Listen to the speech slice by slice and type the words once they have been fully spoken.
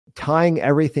tying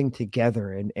everything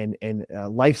together and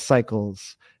life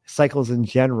cycles in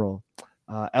general,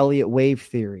 Elliott wave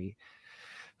theory,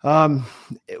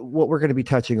 what we're going to be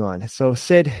touching on. So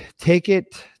Sid, take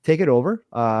it over.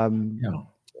 I'm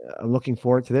looking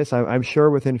forward to this. I'm sure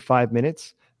within 5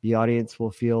 minutes, the audience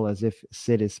will feel as if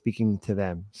Sid is speaking to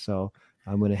them. So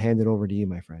I'm going to hand it over to you,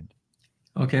 my friend.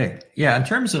 Okay. Yeah. In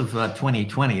terms of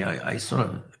 2020, I sort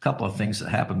of, a couple of things that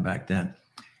happened back then.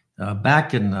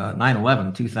 Back in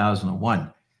 9/11,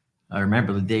 2001, I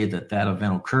remember the day that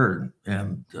event occurred,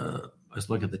 and I was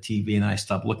looking at the TV and I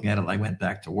stopped looking at it. I went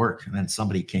back to work, and then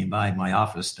somebody came by my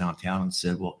office downtown and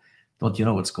said, "Well, don't you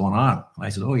know what's going on?" I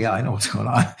said, "Oh yeah, I know what's going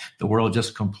on. The world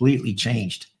just completely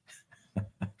changed."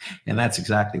 And that's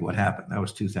exactly what happened. That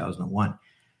was 2001.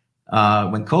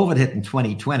 When COVID hit in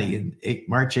 2020, in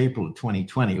March, April of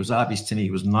 2020, it was obvious to me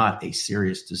it was not a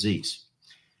serious disease.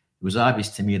 It was obvious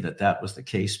to me that was the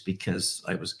case because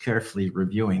I was carefully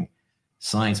reviewing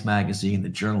Science Magazine, the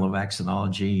Journal of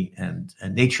Vaccinology, and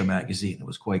Nature Magazine. It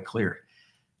was quite clear.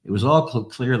 It was all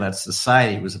clear that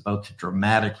society was about to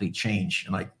dramatically change.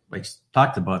 And I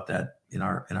talked about that in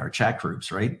our chat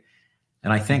groups, right?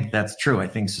 And I think that's true. I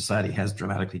think society has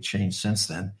dramatically changed since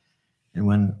then. And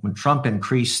when Trump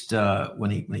increased,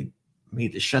 when he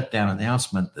made the shutdown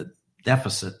announcement, the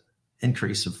deficit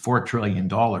increase of $4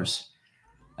 trillion,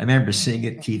 I remember seeing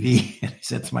it on TV, and I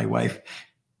said to my wife,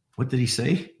 "What did he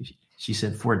say?" She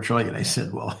said, $4 trillion. I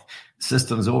said, "Well, the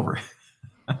system's over."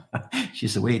 She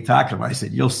said, "What are you talking about?" I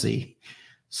said, "You'll see."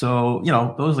 So,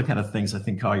 those are the kind of things I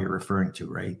think how you're referring to,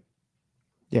 right?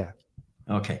 Yeah.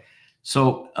 Okay.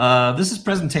 So this is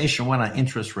presentation one on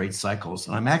interest rate cycles.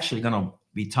 And I'm actually going to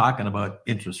be talking about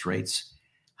interest rates,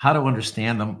 how to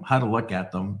understand them, how to look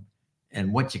at them,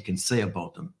 and what you can say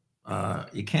about them.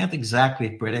 You can't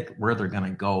exactly predict where they're going to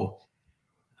go.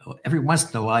 Every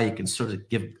once in a while, you can sort of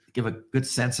give a good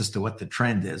sense as to what the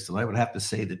trend is. So I would have to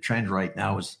say the trend right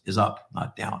now is up,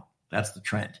 not down. That's the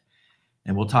trend.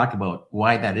 And we'll talk about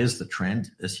why that is the trend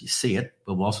as you see it,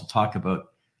 but we'll also talk about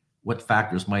what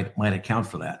factors might account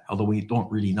for that, although we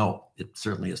don't really know. It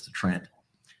certainly is the trend.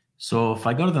 So if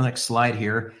I go to the next slide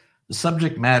here, the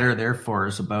subject matter, therefore,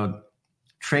 is about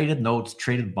traded notes,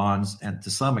 traded bonds, and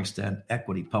to some extent,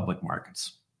 equity public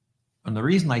markets. And the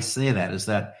reason I say that is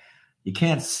that you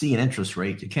can't see an interest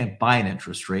rate. You can't buy an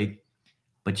interest rate,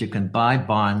 but you can buy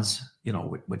bonds,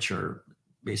 which are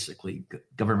basically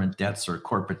government debts or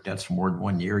corporate debts for more than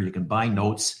 1 year. You can buy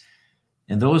notes.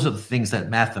 And those are the things that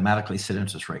mathematically set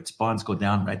interest rates. Bonds go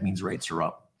down, that means rates are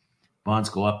up. Bonds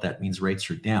go up, that means rates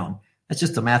are down. That's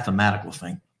just a mathematical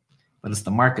thing. But it's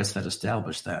the markets that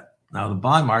establish that. Now, the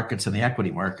bond markets and the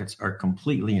equity markets are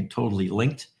completely and totally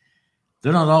linked.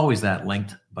 They're not always that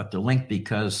linked, but they're linked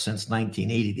because since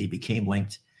 1980, they became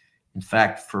linked. In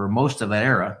fact, for most of that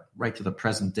era, right to the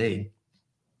present day,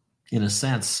 in a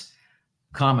sense,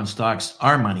 common stocks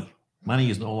are money. Money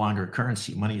is no longer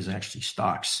currency. Money is actually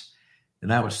stocks. And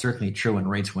that was certainly true when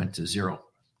rates went to zero.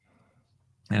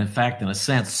 And in fact, in a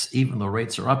sense, even though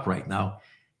rates are up right now,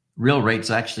 real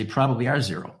rates actually probably are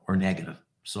zero or negative.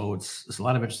 So it's a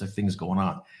lot of interesting things going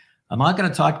on. I'm not going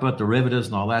to talk about derivatives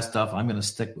and all that stuff. I'm going to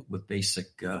stick with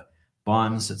basic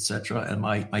bonds, etc. And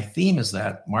my theme is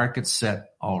that markets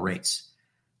set all rates.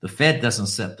 The Fed doesn't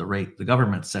set the rate. The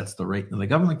government sets the rate. And the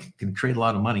government can create a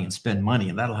lot of money and spend money,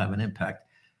 and that'll have an impact.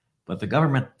 But the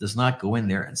government does not go in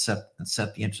there and set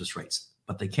the interest rates.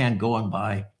 But they can go and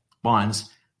buy bonds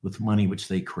with money which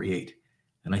they create.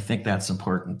 And I think that's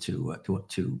important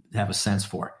to have a sense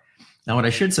for. Now, what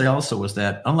I should say also is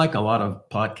that unlike a lot of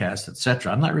podcasts,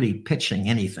 etc., I'm not really pitching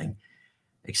anything,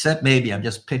 except maybe I'm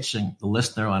just pitching the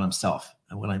listener on himself.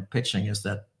 And what I'm pitching is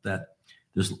that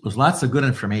there's lots of good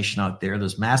information out there.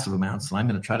 There's massive amounts, and I'm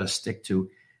going to try to stick to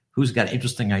who's got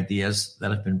interesting ideas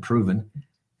that have been proven.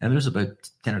 And there's about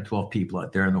 10 or 12 people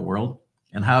out there in the world,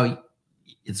 and how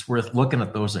it's worth looking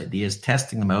at those ideas,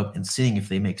 testing them out, and seeing if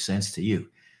they make sense to you.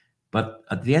 But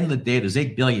at the end of the day, there's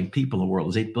 8 billion people in the world.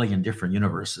 There's 8 billion different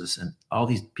universes, and all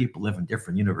these people live in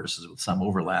different universes with some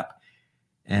overlap.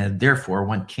 And therefore,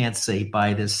 one can't say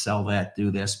buy this, sell that,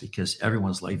 do this, because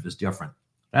everyone's life is different.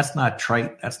 That's not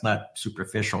trite. That's not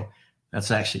superficial. That's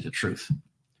actually the truth.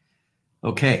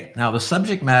 Okay, now the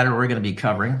subject matter we're going to be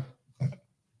covering,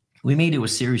 we may do a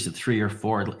series of 3 or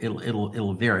 4.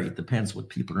 It'll vary. It depends what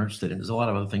people are interested in. There's a lot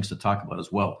of other things to talk about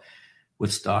as well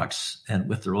with stocks and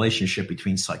with the relationship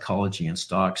between psychology and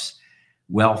stocks,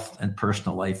 wealth and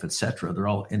personal life, etc. They're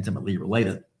all intimately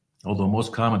related, although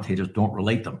most commentators don't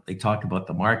relate them. They talk about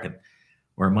the market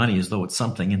or money as though it's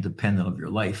something independent of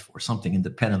your life or something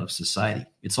independent of society.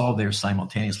 It's all there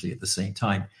simultaneously at the same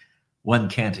time. One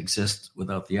can't exist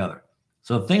without the other.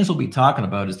 So things we'll be talking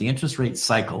about is the interest rate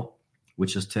cycle,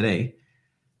 which is today.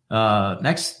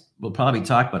 Next, we'll probably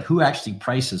talk about who actually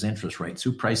prices interest rates,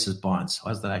 who prices bonds, how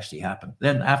does that actually happen?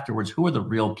 Then afterwards, who are the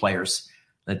real players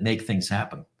that make things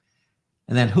happen?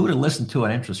 And then who to listen to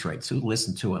on interest rates, who to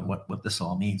listen to and what this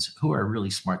all means, who are really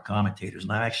smart commentators.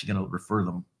 And I'm actually going to refer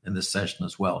them in this session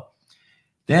as well.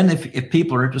 Then if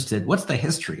people are interested, what's the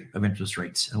history of interest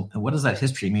rates? And what does that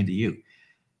history mean to you?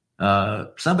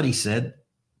 Somebody said,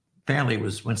 apparently it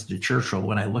was Winston Churchill.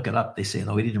 When I look it up, they say,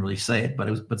 no, he didn't really say it, but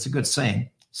it's a good saying.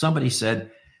 Somebody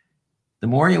said, the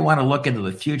more you want to look into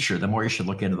the future, the more you should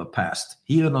look into the past.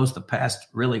 He who knows the past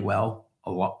really well,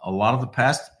 a lot of the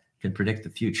past, can predict the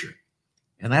future.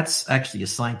 And that's actually a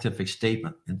scientific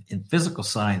statement. In physical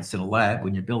science, in a lab,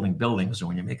 when you're building buildings or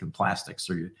when you're making plastics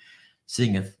or you're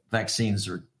seeing if vaccines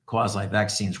or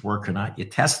quasi-vaccines work or not, you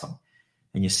test them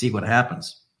and you see what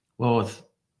happens. Well, with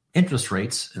interest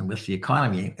rates and with the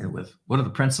economy and with what are the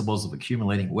principles of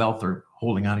accumulating wealth or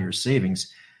holding on to your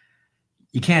savings,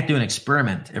 you can't do an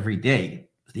experiment every day.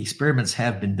 The experiments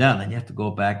have been done, and you have to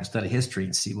go back and study history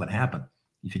and see what happened.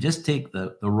 If you just take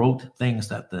the rote things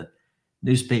that the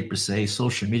newspapers say,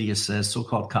 social media says,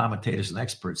 so-called commentators and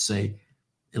experts say,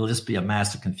 it'll just be a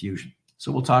massive confusion.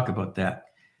 So we'll talk about that.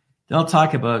 Then I'll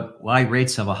talk about why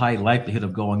rates have a high likelihood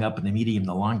of going up in the medium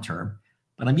to long term.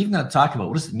 But I'm even going to talk about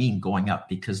what does it mean going up,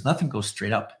 because nothing goes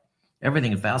straight up.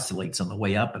 Everything vacillates on the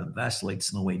way up and it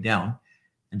vacillates on the way down.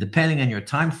 And depending on your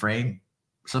time frame,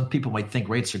 some people might think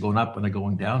rates are going up when they're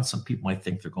going down. Some people might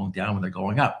think they're going down when they're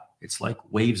going up. It's like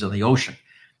waves on the ocean.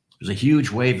 There's a huge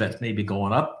wave that's maybe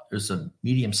going up. There's a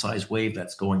medium-sized wave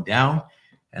that's going down.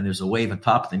 And there's a wave on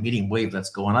top of the medium wave that's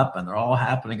going up. And they're all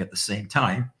happening at the same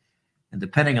time. And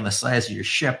depending on the size of your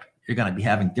ship, you're going to be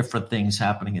having different things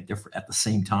happening at the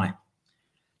same time.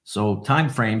 So time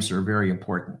frames are very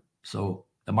important. So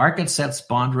the market sets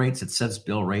bond rates. It sets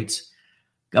bill rates.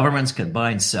 Governments can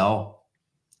buy and sell.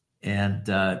 And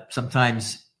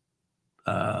sometimes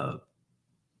that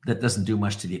doesn't do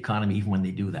much to the economy, even when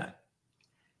they do that.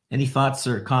 Any thoughts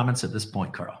or comments at this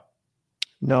point, Carl?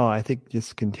 No, I think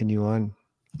just continue on.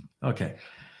 Okay.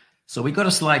 So we go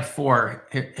to slide 4.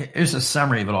 Here's a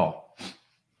summary of it all.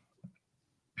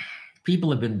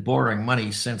 People have been borrowing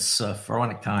money since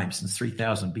pharaonic times, since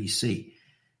 3000 BC.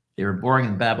 They were borrowing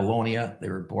in Babylonia. They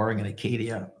were borrowing in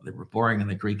Acadia. They were borrowing in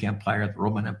the Greek Empire, the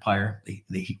Roman Empire.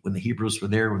 When the Hebrews were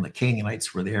there, when the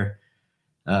Canaanites were there,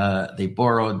 they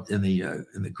borrowed in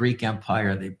the Greek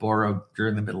Empire. They borrowed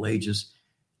during the Middle Ages.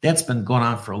 That's been going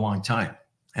on for a long time.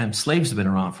 And slaves have been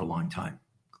around for a long time.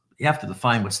 You have to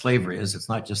define what slavery is. It's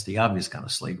not just the obvious kind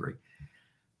of slavery.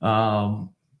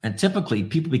 And typically,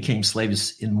 people became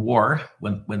slaves in war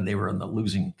when they were in the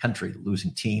losing country, the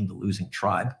losing team, the losing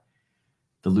tribe,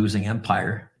 the losing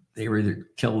empire. They were either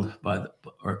killed by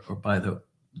the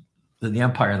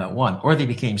empire that won, or they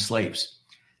became slaves.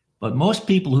 But most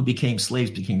people who became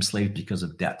slaves because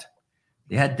of debt.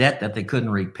 They had debt that they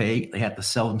couldn't repay. They had to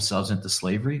sell themselves into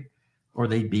slavery, or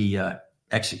they'd be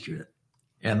executed.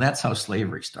 And that's how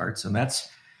slavery starts. And that's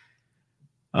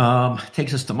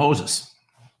takes us to Moses.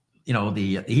 You know,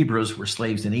 the Hebrews were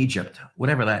slaves in Egypt,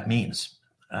 whatever that means.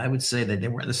 I would say that they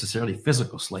weren't necessarily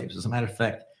physical slaves. As a matter of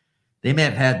fact, they may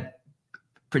have had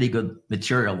pretty good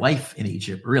material life in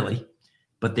Egypt, really,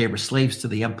 but they were slaves to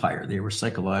the empire. They were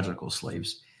psychological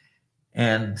slaves.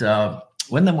 And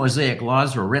when the Mosaic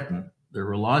laws were written, there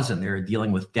were laws in there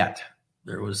dealing with debt.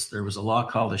 There was a law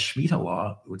called the Shemitah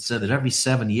law, which said that every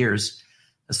 7 years,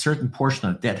 a certain portion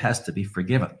of debt has to be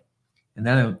forgiven. And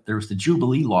then there was the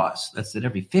Jubilee laws. That's that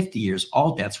every 50 years,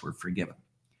 all debts were forgiven.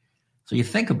 So you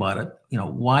think about it,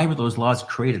 why were those laws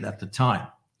created at the time?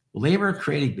 Well, they were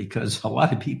created because a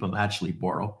lot of people naturally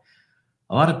borrow.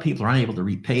 A lot of people are unable to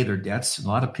repay their debts, and a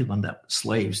lot of people end up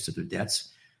slaves to their debts.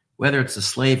 Whether it's a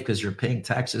slave because you're paying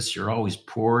taxes, you're always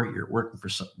poor, you're working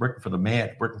for the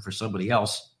man, working for somebody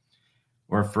else,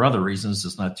 or for other reasons,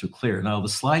 it's not too clear. Now, the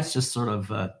slides just sort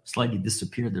of slightly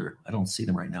disappeared there. I don't see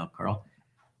them right now, Carl.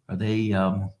 Are they?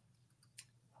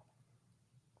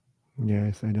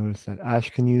 Yes, I noticed that. Ash,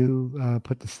 can you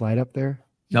put the slide up there?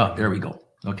 Oh, there we go.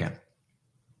 Okay.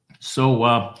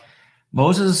 So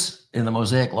Moses in the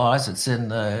Mosaic laws, it's in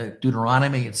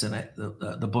Deuteronomy, it's in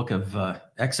the book of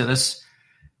Exodus,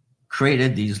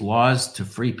 created these laws to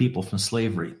free people from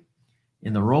slavery.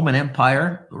 In the Roman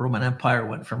Empire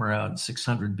went from around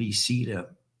 600 BC to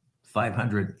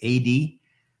 500 AD.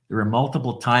 There were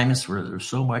multiple times where there was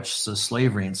so much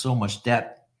slavery and so much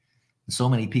debt and so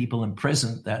many people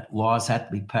imprisoned that laws had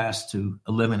to be passed to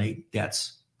eliminate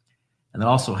debts. And that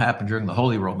also happened during the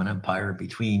Holy Roman Empire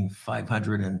between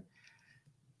 500 and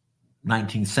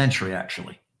 19th century,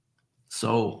 actually.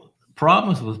 So the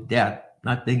problems with debt,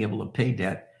 not being able to pay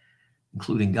debt,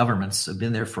 including governments, have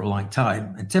been there for a long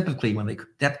time. And typically when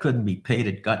debt couldn't be paid,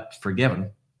 it got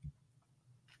forgiven,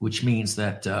 which means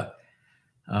that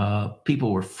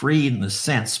people were free in the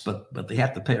sense, but they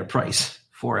had to pay a price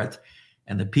for it.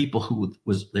 And the people who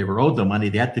they were owed the money,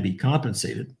 they had to be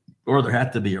compensated, or there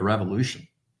had to be a revolution.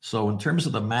 So in terms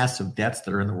of the massive debts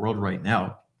that are in the world right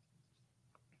now,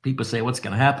 people say, what's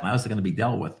going to happen? How's it going to be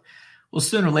dealt with? Well,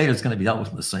 sooner or later, it's going to be dealt with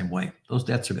in the same way. Those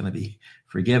debts are going to be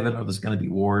forgiven, or there's going to be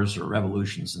wars or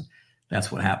revolutions. And that's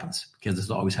what happens, because it's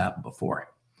always happened before.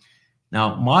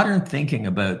 Now, modern thinking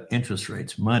about interest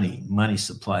rates, money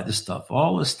supply,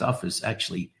 all this stuff is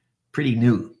actually pretty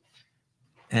new.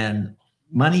 And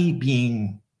money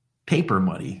being paper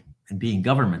money and being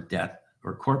government debt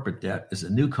or corporate debt is a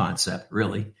new concept,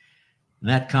 really. And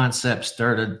that concept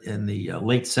started in the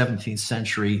late 17th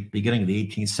century, beginning of the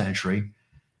 18th century.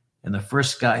 And the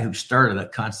first guy who started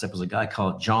that concept was a guy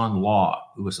called John Law,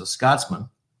 who was a Scotsman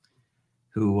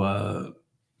who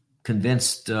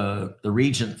convinced the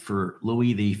regent for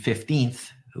Louis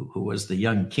XV, who was the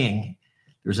young king.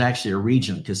 There's actually a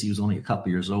regent because he was only a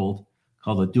couple years old,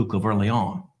 called the Duke of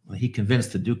Orleans. He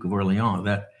convinced the Duke of Orleans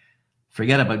that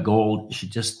forget about gold, you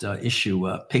should just issue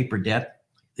paper debt.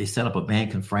 They set up a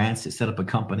bank in France. They set up a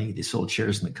company. They sold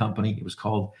shares in the company. It was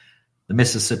called the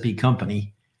Mississippi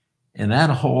Company. And that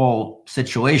whole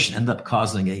situation ended up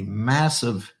causing a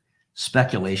massive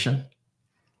speculation,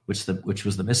 which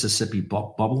was the Mississippi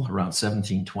bubble around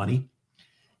 1720.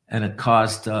 And it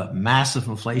caused massive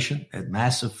inflation and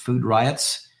massive food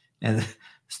riots, and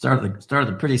started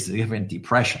a pretty significant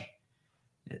depression.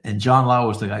 And John Law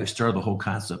was the guy who started the whole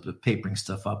concept of papering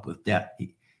stuff up with debt.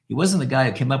 He wasn't the guy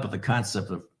who came up with the concept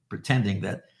of pretending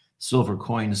that silver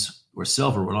coins were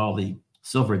silver when all the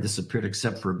silver had disappeared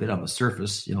except for a bit on the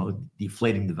surface,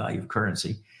 deflating the value of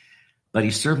currency. But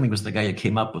he certainly was the guy who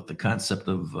came up with the concept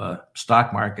of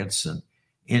stock markets and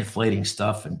inflating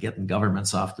stuff and getting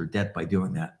governments off their debt by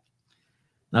doing that.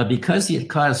 Now, because he had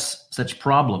caused such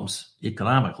problems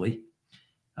economically,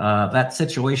 that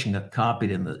situation got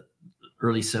copied in the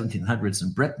early 1700s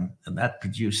in Britain, and that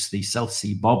produced the South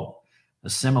Sea Bubble, a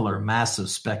similar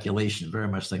massive speculation, very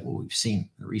much like what we've seen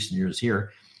in recent years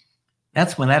here.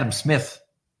 That's when Adam Smith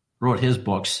wrote his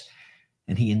books,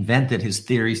 and he invented his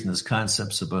theories and his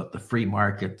concepts about the free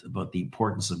market, about the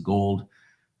importance of gold,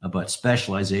 about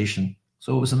specialization.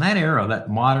 So it was in that era that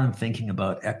modern thinking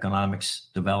about economics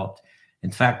developed.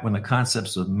 In fact, when the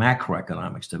concepts of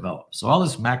macroeconomics developed. So all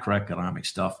this macroeconomic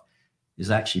stuff is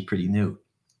actually pretty new.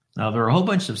 Now, there are a whole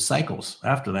bunch of cycles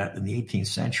after that in the 18th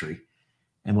century,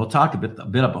 and we'll talk a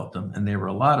bit about them. And there were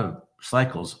a lot of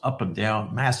cycles up and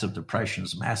down, massive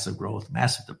depressions, massive growth,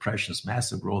 massive depressions,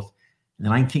 massive growth in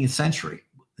the 19th century,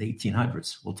 the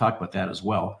 1800s. We'll talk about that as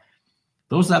well.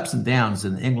 Those ups and downs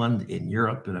in England, in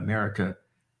Europe, in America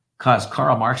caused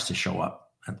Karl Marx to show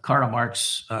up. And Karl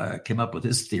Marx came up with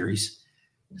his theories,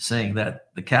 saying that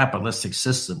the capitalistic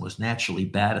system was naturally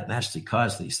bad. It naturally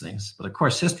caused these things. But of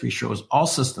course, history shows all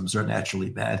systems are naturally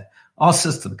bad. All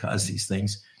systems cause these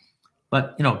things.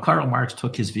 But, Karl Marx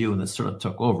took his view and it sort of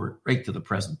took over right to the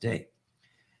present day.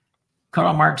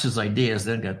 Karl Marx's ideas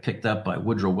then got picked up by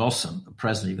Woodrow Wilson, the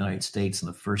president of the United States, in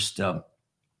the first,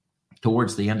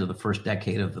 towards the end of the first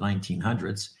decade of the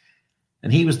 1900s.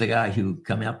 And he was the guy who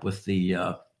came up with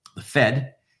the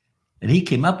Fed. And he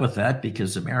came up with that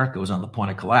because America was on the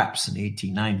point of collapse in the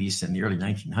 1890s and the early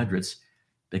 1900s,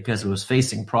 because it was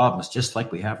facing problems just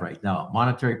like we have right now.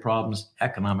 Monetary problems,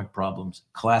 economic problems,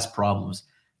 class problems.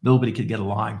 Nobody could get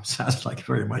along. Sounds like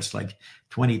very much like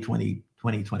 2020,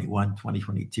 2021,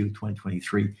 2022,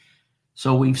 2023.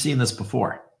 So we've seen this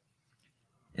before.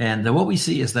 And what we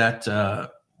see is that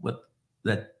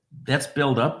that's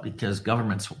built up because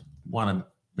governments want to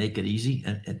make it easy,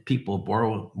 and people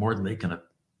borrow more than they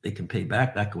can pay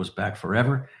back. That goes back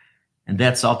forever. And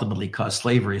that's ultimately caused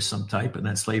slavery of some type. And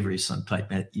then slavery of some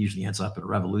type usually ends up in a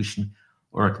revolution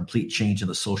or a complete change in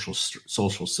the social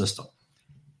system.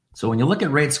 So when you look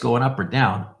at rates going up or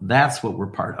down, that's what we're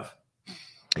part of.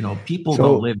 People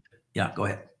don't live. Yeah, go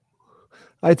ahead.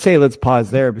 I'd say let's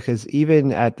pause there, because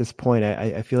even at this point,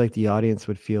 I feel like the audience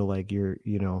would feel like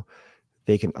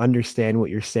they can understand what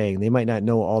you're saying. They might not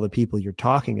know all the people you're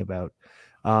talking about.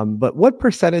 But what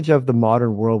percentage of the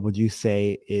modern world would you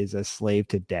say is a slave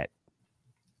to debt?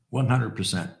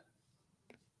 100%.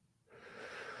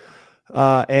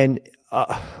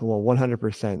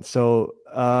 100%. So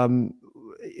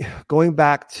going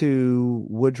back to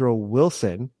Woodrow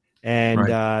Wilson and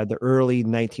right. The early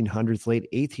 1900s, late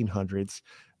 1800s,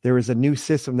 there was a new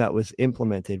system that was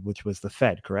implemented, which was the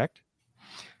Fed, correct?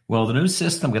 Well, the new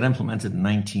system got implemented in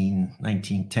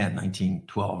 1910,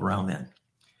 1912, around then.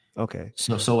 Okay.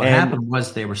 So what happened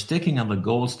was they were sticking on the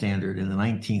gold standard in the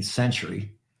 19th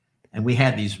century, and we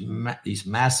had these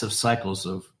massive cycles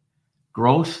of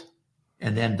growth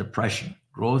and then depression,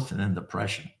 growth and then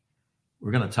depression.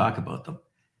 We're going to talk about them.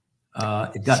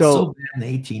 It got so bad in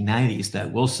the 1890s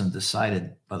that Wilson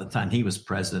decided by the time he was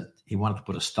president, he wanted to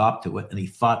put a stop to it, and he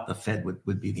thought the Fed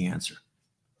would be the answer.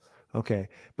 Okay.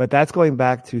 But that's going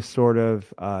back to sort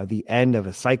of the end of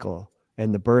a cycle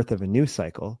and the birth of a new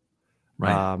cycle.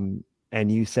 Right. And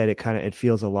you said it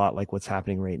feels a lot like what's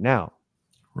happening right now.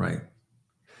 Right.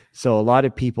 So a lot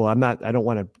of people, I don't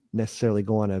want to necessarily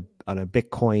go on a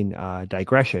Bitcoin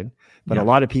digression, but a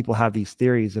lot of people have these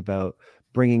theories about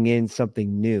bringing in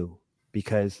something new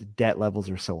because debt levels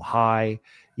are so high,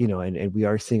 and we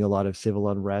are seeing a lot of civil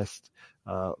unrest,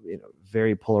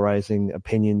 very polarizing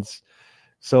opinions.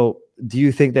 So do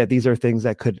you think that these are things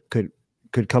that could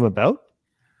come about?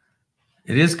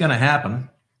 It is going to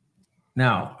happen.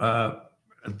 Now,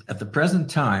 at the present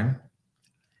time,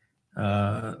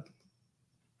 the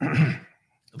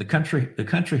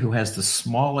country who has the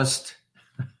smallest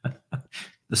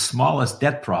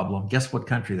debt problem, guess what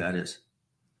country that is?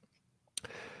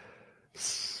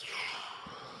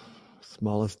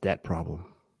 Smallest debt problem.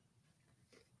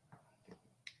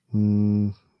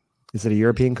 Is it a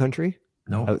European country?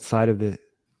 No. Outside of the...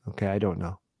 Okay, I don't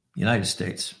know. United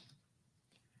States.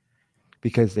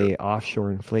 Because they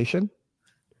offshore inflation?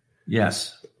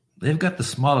 Yes. They've got the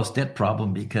smallest debt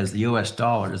problem because the U.S.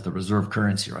 dollar is the reserve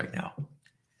currency right now.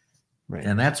 Right.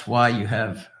 And that's why you've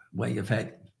had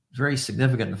very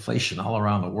significant inflation all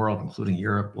around the world, including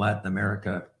Europe, Latin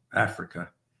America, Africa.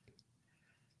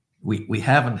 We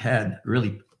haven't had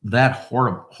really that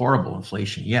horrible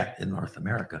inflation yet in North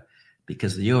America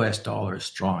because the U.S. dollar is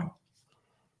strong.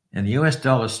 And the U.S.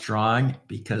 dollar is strong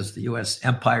because the U.S.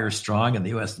 empire is strong and the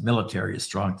U.S. military is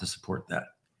strong to support that.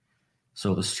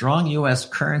 So the strong U.S.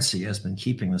 currency has been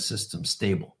keeping the system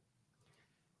stable.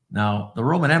 Now, the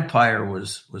Roman Empire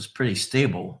was pretty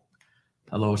stable,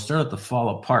 although it started to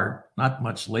fall apart not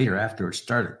much later after it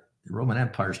started. The Roman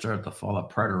Empire started to fall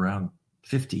apart around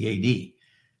 50 A.D.,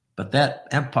 but that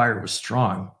empire was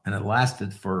strong, and it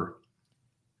lasted for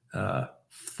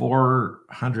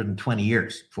 420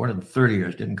 years, 430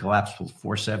 years, didn't collapse until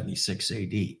 476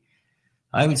 AD.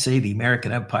 I would say the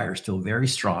American empire is still very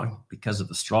strong because of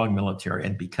the strong military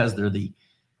and because they're the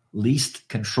least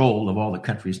controlled of all the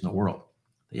countries in the world.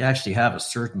 They actually have a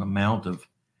certain amount of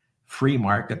free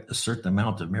market, a certain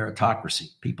amount of meritocracy.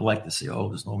 People like to say, oh,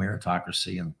 there's no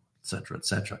meritocracy, and et cetera, et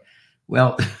cetera.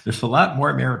 Well, there's a lot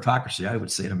more meritocracy, I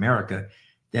would say, in America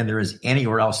than there is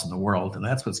anywhere else in the world. And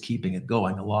that's what's keeping it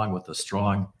going, along with a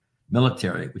strong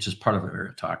military, which is part of a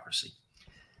meritocracy.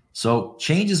 So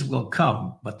changes will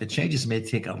come, but the changes may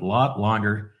take a lot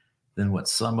longer than what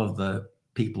some of the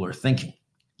people are thinking.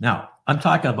 Now, I'm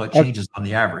talking about changes on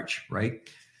the average, right?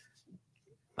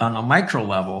 On a micro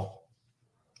level,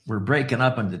 we're breaking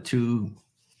up into two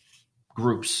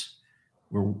groups.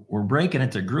 We're breaking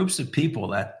into groups of people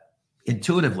that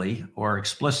intuitively or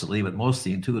explicitly, but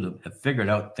mostly intuitive, have figured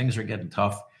out things are getting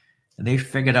tough, and they've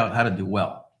figured out how to do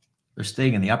well. They're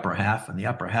staying in the upper half and the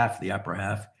upper half, the upper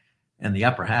half, and the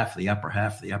upper half, the upper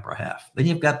half, the upper half. Then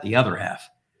you've got the other half.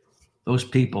 Those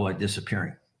people are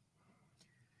disappearing.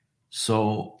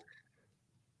 So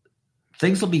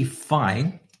things will be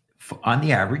fine on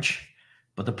the average,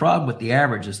 but the problem with the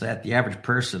average is that the average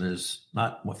person is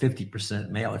not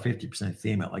 50% male or 50%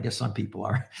 female. I guess some people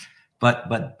are.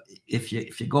 But if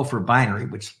you go for binary,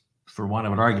 which for want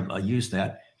of an argument, I'll use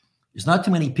that, there's not too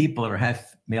many people that are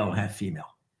half male and half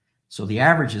female. So the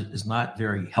average is not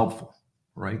very helpful,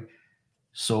 right?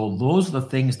 So those are the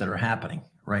things that are happening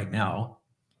right now.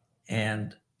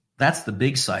 And that's the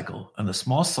big cycle. And the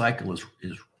small cycle is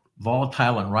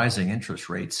volatile and rising interest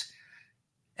rates.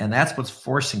 And that's what's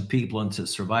forcing people into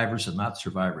survivors and not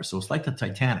survivors. So it's like the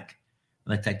Titanic.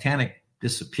 When the Titanic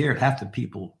disappeared, half the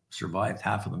people survived,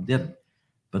 half of them didn't.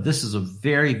 But this is a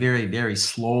very, very, very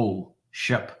slow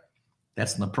ship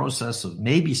that's in the process of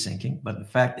maybe sinking, but in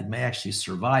fact, it may actually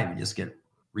survive and just get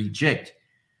rejigged.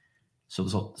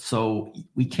 So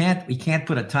we can't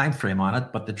put a time frame on it,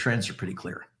 but the trends are pretty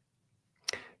clear.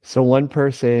 So one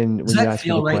person, does that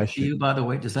feel right to you, by the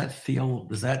way? Does that feel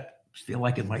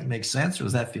like it might make sense, or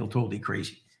does that feel totally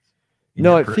crazy?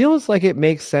 No, it feels like it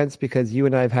makes sense because you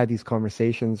and I have had these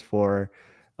conversations for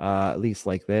at least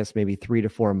like this, maybe 3 to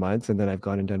 4 months, and then I've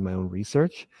gone and done my own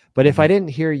research. But if I didn't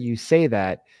hear you say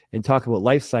that and talk about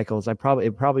life cycles, it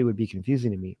probably would be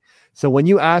confusing to me. So when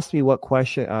you asked me what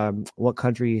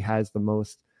country has the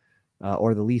most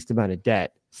or the least amount of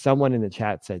debt? Someone in the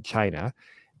chat said China.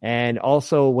 And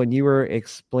also, when you were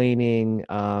explaining,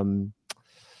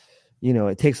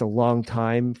 it takes a long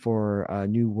time for a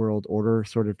new world order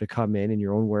sort of to come in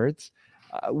your own words.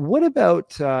 What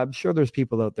about, I'm sure there's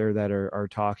people out there that are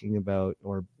talking about,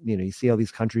 or, you see all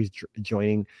these countries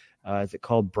joining, is it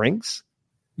called BRICS?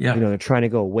 Yeah. They're trying to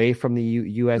go away from the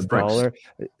US dollar.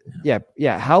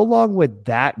 Yeah. How long would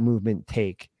that movement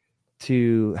take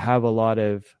to have a lot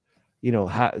of,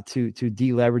 to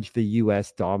deleverage the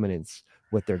US dominance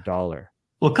with their dollar?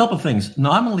 Well, a couple of things.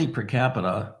 Nominally per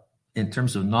capita, in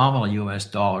terms of nominal US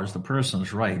dollars, the person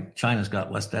is right. China's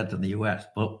got less debt than the US.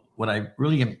 But what I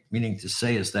really am meaning to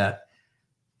say is that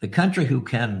the country who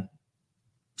can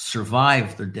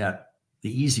survive their debt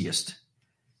the easiest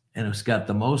and who's got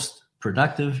the most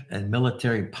productive and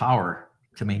military power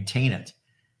to maintain it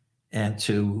and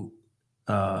to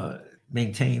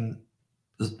maintain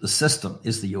the system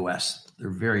is the US. They're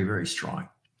very, very strong.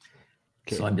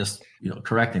 Okay. So I'm just,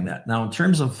 correcting that. Now, in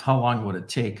terms of how long would it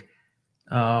take?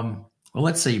 Well,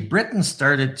 let's say Britain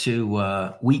started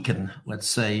to weaken, let's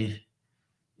say,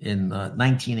 in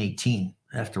 1918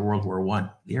 after World War I.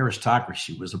 The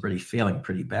aristocracy was already failing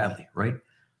pretty badly, right?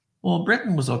 Well,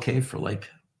 Britain was okay for like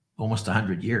almost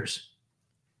 100 years.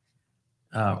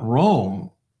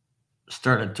 Rome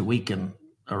started to weaken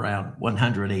around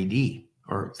 100 AD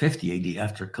or 50 AD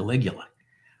after Caligula.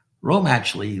 Rome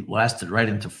actually lasted right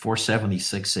into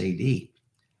 476 AD.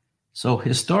 So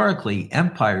historically,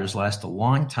 empires last a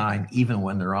long time, even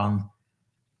when they're on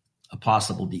a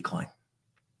possible decline.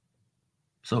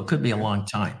 So it could be a long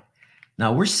time.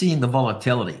 Now we're seeing the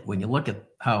volatility. When you look at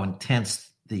how intense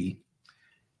the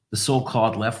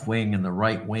so-called left wing and the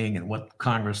right wing and what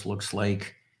Congress looks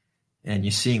like, and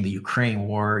you're seeing the Ukraine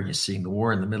war, you're seeing the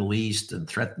war in the Middle East and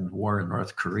threatened war in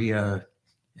North Korea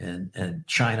and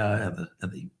China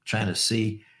and the China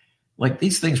Sea. Like,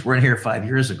 these things weren't here 5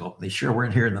 years ago. They sure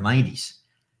weren't here in the 90s.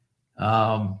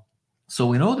 So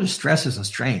we know there's stresses and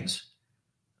strains.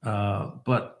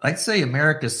 But I'd say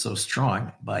America's so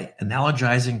strong by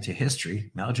analogizing to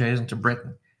history, analogizing to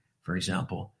Britain, for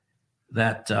example,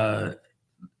 that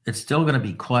it's still going to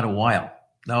be quite a while.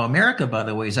 Now, America, by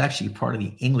the way, is actually part of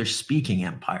the English-speaking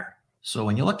empire. So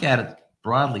when you look at it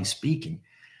broadly speaking,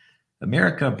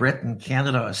 America, Britain,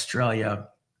 Canada, Australia,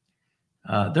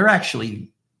 they're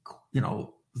actually,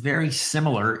 very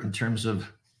similar in terms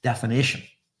of definition,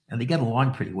 and they get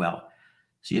along pretty well.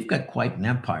 So you've got quite an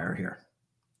empire here.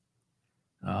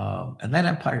 And that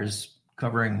empire is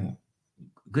covering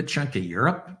a good chunk of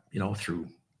Europe, through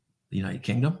the United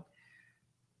Kingdom,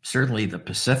 certainly the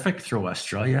Pacific through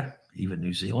Australia, even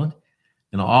New Zealand,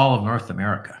 and all of North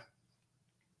America.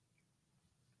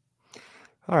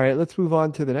 All right, let's move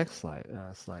on to the next slide,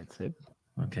 Sid.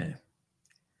 Okay.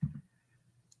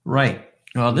 Right.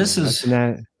 Well, this is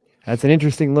that's an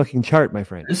interesting looking chart, my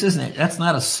friend. That's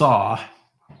not a saw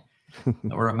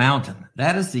or a mountain.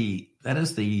 That is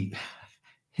the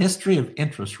history of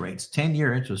interest rates,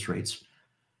 10-year interest rates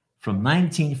from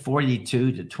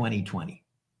 1942 to 2020.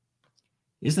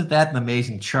 Isn't that an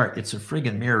amazing chart? It's a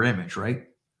friggin' mirror image, right?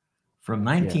 From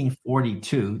 1942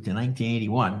 to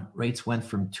 1981, rates went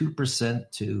from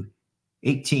 2% to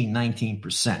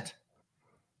 19%.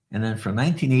 And then from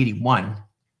 1981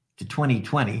 to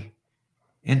 2020,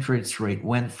 interest rate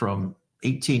went from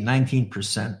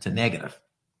 19% to negative.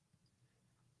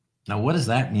 Now, what does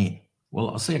that mean?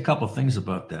 Well, I'll say a couple of things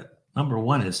about that. Number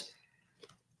one is,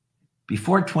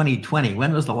 before 2020,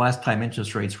 when was the last time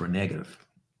interest rates were negative?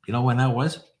 You know when that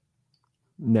was?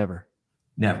 Never.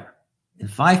 In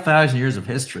 5,000 years of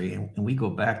history, and we go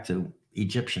back to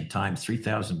Egyptian times,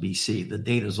 3000 BC, the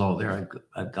data's all there.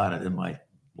 I've got it in my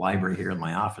library here in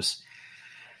my office.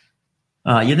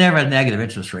 You never had negative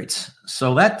interest rates.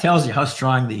 So that tells you how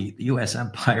strong the U.S.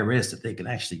 empire is, that they can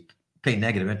actually pay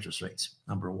negative interest rates,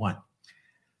 number one.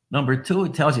 Number two,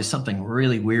 it tells you something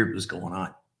really weird was going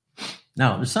on.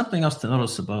 Now, there's something else to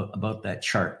notice about that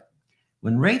chart.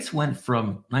 When rates went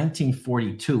from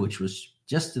 1942, which was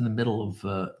just in the middle of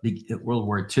World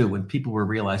War II, when people were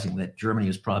realizing that Germany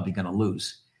was probably going to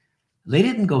lose, they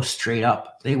didn't go straight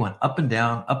up. They went up and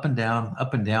down, up and down,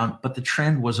 up and down, but the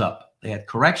trend was up. They had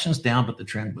corrections down, but the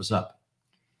trend was up.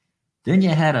 Then you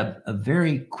had a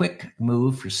very quick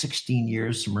move for 16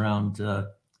 years from around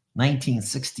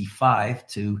 1965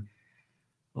 to,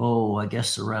 I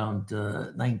guess around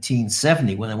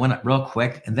 1970, when it went up real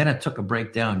quick, and then it took a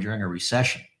breakdown during a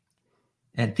recession.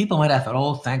 And people might have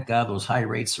thought, thank God those high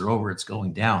rates are over, it's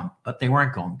going down. But they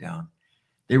weren't going down.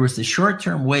 There was the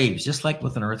short-term waves, just like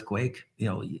with an earthquake.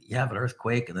 You have an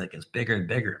earthquake, and then it gets bigger and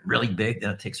bigger, really big,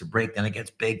 then it takes a break, then it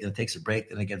gets big, then it takes a break,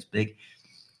 then it gets big.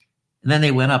 And then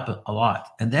they went up a lot.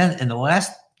 And then in the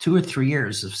last 2 or 3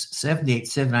 years of 78,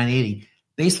 79, 80,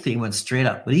 basically went straight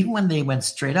up. But even when they went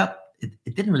straight up,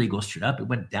 it didn't really go straight up. It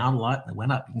went down a lot and it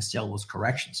went up. You can see all those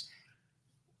corrections.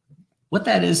 What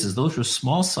that is those were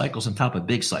small cycles on top of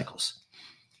big cycles.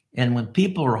 And when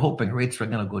people were hoping rates were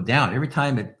going to go down, every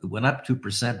time it went up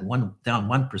 2%, down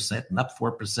 1%, and up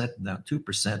 4%, and down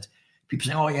 2%, people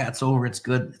say, oh, yeah, it's over, it's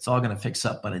good, it's all going to fix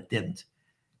up, but it didn't.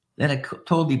 Then it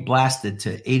totally blasted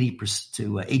to 80% to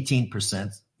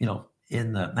 18%,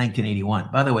 in 1981.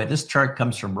 By the way, this chart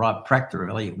comes from Rob Prechter of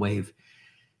Elliott Wave.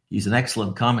 He's an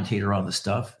excellent commentator on the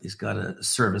stuff. He's got a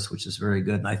service, which is very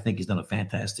good, and I think he's done a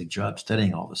fantastic job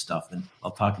studying all this stuff, and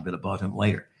I'll talk a bit about him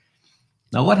later.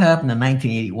 Now, what happened in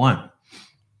 1981?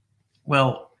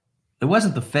 Well, it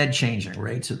wasn't the Fed changing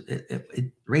rates.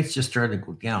 Rates just started to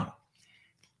go down.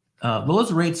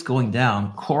 Those rates going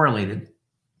down correlated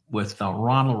with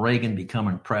Ronald Reagan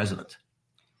becoming president.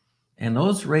 And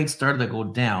those rates started to go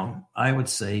down, I would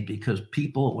say, because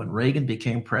people, when Reagan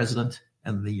became president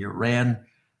and the Iran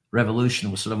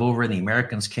revolution was sort of over and the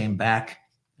Americans came back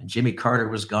and Jimmy Carter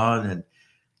was gone and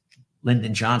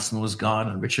Lyndon Johnson was gone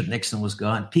and Richard Nixon was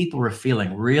gone. People were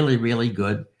feeling really, really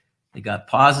good. They got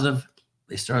positive.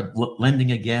 They started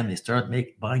lending again. They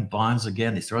started buying bonds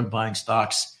again. They started buying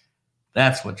stocks.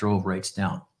 That's what drove rates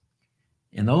down.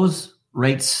 And those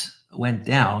rates went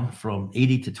down from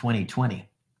 80 to 2020.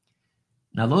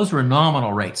 Now, those were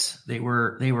nominal rates. They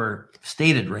were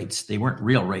stated rates. They weren't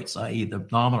real rates, i.e. the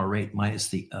nominal rate minus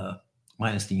the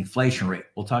inflation rate.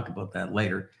 We'll talk about that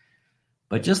later.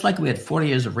 But just like we had 40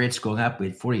 years of rates going up, we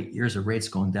had 40 years of rates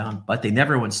going down, but they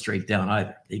never went straight down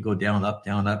either. They go down, up,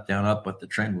 down, up, down, up, but the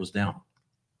trend was down.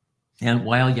 And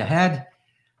while you had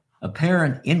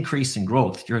apparent increase in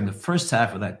growth during the first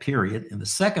half of that period, in the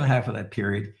second half of that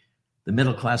period, the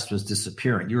middle class was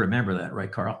disappearing. You remember that,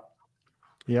 right, Carl?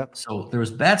 Yep. So there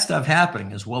was bad stuff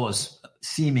happening as well as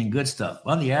seeming good stuff.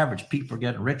 On the average, people were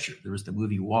getting richer. There was the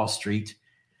movie Wall Street,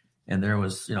 and there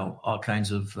was, all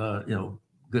kinds of,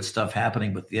 good stuff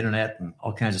happening with the internet and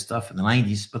all kinds of stuff in the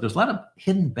 90s. But there's a lot of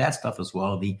hidden bad stuff as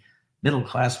well. The middle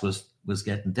class was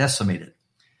getting decimated.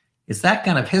 It's that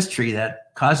kind of history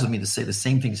that causes me to say the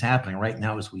same thing's happening right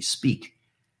now as we speak,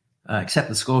 except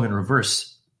it's going in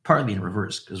reverse, partly in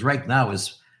reverse, because right now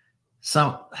is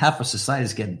half of society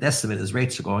is getting decimated as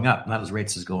rates are going up, not as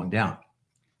rates is going down.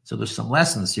 So there's some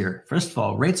lessons here. First of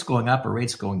all, rates going up or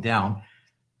rates going down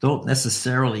don't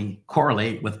necessarily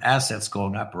correlate with assets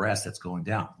going up or assets going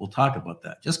down. We'll talk about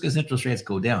that. Just because interest rates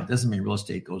go down doesn't mean real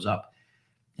estate goes up.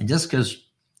 And just because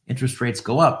interest rates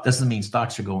go up doesn't mean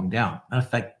stocks are going down. Matter of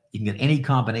fact, you can get any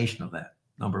combination of that,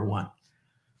 number one.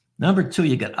 Number two,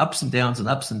 you get ups and downs and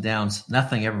ups and downs.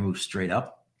 Nothing ever moves straight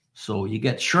up. So you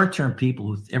get short-term people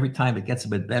who every time it gets a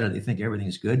bit better, they think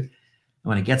everything's good. And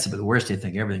when it gets a bit worse, they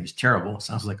think everything's terrible. It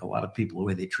sounds like a lot of people, the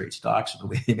way they trade stocks or the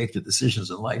way they make their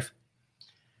decisions in life.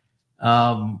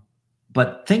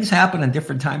 But things happen in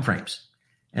different time frames.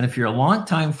 And if you're a long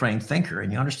time frame thinker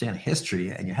and you understand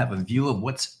history and you have a view of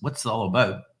what's it all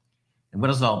about and what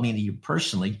does it all mean to you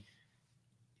personally,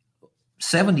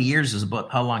 70 years is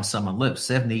about how long someone lives,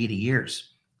 70, 80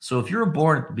 years. So if you were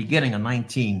born at the beginning of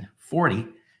 1940,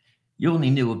 you only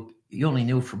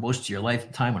knew for most of your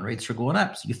lifetime when rates were going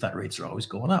up. So you thought rates are always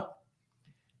going up.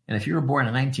 And if you were born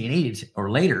in 1980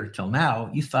 or later till now,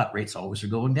 you thought rates always are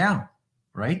going down.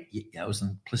 Right? That was an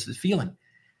implicit feeling,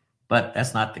 but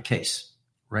that's not the case,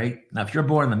 right? Now, if you're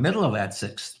born in the middle of that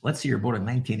let's say you're born in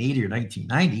 1980 or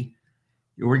 1990,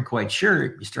 you weren't quite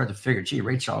sure. You start to figure, gee,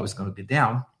 rates are always going to be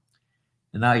down.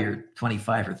 And now you're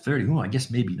 25 or 30. I guess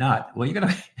maybe not. Well,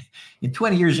 in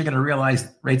 20 years, you're going to realize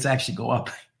rates actually go up.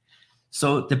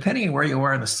 So depending on where you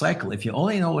are in the cycle, if you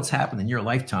only know what's happened in your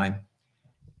lifetime,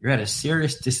 you're at a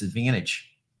serious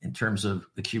disadvantage in terms of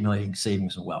accumulating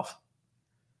savings and wealth.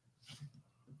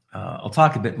 I'll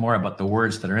talk a bit more about the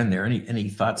words that are in there. Any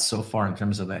thoughts so far in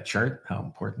terms of that chart, how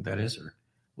important that is or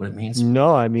what it means?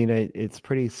 No, I mean, it's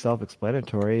pretty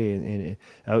self-explanatory and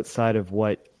outside of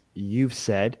what you've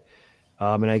said.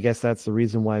 And I guess that's the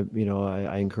reason why,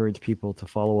 I encourage people to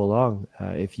follow along.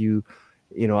 If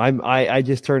I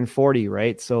just turned 40,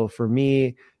 right? So for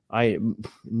me,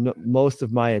 most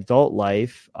of my adult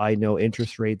life, I know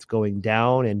interest rates going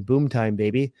down and boom time,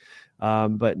 baby.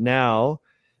 But now,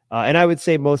 and I would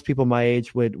say most people my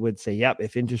age would say, yep,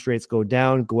 if interest rates go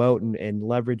down, go out and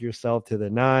leverage yourself to the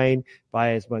 9,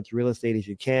 buy as much real estate as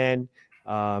you can.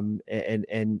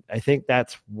 And I think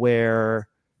that's where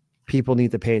people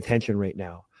need to pay attention right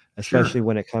now, especially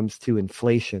when it comes to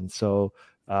inflation. So,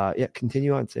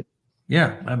 continue on, Sid.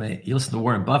 Yeah, I mean, you listen to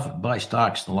Warren Buffett, buy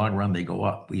stocks, in the long run, they go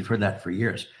up. We've heard that for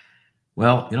years.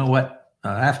 Well, you know what?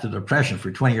 after the Depression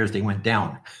for 20 years, they went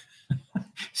down.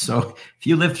 So if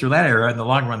you live through that era, in the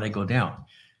long run, they go down.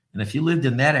 And if you lived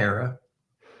in that era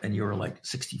and you were like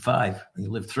 65 and you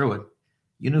lived through it,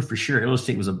 you knew for sure real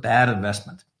estate was a bad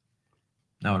investment.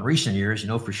 Now, in recent years, you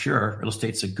know for sure real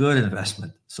estate's a good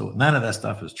investment. So none of that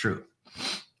stuff is true.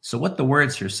 So what the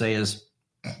words here say is,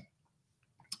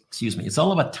 it's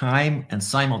all about time and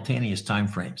simultaneous time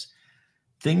frames.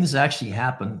 Things actually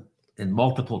happen in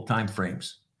multiple time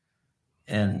frames.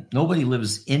 And nobody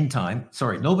lives in time.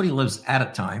 Nobody lives at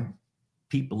a time.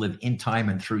 People live in time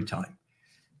and through time.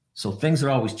 So things are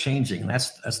always changing. And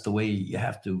that's the way you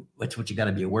have to, that's what you got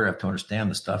to be aware of to understand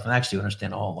the stuff and actually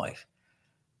understand all life.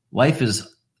 Life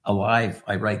is alive,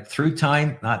 I write, through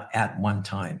time, not at one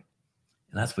time.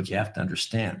 And that's what you have to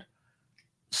understand.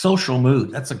 Social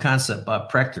mood, that's a concept Bob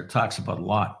Prechter talks about a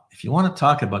lot. If you want to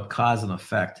talk about cause and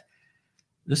effect,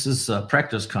 this is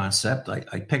Prechter's concept.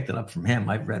 I picked it up from him.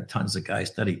 I've read tons of guys,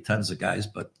 studied tons of guys,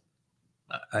 but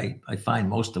I find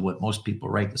most of what most people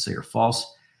write to say are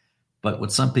false, but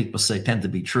what some people say tend to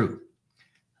be true.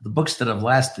 The books that have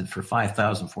lasted for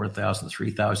 5,000, 4,000,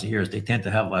 3,000 years, they tend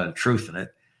to have a lot of truth in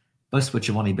it. Books which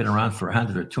have only been around for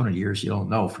 100 or 200 years, you don't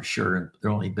know for sure. And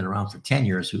they've only been around for 10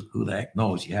 years. Who the heck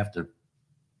knows? You have to,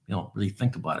 really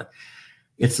think about it.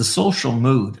 It's the social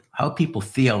mood, how people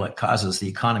feel, that causes the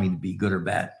economy to be good or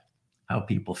bad, how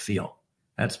people feel.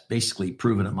 That's basically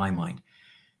proven in my mind.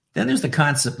 Then there's the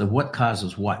concept of what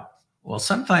causes what. Well,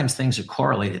 sometimes things are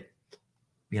correlated.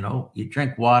 You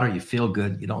drink water, you feel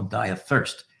good, you don't die of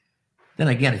thirst. Then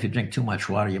again, if you drink too much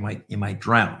water, you might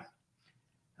drown.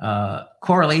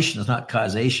 Correlation is not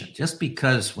causation. Just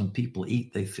because when people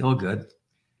eat, they feel good,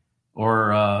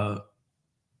 or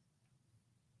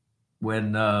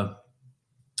when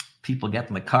people get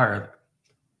in the car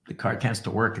tends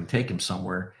to work and take them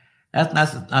somewhere. That's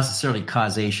not necessarily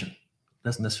causation. It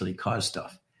doesn't necessarily cause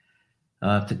stuff.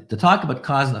 To talk about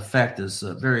cause and effect is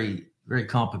very, very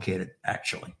complicated,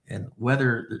 actually. And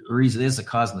whether the reason is a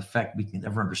cause and effect we can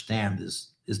never understand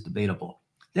is debatable.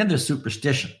 Then there's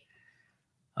superstition.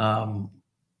 What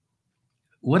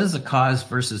is a cause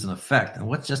versus an effect? And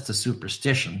what's just a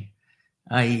superstition?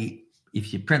 I.e.,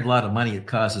 if you print a lot of money, it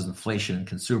causes inflation in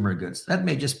consumer goods. That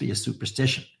may just be a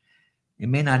superstition. It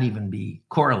may not even be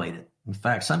correlated. In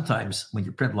fact, sometimes when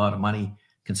you print a lot of money,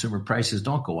 consumer prices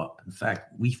don't go up. In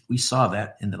fact, we saw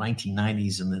that in the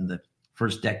 1990s and in the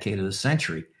first decade of the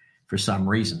century for some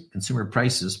reason. Consumer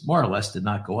prices more or less did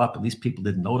not go up. At least people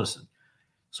didn't notice it.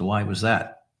 So why was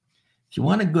that? If you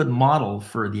want a good model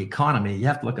for the economy, you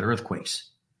have to look at earthquakes.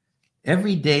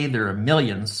 Every day there are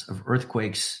millions of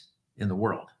earthquakes in the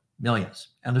world. Millions.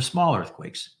 And they're small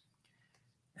earthquakes.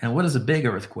 And what is a big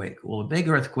earthquake? Well, a big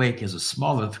earthquake is a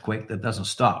small earthquake that doesn't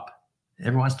stop.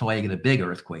 Every once in a while you get a big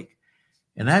earthquake.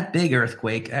 And that big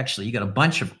earthquake, actually, you get a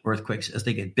bunch of earthquakes. As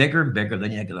they get bigger and bigger,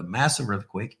 then you get a massive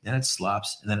earthquake, then it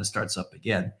stops, and then it starts up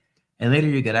again. And later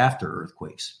you get after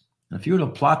earthquakes. And if you were to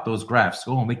plot those graphs,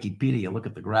 go on Wikipedia, look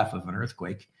at the graph of an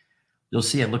earthquake, you'll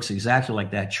see it looks exactly like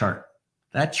that chart.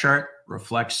 That chart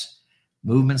reflects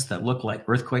movements that look like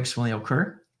earthquakes when they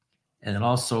occur. And then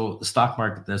also the stock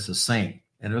market does the same.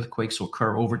 And earthquakes will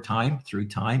occur over time, through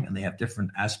time, and they have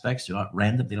different aspects. They're not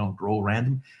random. They don't grow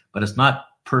random, but it's not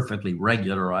perfectly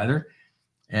regular either.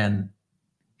 And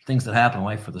things that happen in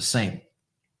life are the same.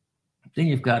 Then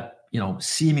you've got,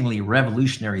 seemingly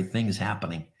revolutionary things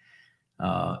happening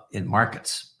in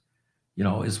markets.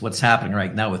 Is what's happening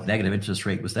right now with negative interest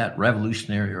rate. Was that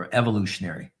revolutionary or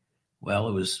evolutionary? Well,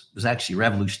 it was actually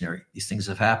revolutionary. These things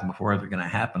have happened before. They're going to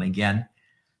happen again.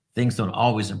 Things don't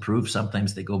always improve.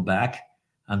 Sometimes they go back.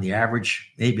 On the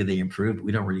average, maybe they improved.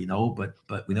 We don't really know, but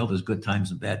we know there's good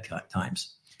times and bad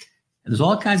times. And there's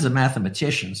all kinds of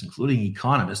mathematicians, including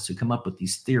economists, who come up with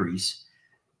these theories.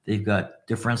 They've got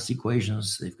differential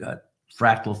equations. They've got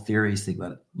fractal theories. They've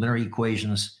got linear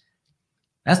equations.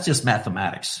 That's just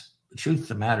mathematics. The truth of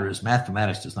the matter is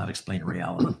mathematics does not explain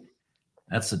reality.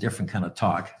 That's a different kind of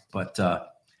talk. But a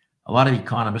lot of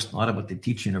economists, a lot of what they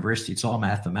teach at university, it's all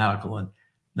mathematical, and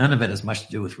none of it has much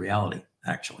to do with reality,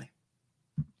 actually.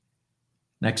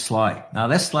 Next slide. Now,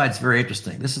 this slide's very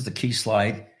interesting. This is the key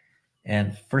slide.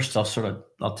 And first,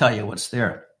 I'll tell you what's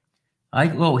there. I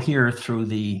go here through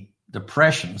the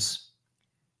depressions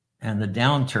and the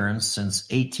downturns since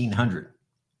 1800.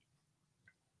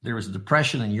 There was a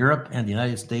depression in Europe and the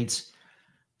United States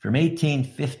from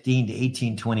 1815 to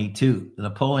 1822. The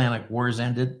Napoleonic Wars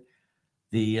ended.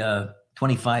 The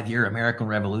 25-year American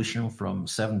Revolution from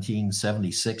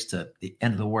 1776 to the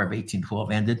end of the War of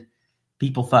 1812 ended.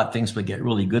 People thought things would get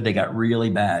really good. They got really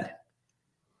bad.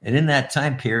 And in that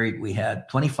time period, we had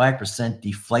 25%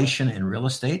 deflation in real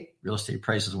estate. Real estate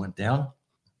prices went down.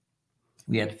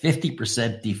 We had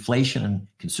 50% deflation in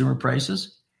consumer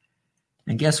prices.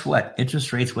 And guess what?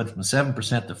 Interest rates went from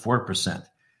 7% to 4%.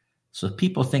 So if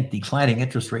people think declining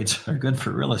interest rates are good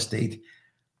for real estate,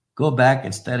 go back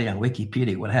and study on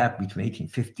Wikipedia what happened between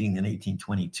 1815 and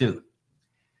 1822.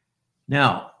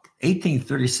 Now,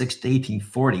 1836 to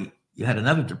 1840, you had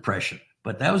another depression,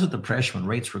 but that was a depression when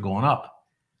rates were going up.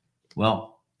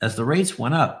 Well, as the rates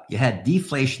went up, you had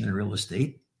deflation in real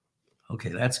estate. Okay,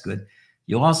 that's good.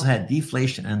 You also had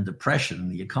deflation and depression in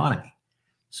the economy.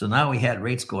 So now we had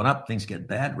rates going up, things get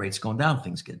bad. Rates going down,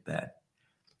 things get bad.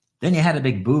 Then you had a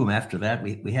big boom after that.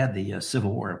 We had the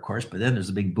Civil War, of course, but then there's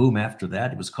a big boom after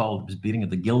that. It was the beginning of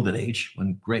the Gilded Age,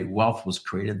 when great wealth was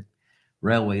created.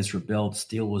 Railways were built,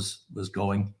 steel was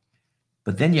going.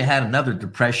 But then you had another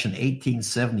depression,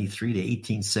 1873 to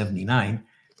 1879.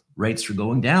 Rates were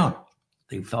going down.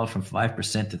 They fell from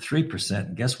 5% to 3%.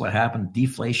 And guess what happened?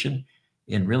 Deflation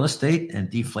in real estate and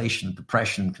deflation and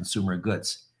depression in consumer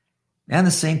goods. And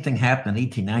the same thing happened in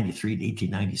 1893 to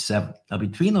 1897. Now,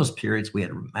 between those periods, we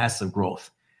had massive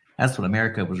growth. That's when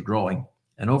America was growing.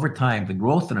 And over time, the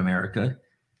growth in America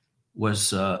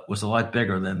was a lot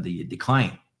bigger than the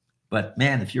decline. But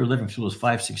man, if you're living through those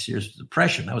 5-6 years of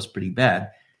depression, that was pretty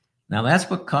bad. Now, that's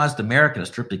what caused America to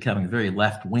start becoming very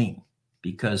left wing,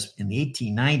 because in the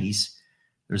 1890s,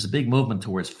 there's a big movement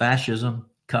towards fascism,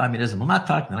 communism. I'm not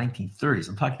talking the 1930s.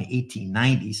 I'm talking the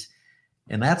 1890s.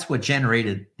 And that's what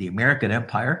generated the American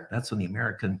Empire. That's when the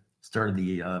American started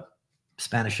the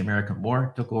Spanish-American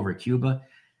War, took over Cuba,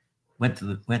 went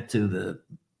to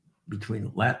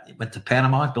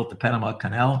Panama, built the Panama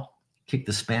Canal, kicked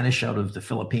the Spanish out of the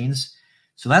Philippines.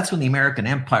 So that's when the American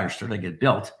Empire started to get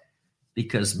built,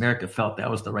 because America felt that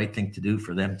was the right thing to do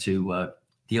for them to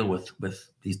deal with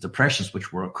these depressions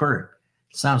which were occurring.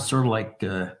 Sounds sort of like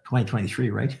 2023,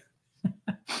 right?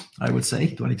 I would say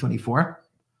 2024.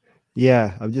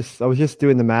 Yeah, I was just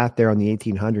doing the math there on the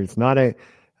 1800s. Not a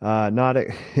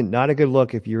good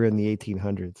look if you're in the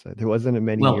 1800s. There wasn't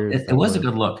many years. It was a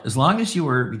good look. As long as you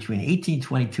were between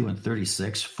 1822 and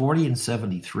 36, 40 and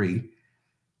 73,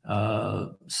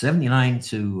 79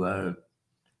 to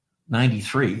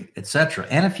 93, etc.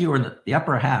 And if you were in the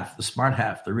upper half, the smart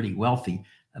half, the really wealthy,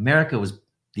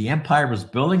 the empire was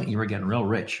building and you were getting real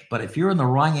rich. But if you were in the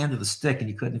wrong end of the stick and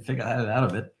you couldn't figure out how to get out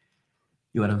of it,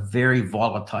 you had a very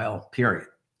volatile period.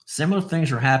 Similar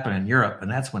things were happening in Europe,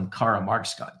 and that's when Karl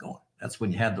Marx got going. That's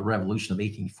when you had the revolution of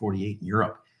 1848 in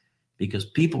Europe, because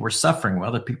people were suffering while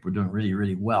other people were doing really,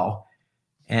 really well.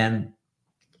 And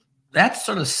that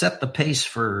sort of set the pace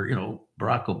for,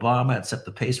 Barack Obama. It set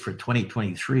the pace for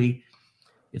 2023.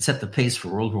 It set the pace for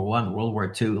World War I, World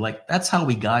War II. Like, that's how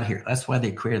we got here. That's why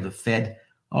they created the Fed.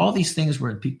 All these things were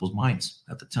in people's minds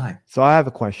at the time. So I have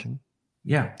a question.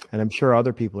 Yeah. And I'm sure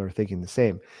other people are thinking the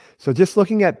same. So just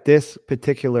looking at this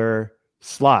particular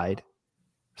slide,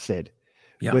 Sid,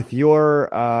 with your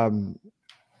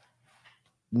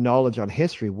knowledge on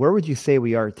history, where would you say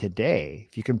we are today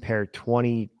if you compare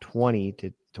 2020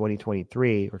 to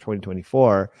 2023 or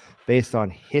 2024 based on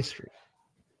history?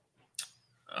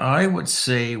 I would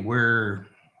say we're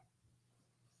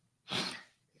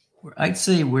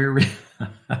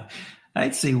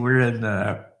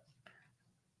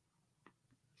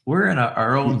in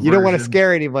our own version. You don't want to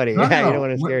scare anybody. No, you don't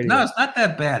want to scare anybody. No, it's not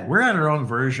that bad. We're at our own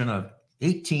version of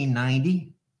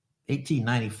 1890,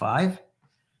 1895,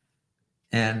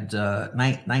 and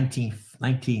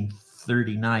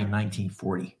 1939,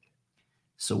 1940.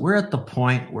 So we're at the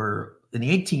point where in the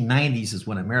 1890s is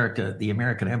when the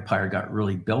American Empire got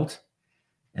really built,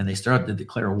 and they started to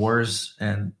declare wars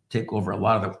and take over a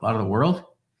lot of the world.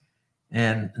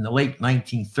 And in the late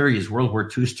 1930s, World War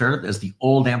II started as the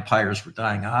old empires were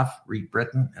dying off, read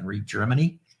Britain and read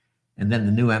Germany. And then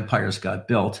the new empires got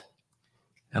built.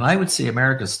 And I would say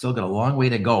America's still got a long way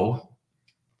to go.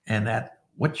 And that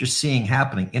what you're seeing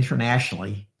happening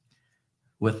internationally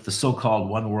with the so-called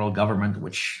one world government,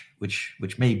 which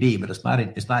may be, but it's not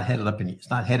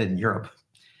headed in Europe.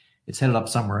 It's headed up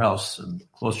somewhere else and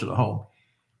closer to home.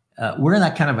 We're in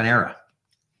that kind of an era.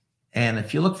 And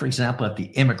if you look, for example, at the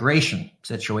immigration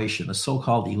situation, the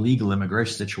so-called illegal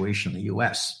immigration situation in the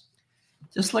U.S.,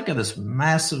 just look at this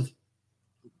massive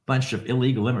bunch of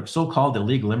so-called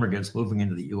illegal immigrants moving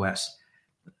into the U.S.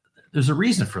 There's a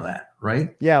reason for that,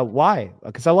 right? Yeah, why?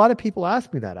 Because a lot of people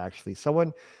ask me that, actually.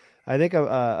 I think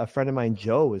a friend of mine,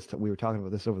 Joe, we were talking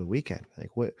about this over the weekend.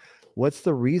 Like, what's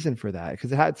the reason for that?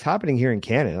 Because it's happening here in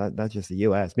Canada, not just the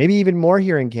U.S. Maybe even more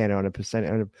here in Canada on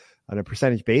a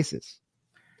percentage basis.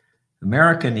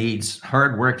 America needs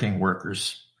hardworking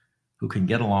workers, who can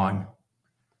get along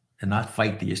and not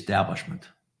fight the establishment.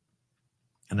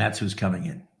 And that's who's coming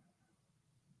in.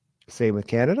 Same with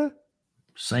Canada?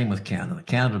 Same with Canada.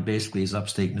 Canada basically is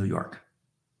upstate New York.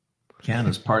 Canada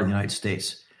is part of the United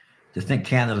States. To think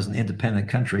Canada is an independent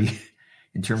country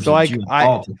in terms of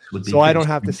geopolitics would be. So I don't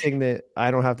have to sing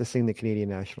the Canadian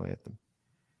national anthem.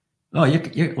 Oh,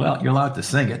 you're allowed to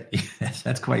sing it.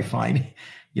 That's quite fine.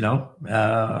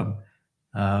 When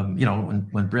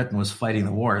Britain was fighting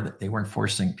the war, they weren't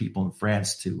forcing people in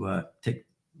France to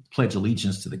pledge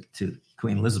allegiance to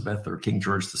Queen Elizabeth or King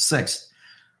George VI.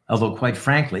 Although, quite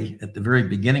frankly, at the very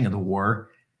beginning of the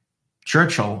war,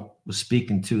 Churchill was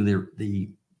speaking to the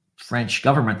French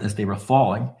government as they were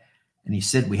falling, and he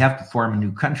said, "We have to form a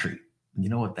new country." And you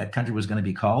know what that country was going to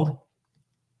be called?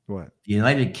 What? The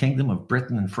United Kingdom of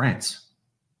Britain and France.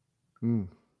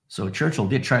 So Churchill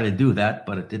did try to do that,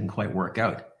 but it didn't quite work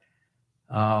out.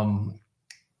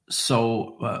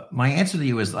 So my answer to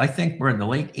you is, I think we're in the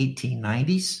late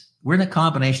 1890s. We're in a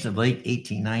combination of late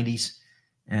 1890s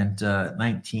and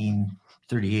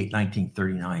 1938,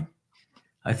 1939.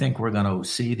 I think we're going to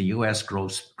see the U.S. grow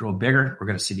bigger. We're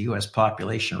going to see the U.S.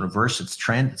 population reverse its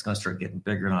trend. It's going to start getting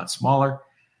bigger, not smaller.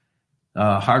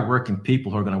 Hardworking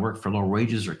people who are going to work for low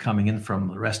wages are coming in from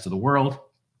the rest of the world.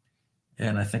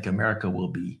 And I think America will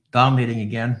be dominating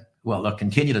again. Well, they'll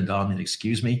continue to dominate,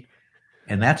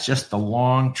 And that's just the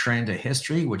long trend of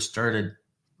history, which started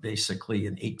basically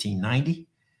in 1890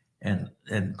 and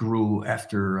grew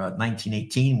after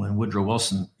 1918 when Woodrow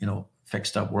Wilson,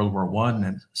 fixed up World War I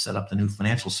and set up the new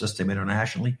financial system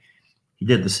internationally. He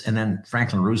did this. And then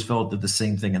Franklin Roosevelt did the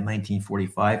same thing in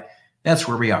 1945. That's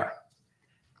where we are.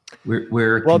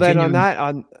 We're well, then on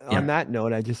that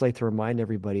note, I'd just like to remind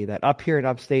everybody that up here in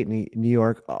upstate New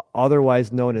York,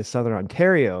 otherwise known as Southern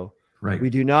Ontario, right, we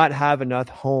do not have enough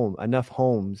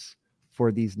homes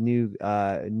for these new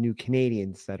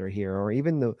Canadians that are here, or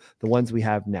even the ones we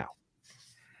have now.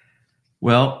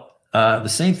 Well, the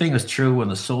same thing was true when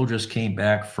the soldiers came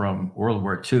back from World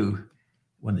War II,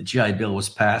 when the GI Bill was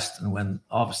passed, and when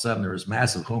all of a sudden there was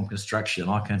massive home construction,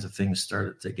 all kinds of things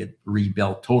started to get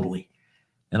rebuilt totally.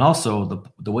 And also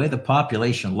the way the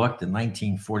population looked in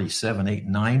 1947, 8,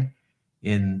 and 9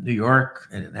 in New York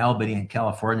and in Albany and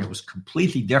California was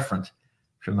completely different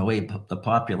from the way the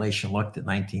population looked in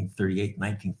 1938,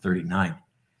 1939.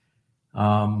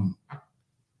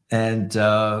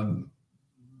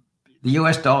 The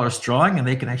U.S. dollar is strong, and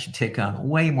they can actually take on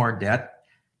way more debt.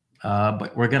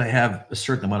 But we're going to have a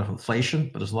certain amount of inflation.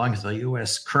 But as long as the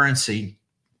U.S. currency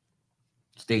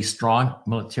stays strong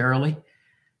militarily,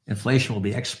 inflation will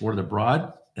be exported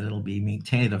abroad, and it'll be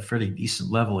maintained at a fairly decent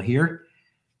level here.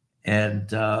 And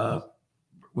we're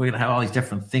going to have all these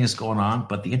different things going on,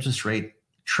 but the interest rate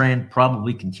trend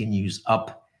probably continues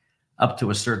up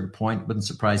to a certain point. Wouldn't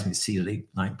surprise me to see it at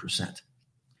 8-9%.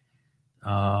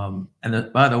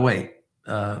 By the way,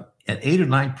 at 8 or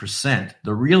 9%,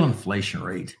 the real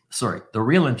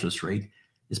interest rate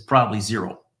is probably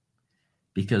zero.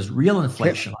 Because real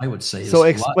inflation, I would say, is so.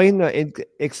 Explain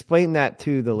that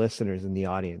to the listeners in the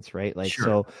audience, right?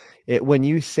 Sure. So, when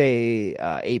you say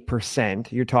 8%,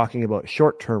 you're talking about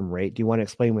short-term rate. Do you want to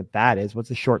explain what that is?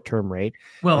 What's a short-term rate?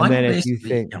 Well, and then if you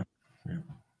think,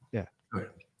 yeah. Go ahead.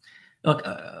 Look,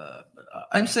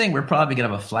 I'm saying we're probably going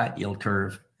to have a flat yield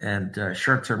curve, and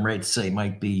short-term rates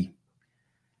might be.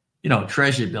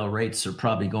 Treasury bill rates are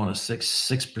probably going to 6%,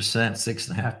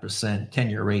 6.5%,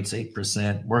 10-year rates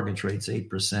 8%, mortgage rates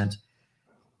 8%.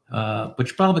 But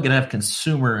you're probably going to have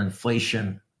consumer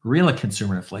inflation, real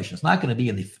consumer inflation. It's not going to be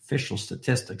in the official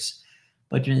statistics,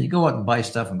 but you go out and buy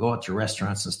stuff and go out to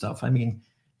restaurants and stuff. I mean,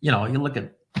 you look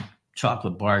at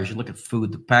chocolate bars, you look at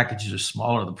food, the packages are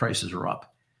smaller, the prices are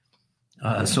up.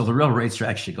 So the real rates are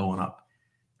actually going up.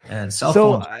 And cell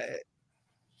phones.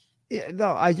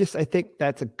 I think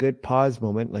that's a good pause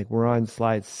moment. Like, we're on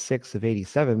slide 6 of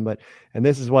 87, and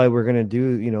this is why we're going to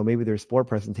do, maybe there's 4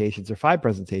 presentations or 5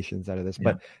 presentations out of this,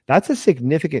 but that's a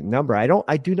significant number. I don't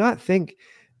think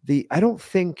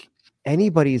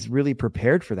anybody's really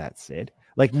prepared for that, Sid.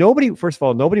 Like, first of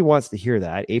all, nobody wants to hear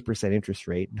that 8% interest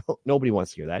rate. Nobody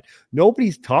wants to hear that.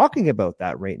 Nobody's talking about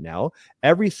that right now.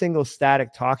 Every single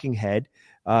static talking head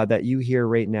that you hear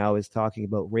right now is talking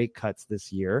about rate cuts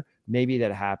this year. Maybe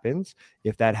that happens.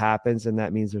 If that happens, then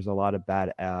that means there's a lot of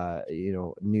bad,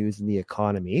 news in the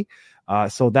economy.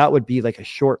 So that would be like a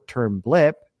short-term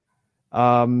blip.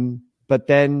 But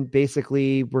then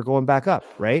basically we're going back up,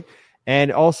 right?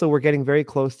 And also we're getting very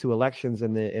close to elections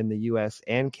in the U.S.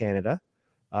 and Canada.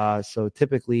 So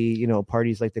typically,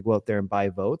 parties like to go out there and buy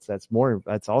votes. That's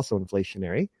also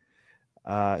inflationary.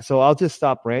 So I'll just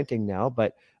stop ranting now.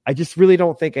 But I just really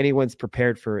don't think anyone's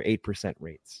prepared for 8%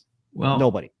 rates. Well,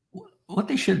 nobody. What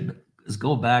they should is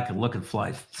go back and look at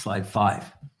slide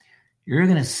 5. You're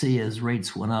going to see as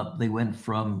rates went up, they went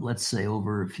from, let's say,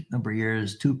 over a number of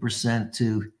years, 2%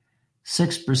 to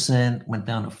 6%, went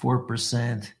down to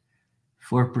 4%,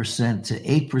 4% to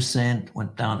 8%,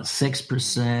 went down to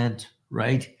 6%,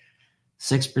 right?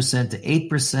 6% to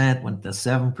 8%, went to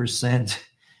 7%.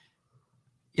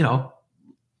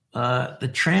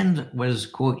 The trend was,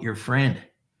 quote, your friend.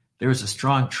 There was a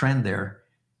strong trend there.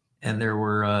 And there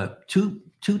were two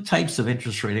types of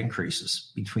interest rate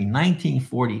increases between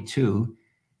 1942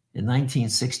 and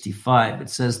 1965.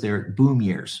 It says they're boom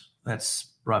years. That's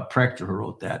Rob Prechter who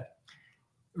wrote that.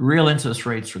 Real interest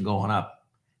rates were going up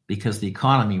because the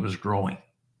economy was growing.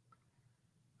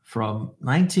 From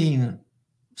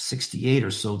 1968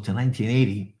 or so to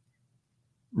 1980,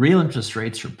 real interest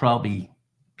rates were probably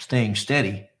staying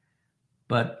steady,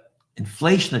 but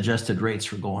inflation-adjusted rates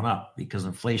were going up because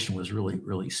inflation was really,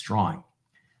 really strong.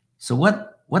 So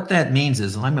what that means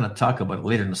is, and I'm going to talk about it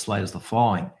later in the slide, is the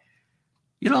following.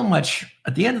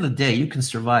 At the end of the day, you can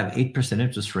survive 8%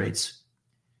 interest rates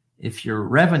if your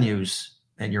revenues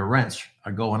and your rents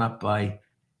are going up by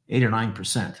 8 or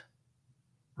 9%,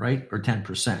 right? Or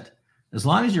 10%. As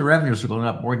long as your revenues are going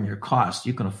up more than your costs,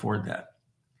 you can afford that.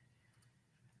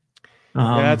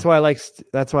 That's why I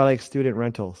like student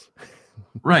rentals.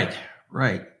 Right.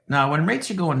 Now, when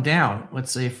rates are going down,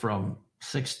 let's say from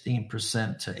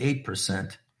 16% to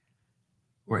 8%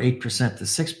 or 8% to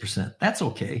 6%, that's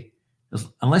okay,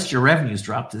 unless your revenues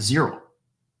drop to zero.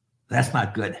 That's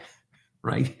not good,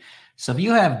 right? So if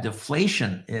you have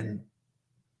deflation in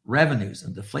revenues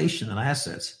and deflation in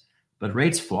assets, but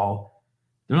rates fall,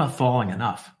 they're not falling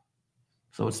enough.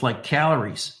 So it's like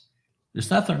calories.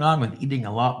 There's nothing wrong with eating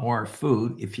a lot more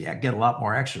food if you get a lot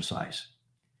more exercise.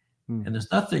 And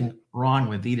there's nothing wrong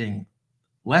with eating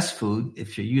less food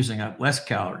if you're using up less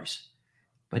calories.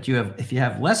 But if you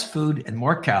have less food and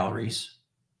more calories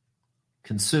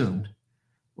consumed,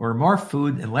 or more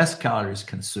food and less calories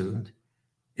consumed,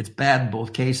 it's bad in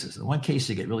both cases. In one case,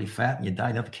 you get really fat and you die.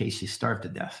 In the other case, you starve to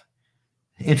death.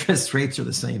 Interest rates are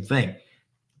the same thing. It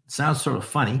sounds sort of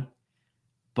funny,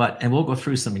 and we'll go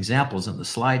through some examples in the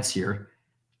slides here.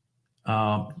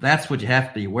 That's what you have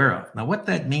to be aware of. Now, what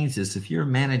that means is if you're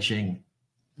managing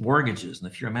mortgages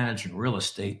and if you're managing real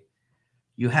estate,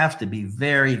 you have to be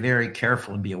very, very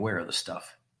careful and be aware of the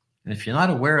stuff. And if you're not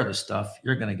aware of the stuff,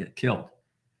 you're going to get killed.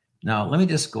 Now, let me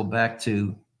just go back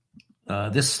to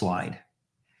this slide.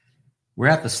 We're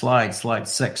at the slide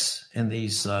 6, in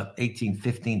these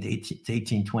 1815 to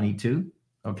 1822,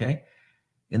 okay?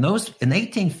 In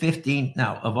 1815,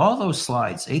 now, of all those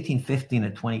slides, 1815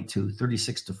 to 22,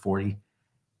 36 to 40,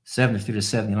 73 to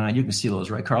 79, you can see those,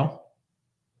 right, Carl?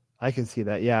 I can see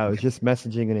that. Yeah, I was just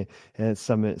messaging and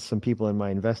some people in my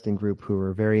investing group who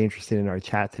were very interested in our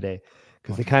chat today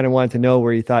because they kind of wanted to know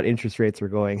where you thought interest rates were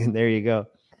going, and there you go.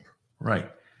 Right.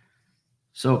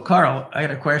 So, Carl, I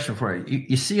got a question for you.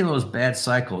 You see those bad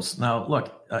cycles. Now,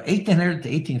 look, 1800 to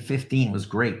 1815 was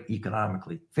great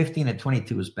economically. 15 to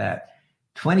 22 was bad.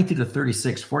 22 to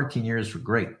 36, 14 years were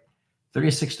great.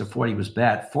 36 to 40 was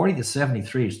bad. 40 to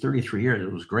 73 is 33 years.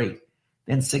 It was great.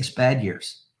 Then 6 bad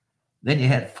years. Then you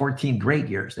had 14 great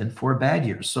years, then 4 bad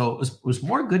years. So it was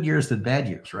more good years than bad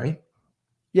years, right?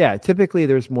 Yeah, typically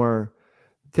there's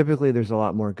a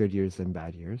lot more good years than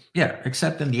bad years. Yeah,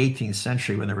 except in the 18th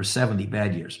century when there were 70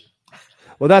 bad years.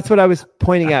 Well, that's what I was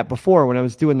pointing at before when I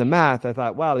was doing the math. I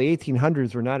thought, wow, the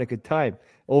 1800s were not a good time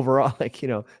overall.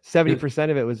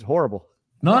 70% of it was horrible.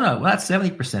 No, not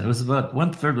 70%. It was about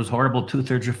 1/3 was horrible,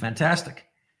 2/3 are fantastic.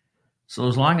 So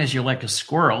as long as you're like a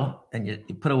squirrel and you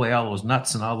put away all those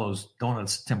nuts and all those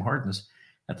donuts Tim Hortons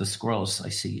that the squirrels I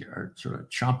see are sort of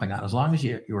chomping on, as long as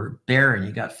you were bare and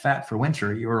you got fat for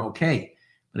winter, you were okay.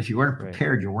 But if you weren't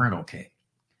prepared, you weren't okay.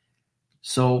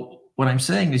 So what I'm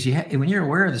saying is when you're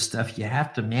aware of this stuff, you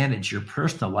have to manage your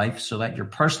personal life so that your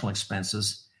personal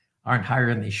expenses aren't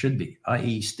higher than they should be,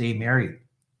 i.e. stay married,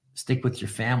 stick with your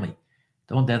family.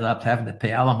 Don't end up having to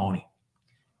pay alimony.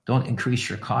 Don't increase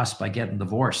your costs by getting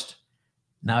divorced.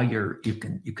 Now you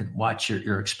can watch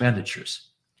your expenditures,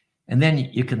 and then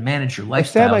you can manage your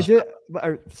lifestyle.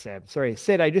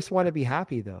 Sid, I just want to be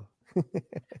happy though.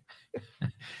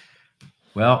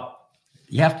 Well,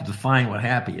 you have to define what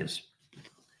happy is,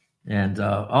 and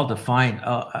I'll define.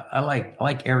 I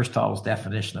like Aristotle's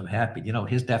definition of happy. You know,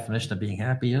 his definition of being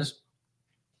happy is.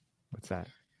 What's that?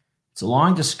 It's a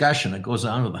long discussion. It goes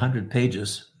on with 100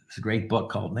 pages. It's a great book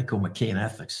called Nicomachean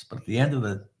Ethics. But at the end of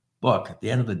the book, at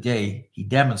the end of the day, he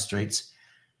demonstrates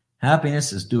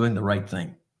happiness is doing the right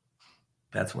thing.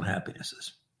 That's what happiness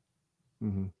is.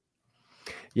 Mm-hmm.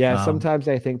 Yeah, sometimes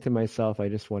I think to myself, I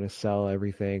just want to sell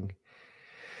everything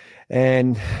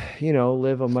and,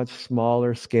 live a much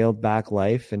smaller, scaled back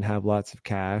life and have lots of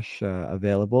cash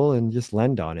available and just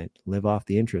lend on it, live off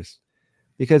the interest.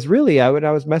 Because really, I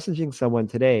was messaging someone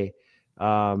today,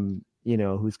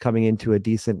 who's coming into a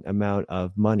decent amount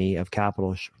of money, of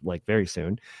capital, like very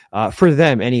soon, for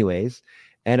them anyways.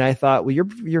 And I thought, well,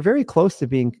 you're very close to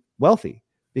being wealthy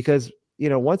because,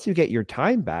 once you get your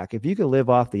time back, if you can live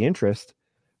off the interest,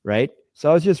 right? So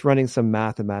I was just running some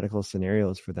mathematical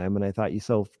scenarios for them. And I thought,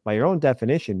 so by your own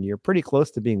definition, you're pretty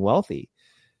close to being wealthy,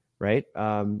 right?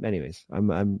 Anyways,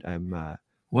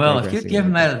 well, if you'd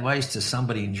given that advice to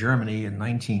somebody in Germany in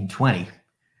 1920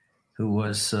 who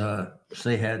was,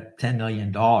 say, had $10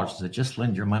 million, that just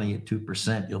lend your money at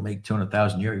 2%, you'll make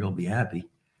 $200,000 a year, you'll be happy.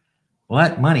 Well,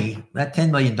 that money, that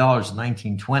 $10 million in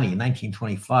 1920 and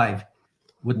 1925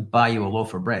 wouldn't buy you a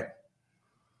loaf of bread.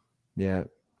 Yeah.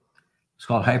 It's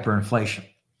called hyperinflation.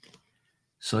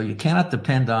 So you cannot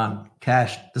depend on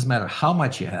cash. Doesn't matter how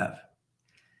much you have,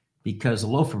 because a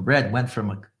loaf of bread went from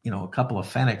a couple of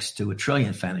pfennigs to 1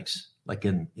 trillion pfennigs, like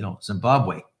in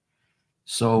Zimbabwe.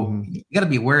 So you got to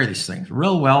be aware of these things.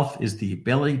 Real wealth is the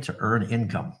ability to earn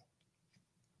income.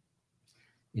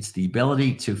 It's the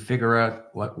ability to figure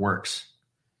out what works.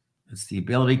 It's the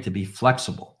ability to be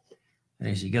flexible. And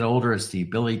as you get older, it's the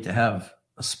ability to have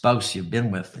a spouse you've been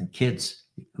with and kids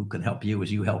who can help you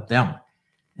as you help them,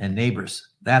 and neighbors.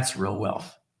 That's real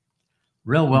wealth.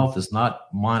 Real wealth is not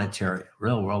monetary.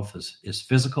 Real wealth is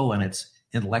physical, and it's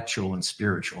intellectual and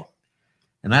spiritual.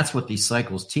 And that's what these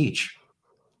cycles teach.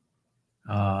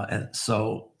 And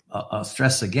so I'll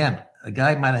stress again, a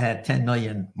guy might have had 10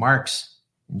 million marks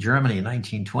in Germany in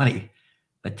 1920,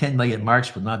 but 10 million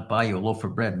marks would not buy you a loaf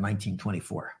of bread in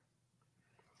 1924.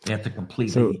 You have to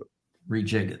completely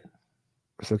rejig it.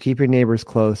 So keep your neighbors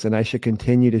close, and I should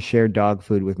continue to share dog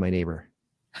food with my neighbor.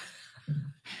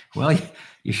 Well,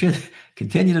 you should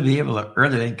continue to be able to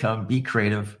earn an income, be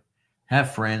creative,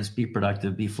 have friends, be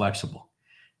productive, be flexible.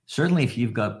 Certainly, if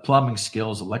you've got plumbing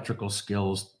skills, electrical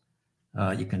skills,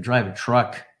 you can drive a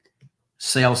truck,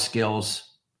 sales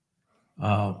skills,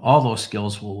 all those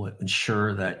skills will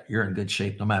ensure that you're in good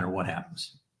shape no matter what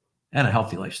happens, and a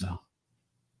healthy lifestyle.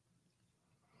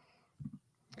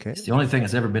 Okay. It's the only thing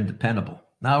that's ever been dependable.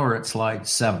 Now we're at slide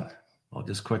 7. Well,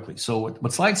 just quickly. So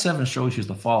what slide 7 shows you is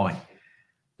the following.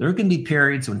 There can be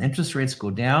periods when interest rates go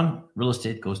down, real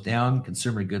estate goes down,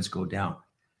 consumer goods go down.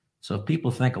 So if people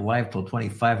think alive till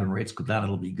 25 and rates go down,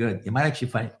 it'll be good. You might actually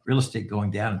find real estate going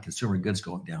down and consumer goods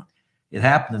going down. It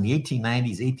happened in the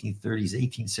 1890s, 1830s,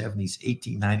 1870s,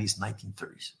 1890s,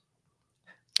 1930s.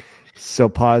 So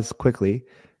pause quickly.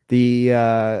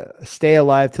 The stay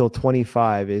alive till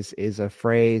 25 is a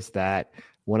phrase that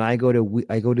when I go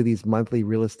to these monthly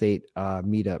real estate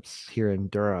meetups here in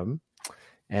Durham,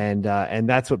 and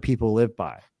that's what people live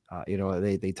by.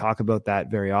 They talk about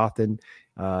that very often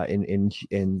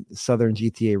in Southern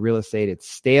GTA real estate. It's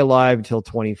stay alive until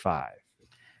 25.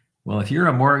 Well, if you're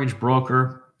a mortgage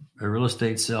broker, a real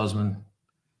estate salesman,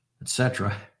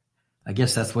 etc., I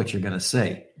guess that's what you're going to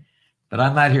say. But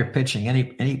I'm not here pitching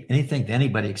anything to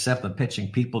anybody except I'm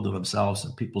pitching people to themselves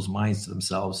and people's minds to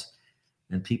themselves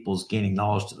and people's gaining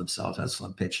knowledge to themselves. That's what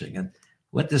I'm pitching. And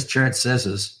what this chart says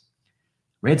is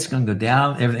rates going to go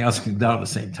down, everything else can go down at the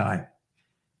same time.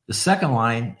 The second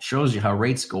line shows you how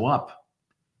rates go up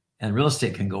and real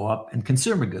estate can go up and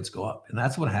consumer goods go up. And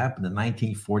that's what happened in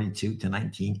 1942 to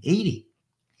 1980.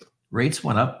 Rates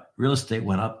went up, real estate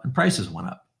went up, and prices went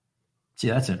up. See,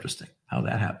 that's interesting how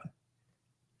that happened.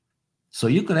 So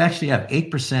you could actually have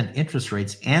 8% interest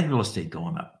rates and real estate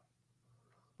going up,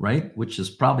 right? Which is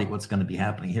probably what's going to be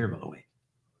happening here, by the way.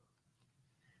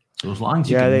 So as long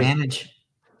as you can manage.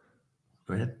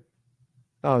 Go ahead.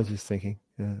 I was just thinking.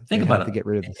 Think about it. To get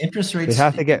rid of interest rates. They'd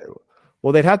have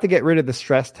to get rid of the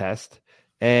stress test,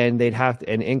 and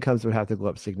and incomes would have to go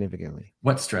up significantly.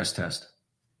 What stress test?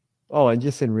 Oh, and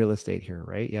just in real estate here,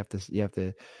 right? You have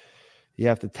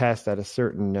to test at a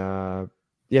certain.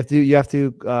 You have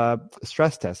to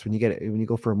stress test when you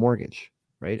go for a mortgage,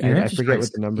 right? I forget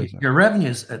what the numbers are. Your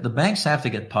revenues, the banks have to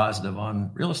get positive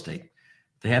on real estate.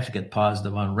 They have to get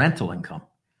positive on rental income.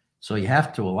 So you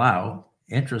have to allow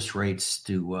interest rates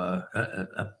to,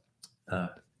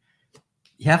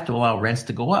 you have to allow rents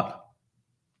to go up.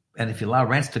 And if you allow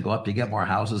rents to go up, you get more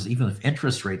houses. Even if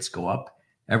interest rates go up,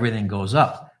 everything goes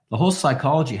up. The whole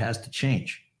psychology has to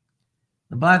change.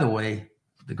 And by the way,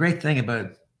 the great thing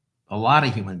about a lot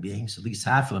of human beings, at least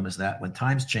half of them, is that when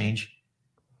times change,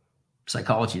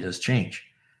 psychology does change.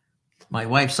 My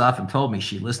wife's often told me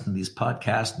she listened to these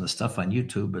podcasts and the stuff on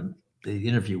YouTube, and they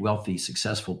interview wealthy,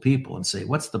 successful people and say,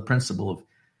 what's the principle of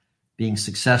being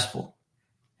successful?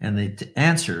 And the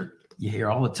answer you hear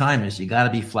all the time is you got to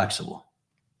be flexible.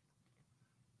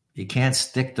 You can't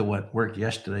stick to what worked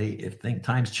yesterday. If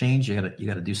times change, you got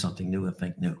to do something new and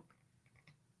think new.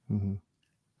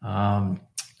 Mm-hmm.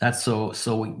 That's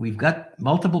so we've got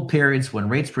multiple periods when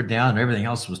rates were down and everything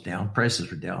else was down, prices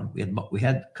were down. We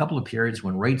had a couple of periods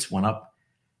when rates went up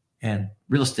and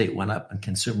real estate went up and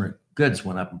consumer goods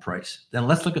went up in price. Then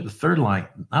let's look at the third line.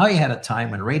 Now you had a time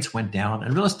when rates went down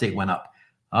and real estate went up.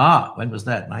 When was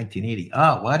that? 1980.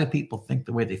 Why do people think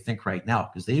the way they think right now?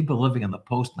 Because they've been living in the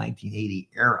post-1980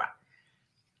 era.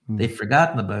 They've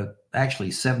forgotten about actually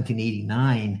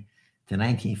 1789 to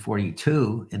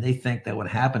 1942, and they think that what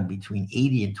happened between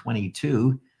 80 and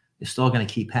 22 is still going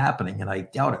to keep happening, and I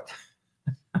doubt it.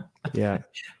 Yeah.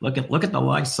 Look at the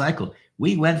long cycle.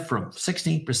 We went from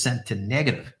 16% to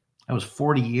negative. That was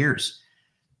 40 years.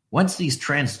 Once these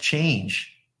trends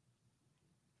change,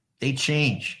 they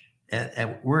change.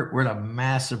 And we're in a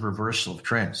massive reversal of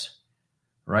trends,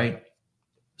 right?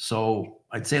 So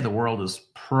I'd say the world has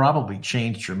probably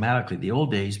changed dramatically. The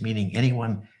old days, meaning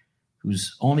anyone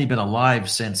who's only been alive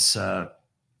since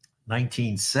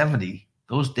 1970,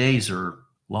 those days are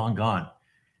long gone.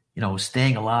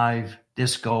 Staying Alive,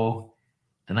 disco,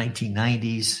 the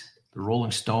 1990s, the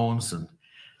Rolling Stones, and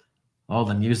all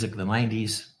the music of the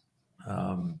 90s,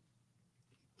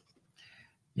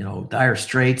 Dire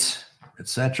Straits,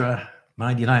 etc.,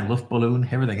 99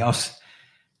 Luftballon, everything else,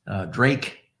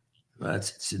 Drake.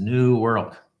 It's a new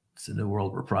world. It's a new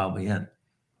world we're probably in.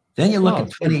 Then you look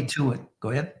at 22. Go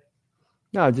ahead.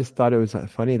 No, I just thought it was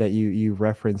funny that you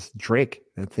referenced Drake.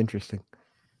 That's interesting.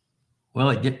 Well,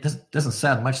 it doesn't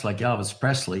sound much like Elvis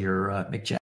Presley or Mick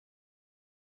Jagger.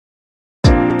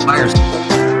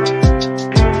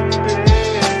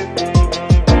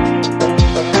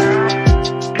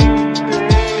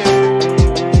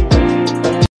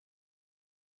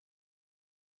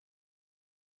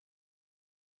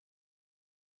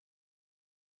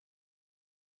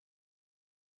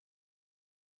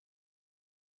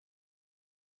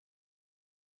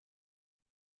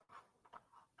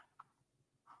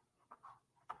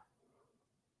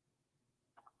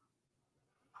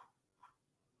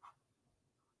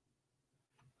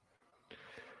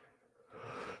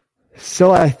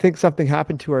 So I think something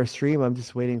happened to our stream. I'm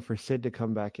just waiting for Sid to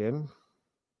come back in.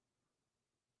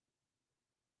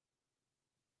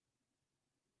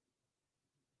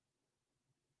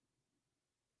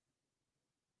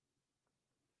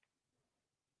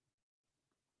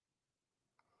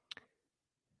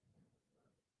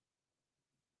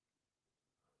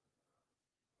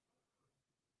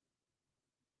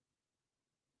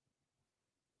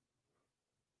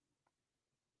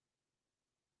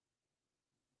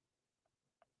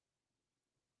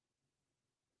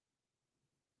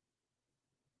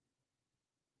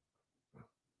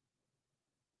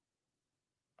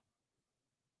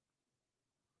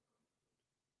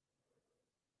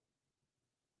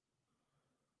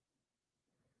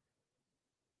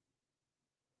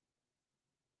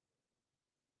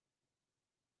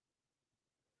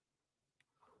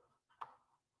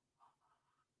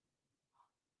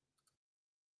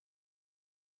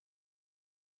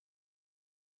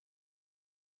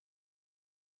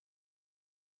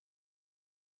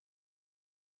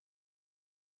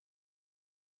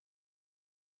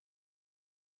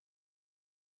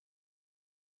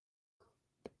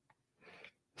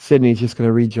 Sydney's just going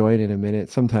to rejoin in a minute.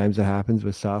 Sometimes it happens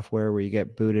with software where you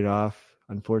get booted off,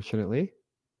 unfortunately.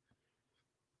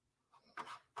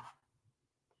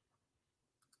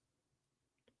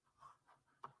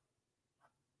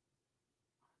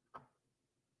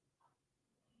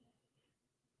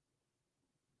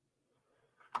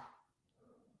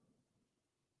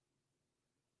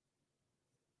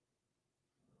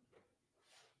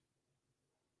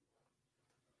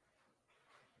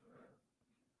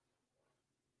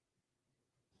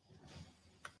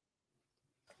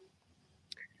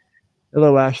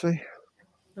 Hello, Ashley.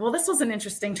 Well, this was an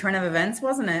interesting turn of events,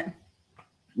 wasn't it?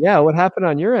 Yeah, what happened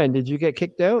on your end? Did you get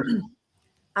kicked out?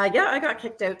 Yeah, I got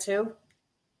kicked out too.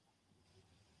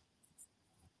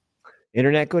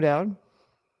 Internet go down?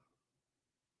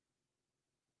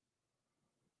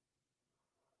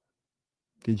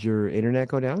 Did your internet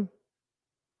go down?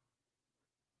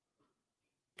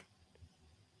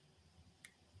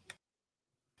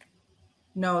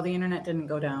 No, the internet didn't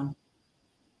go down.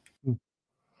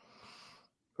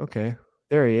 Okay,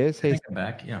 there he is. Hey, come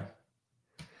back. Yeah.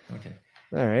 Okay.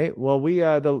 All right. Well, we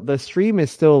the stream is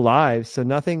still live, so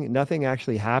nothing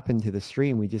actually happened to the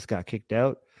stream. We just got kicked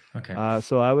out. Okay.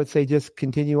 So I would say just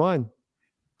continue on.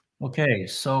 Okay,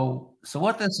 so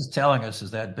what this is telling us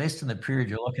is that based on the period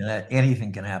you're looking at,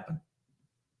 anything can happen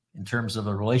in terms of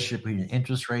the relationship between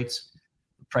interest rates,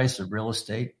 the price of real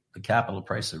estate, the capital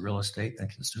price of real estate,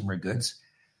 and consumer goods.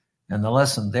 And the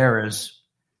lesson there is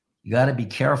you got to be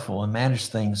careful and manage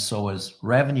things so as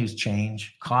revenues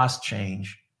change, costs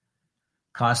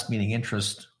meaning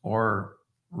interest or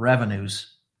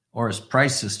revenues, or as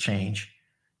prices change,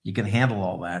 you can handle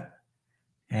all that.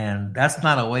 And that's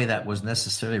not a way that was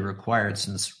necessarily required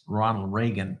since Ronald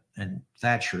Reagan and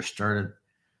Thatcher started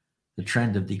the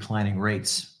trend of declining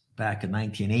rates back in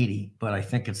 1980. But I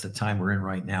think it's the time we're in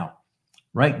right now.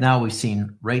 Right now, we've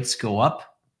seen rates go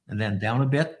up and then down a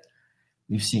bit.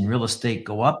 We've seen real estate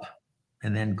go up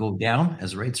and then go down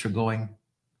as rates are going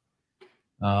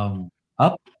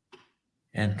up,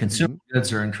 and consumer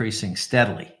goods are increasing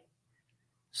steadily.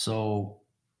 So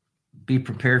be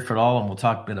prepared for it all, and we'll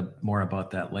talk a bit more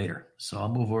about that later. So I'll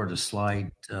move over to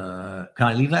slide. Can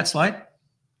I leave that slide?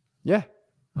 Yeah.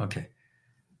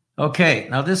 Okay.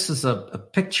 Now this is a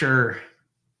picture.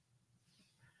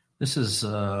 This is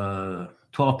 12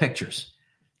 pictures.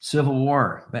 Civil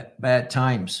War, bad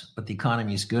times, but the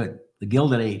economy is good. The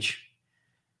Gilded Age,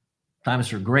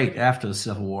 times were great after the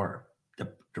Civil War.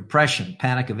 Depression,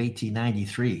 Panic of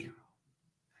 1893.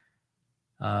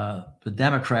 The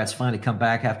Democrats finally come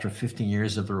back after 15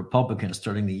 years of the Republicans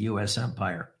starting the U.S.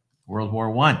 empire. World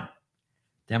War I,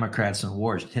 Democrats and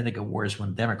wars. You tend to get wars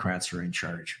when Democrats are in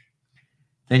charge.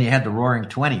 Then you had the Roaring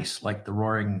 20s, like the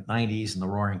Roaring 90s and the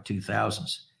Roaring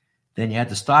 2000s. Then you had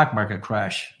the stock market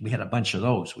crash. We had a bunch of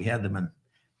those. We had them in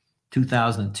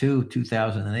 2002,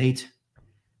 2008.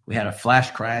 We had a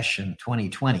flash crash in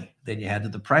 2020. Then you had the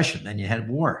Depression. Then you had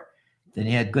war. Then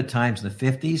you had good times in the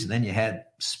 50s. Then you had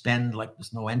spend like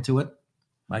there's no end to it.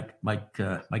 Mike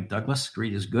Douglas,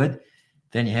 greed is good.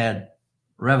 Then you had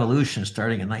revolution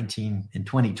starting in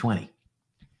 2020.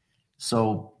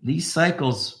 So these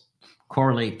cycles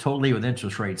correlate totally with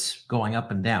interest rates going up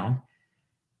and down.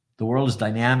 The world is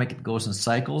dynamic. It goes in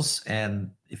cycles.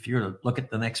 And if you're to look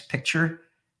at the next picture,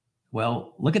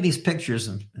 well, look at these pictures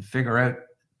and figure out,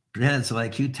 pretend it's an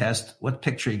IQ test, what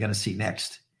picture are you going to see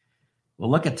next?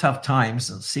 Well, look at tough times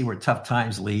and see where tough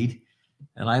times lead.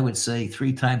 And I would say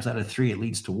 3 times out of 3, it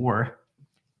leads to war.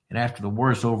 And after the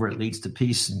war is over, it leads to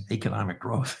peace and economic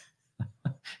growth.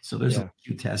 So there's an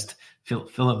IQ test.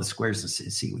 Fill in the squares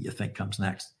and see what you think comes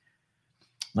next.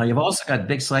 Now, you've also got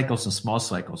big cycles and small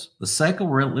cycles. The cycle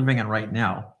we're living in right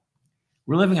now,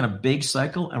 we're living in a big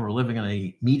cycle, and we're living in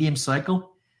a medium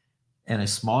cycle and a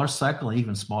smaller cycle, and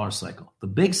even smaller cycle. The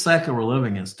big cycle we're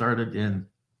living in started in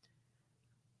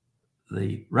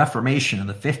the Reformation in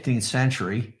the 15th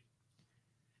century.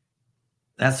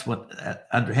 That's what,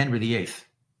 under Henry VIII,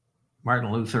 Martin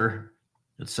Luther,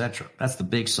 etc. That's the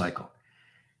big cycle.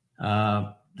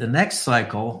 The next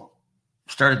cycle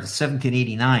started in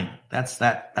 1789. That's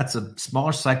a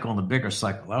smaller cycle and a bigger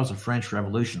cycle. That was the French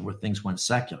Revolution where things went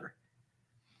secular.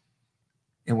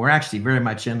 And we're actually very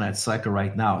much in that cycle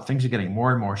right now. Things are getting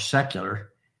more and more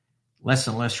secular, less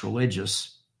and less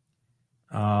religious.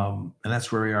 And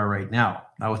that's where we are right now.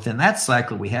 Now, within that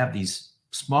cycle, we have these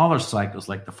smaller cycles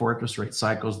like the interest rate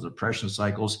cycles, the depression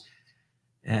cycles,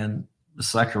 and the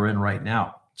cycle we're in right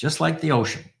now. Just like the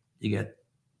ocean, you get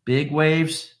big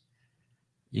waves,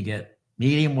 you get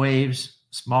medium waves,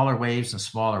 smaller waves, and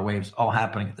smaller waves all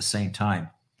happening at the same time.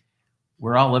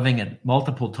 We're all living at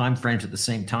multiple time frames at the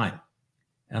same time.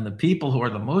 And the people who are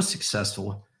the most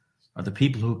successful are the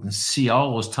people who can see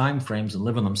all those time frames and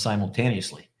live in them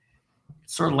simultaneously.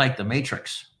 It's sort of like the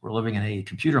Matrix. We're living in a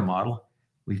computer model.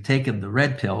 We've taken the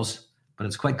red pills, but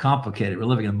it's quite complicated. We're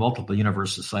living in multiple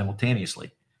universes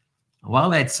simultaneously. And while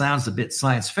that sounds a bit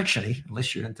science fiction-y,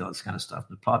 unless you're into this kind of stuff,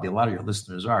 but probably a lot of your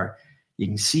listeners are, you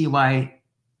can see why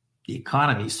the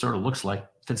economy sort of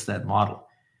fits that model.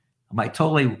 Am I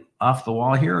totally off the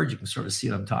wall here, or you can sort of see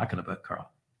what I'm talking about,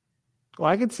 Carl? Well,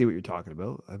 I can see what you're talking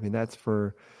about. I mean, that's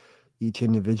for each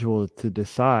individual to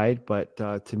decide, but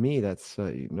to me, that's,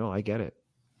 I get it.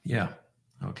 Yeah.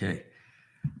 Okay.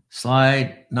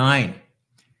 Slide 9.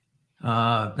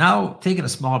 Now taking a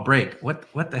small break.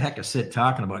 What the heck is Sid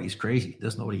talking about? He's crazy.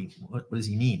 Doesn't know what does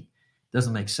he mean?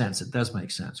 Doesn't make sense. It does make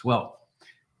sense. Well,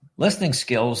 listening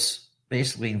skills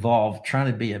basically involve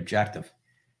trying to be objective.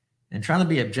 And trying to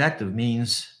be objective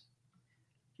means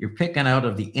you're picking out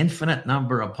of the infinite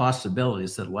number of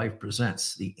possibilities that life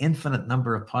presents, the infinite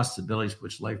number of possibilities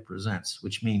which life presents,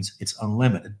 which means it's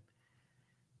unlimited.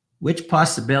 Which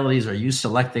possibilities are you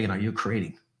selecting and are you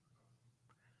creating?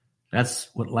 That's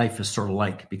what life is sort of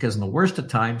like. Because in the worst of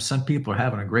times, some people are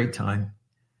having a great time.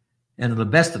 And in the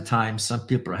best of times, some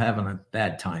people are having a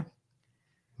bad time.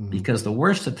 Because the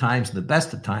worst of times and the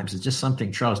best of times is just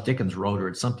something Charles Dickens wrote, or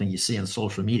it's something you see on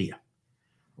social media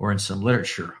or in some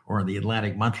literature or in the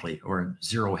Atlantic Monthly or in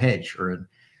Zero Hedge or in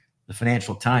the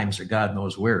Financial Times or God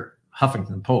knows where,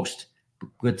 Huffington Post,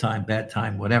 good time, bad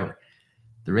time, whatever.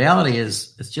 The reality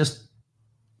is it's just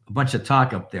a bunch of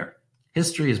talk up there.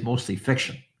 History is mostly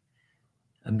fiction.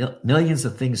 Millions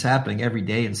of things happening every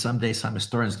day, and someday some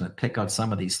historian is going to pick out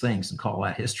some of these things and call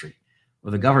that history,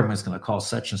 or the government is going to call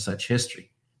such and such history.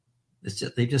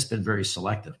 They've just been very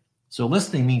selective. So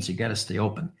listening means you got to stay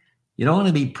open. You don't want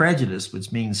to be prejudiced,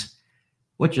 which means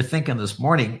what you're thinking this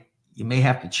morning, you may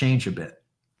have to change a bit.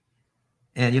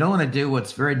 And you don't want to do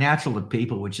what's very natural to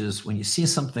people, which is when you see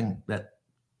something that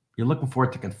you're looking for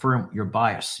it to confirm your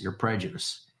bias, your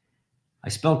prejudice. I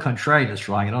spelled contrariness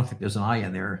wrong. I don't think there's an I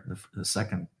in there, the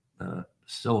second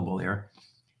syllable there.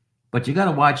 But you got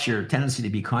to watch your tendency to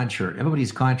be contrary.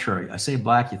 Everybody's contrary. I say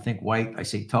black, you think white. I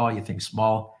say tall, you think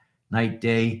small. Night,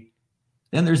 day.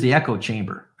 Then there's the echo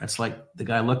chamber. That's like the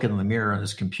guy looking in the mirror on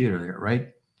his computer there,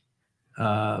 right?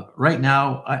 Right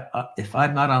now, if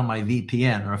I'm not on my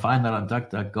VPN or if I'm not on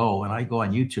DuckDuckGo and I go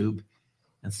on YouTube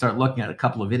and start looking at a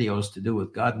couple of videos to do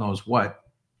with God knows what,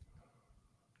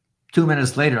 2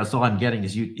 minutes later, that's all I'm getting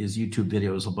is YouTube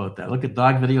videos about that. Look at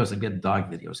dog videos, I'm getting dog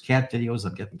videos. Cat videos,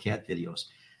 I'm getting cat videos.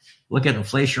 Look at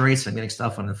inflation rates, I'm getting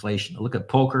stuff on inflation. Look at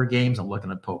poker games, I'm looking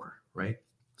at poker, right?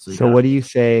 So what do you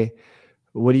say?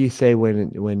 What do you say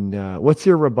when what's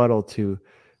your rebuttal to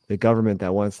the government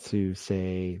that wants to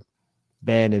say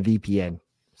ban a VPN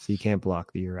so you can't block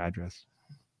your address?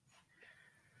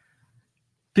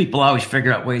 People always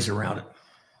figure out ways around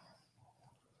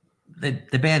it.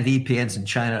 They ban VPNs in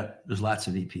China. There's lots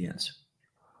of VPNs.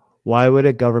 Why would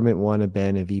a government want to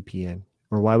ban a VPN?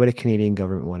 Or why would a Canadian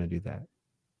government want to do that?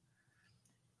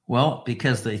 Well,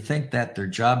 because they think that their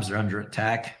jobs are under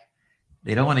attack.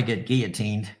 They don't want to get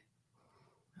guillotined.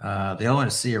 They don't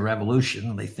want to see a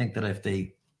revolution. They think that if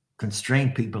they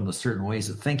constrain people into certain ways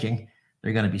of thinking,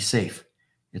 they're going to be safe.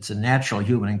 It's a natural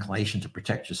human inclination to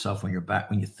protect yourself when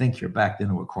you think you're backed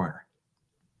into a corner.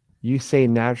 You say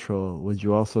natural. Would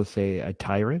you also say a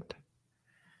tyrant?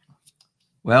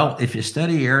 Well, if you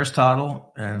study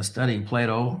Aristotle and study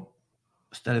Plato,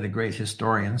 study the great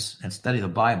historians, and study the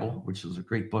Bible, which is a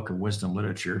great book of wisdom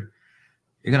literature,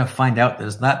 you're going to find out that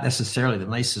it's not necessarily the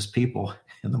nicest people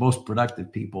and the most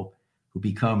productive people who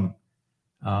become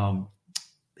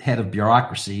head of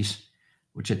bureaucracies,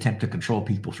 which attempt to control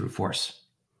people through force.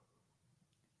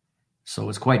 So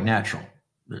it's quite natural.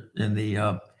 In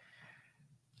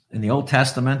the Old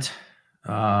Testament,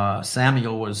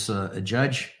 Samuel was a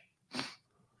judge,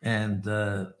 and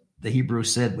the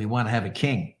Hebrews said, "We want to have a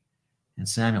king." And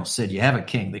Samuel said, "You have a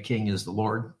king. The king is the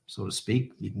Lord, so to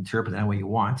speak. You can interpret it that way you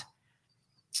want."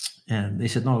 And they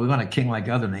said, "No, we want a king like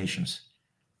other nations."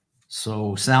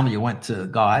 So Samuel went to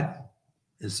God.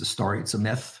 Is the story? It's a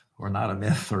myth or not a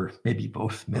myth, or maybe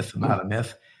both myth and not a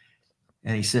myth.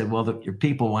 And he said, "Well, your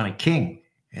people want a king."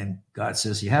 And God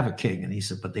says, "You have a king." And he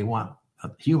said, "But they want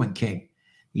a human king."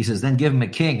 He says, "Then give them a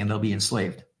king and they'll be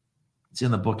enslaved." It's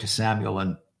in the book of Samuel,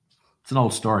 and it's an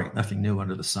old story, nothing new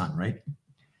under the sun, right?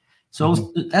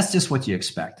 So that's just what you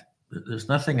expect. There's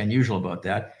nothing unusual about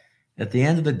that. At the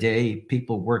end of the day,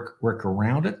 people work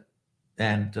around it.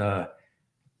 And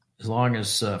as long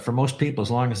as, for most people,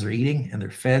 as long as they're eating and they're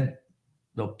fed,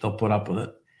 they'll put up with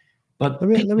it. But let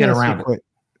me get around it.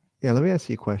 Yeah, let me ask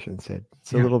you a question, Sid.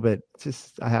 It's a little bit,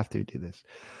 I have to do this.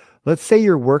 Let's say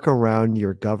your work around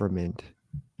your government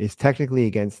is technically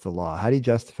against the law. How do you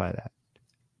justify that?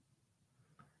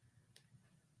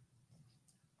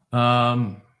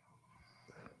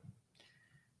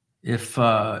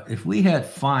 If we had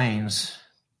fines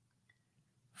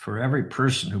for every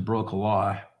person who broke a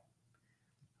law,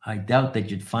 I doubt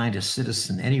that you'd find a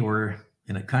citizen anywhere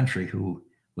in a country who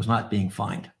was not being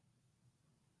fined.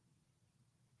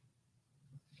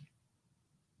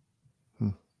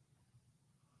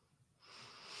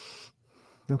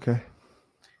 Okay.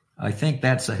 I think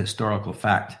that's a historical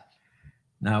fact.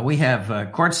 Now, we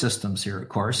have court systems here, of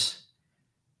course,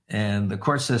 and the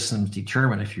court systems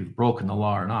determine if you've broken the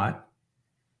law or not.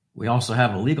 We also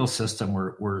have a legal system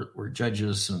where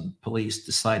judges and police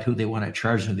decide who they want to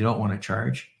charge and who they don't want to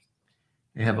charge.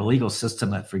 We have a legal system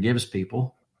that forgives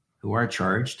people who are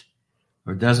charged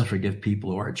or doesn't forgive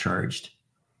people who are charged.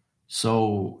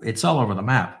 So it's all over the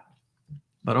map.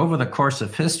 But over the course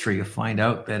of history, you find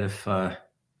out that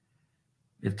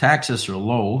if taxes are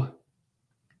low,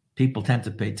 people tend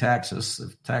to pay taxes.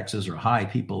 If taxes are high,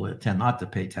 people tend not to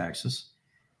pay taxes.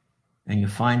 And you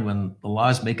find when the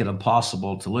laws make it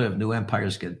impossible to live, new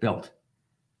empires get built.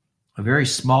 a very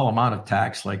small amount of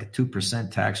tax, like a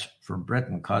 2% tax from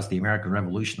Britain, caused the American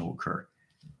Revolution to occur.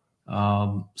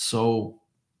 So,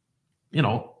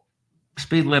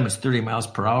 speed limit's 30 miles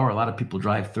per hour. A lot of people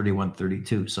drive 31,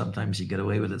 32. Sometimes you get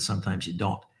away with it. Sometimes you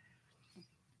don't.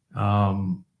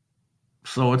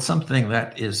 So it's something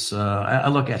that is, I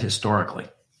look at historically.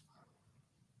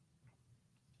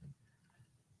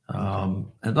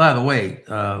 And by the way,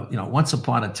 once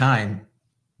upon a time,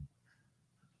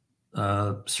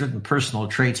 certain personal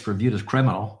traits were viewed as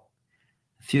criminal.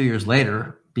 A few years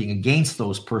later, being against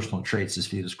those personal traits is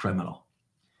viewed as criminal.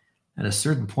 At a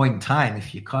certain point in time,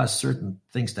 if you cause certain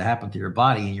things to happen to your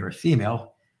body and you're a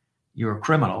female, you're a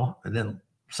criminal. And then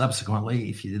subsequently,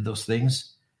 if you did those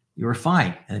things, you were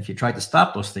fine. And if you tried to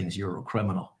stop those things, you were a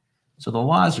criminal. So the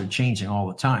laws are changing all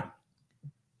the time.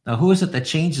 Now, who is it that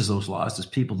changes those laws? Is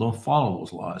people don't follow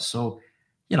those laws. So,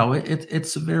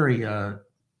 it's a very,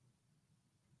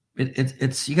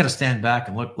 it's you got to stand back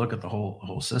and look at the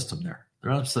whole system there.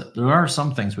 There are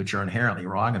some things which are inherently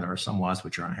wrong, and there are some laws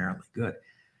which are inherently good.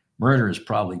 Murder is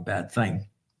probably a bad thing.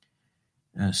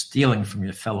 Stealing from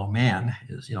your fellow man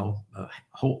is,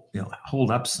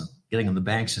 hold-ups and getting in the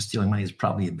banks and stealing money is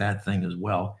probably a bad thing as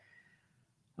well.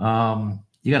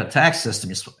 You got a tax system.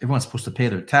 Everyone's supposed to pay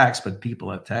their tax, but people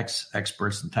have tax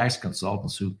experts and tax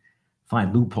consultants who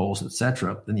find loopholes,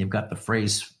 etc. Then you've got the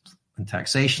phrase in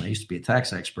taxation. I used to be a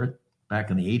tax expert back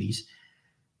in the 80s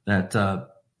that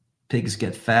pigs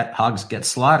get fat, hogs get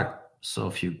slaughtered. So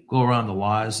if you go around the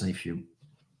laws and if you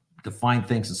define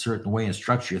things in a certain way and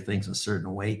structure things in a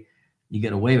certain way, you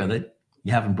get away with it.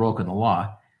 You haven't broken the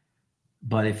law.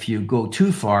 But if you go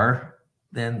too far,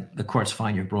 then the courts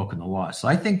find you've broken the law. So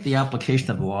I think the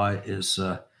application of the law is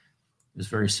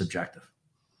very subjective.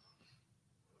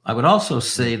 I would also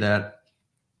say that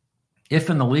if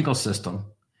in the legal system,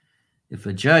 if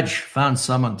a judge found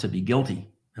someone to be guilty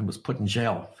and was put in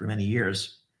jail for many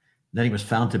years, then he was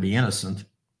found to be innocent.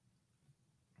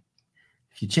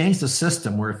 If you change the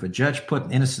system where if a judge put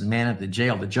an innocent man into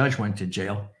jail, the judge went to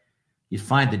jail, you'd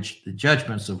find the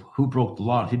judgments of who broke the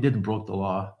law and who didn't broke the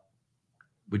law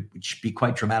would be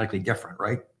quite dramatically different,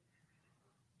 right?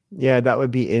 Yeah, that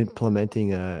would be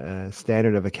implementing a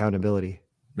standard of accountability.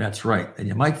 That's right. And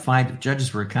you might find if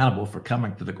judges were accountable for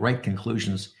coming to the right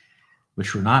conclusions,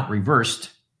 which were not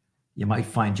reversed, you might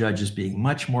find judges being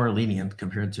much more lenient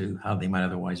compared to how they might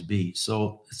otherwise be.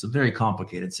 So it's a very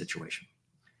complicated situation.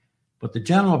 But the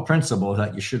general principle is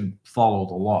that you should follow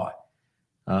the law.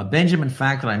 Benjamin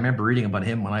Franklin, I remember reading about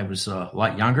him when I was a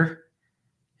lot younger,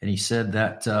 and he said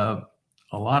that a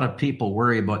lot of people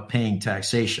worry about paying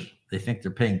taxation. They think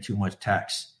they're paying too much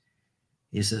tax.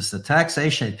 He says the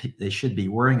taxation they should be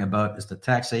worrying about is the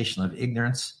taxation of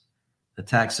ignorance, the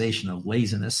taxation of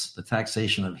laziness, the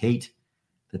taxation of hate,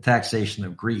 the taxation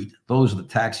of greed. Those are the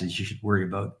taxes you should worry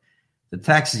about. The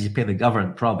taxes you pay the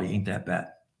government probably ain't that bad.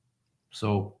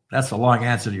 So that's a long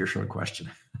answer to your short question.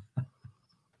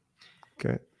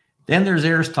 Okay. Then there's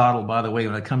Aristotle, by the way,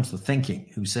 when it comes to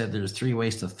thinking, who said there's three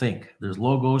ways to think. There's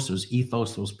logos, there's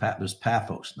ethos, there's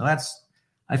pathos. Now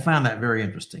I found that very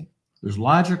interesting. There's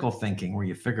logical thinking where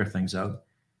you figure things out.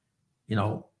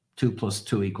 2 +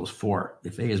 2 = 4.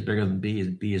 If A is bigger than B,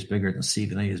 B is bigger than C,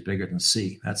 then A is bigger than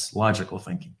C. That's logical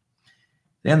thinking.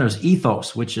 Then there's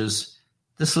ethos, which is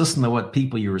just listen to what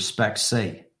people you respect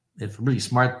say. If a really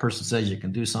smart person says you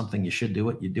can do something, you should do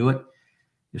it, you do it.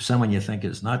 If someone you think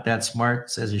is not that smart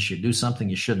says you should do something,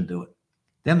 you shouldn't do it.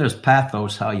 Then there's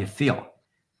pathos, how you feel.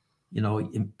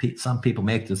 Some people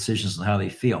make decisions on how they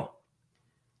feel.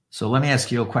 So let me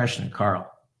ask you a question, Carl.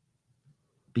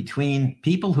 Between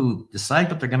people who decide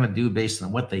what they're going to do based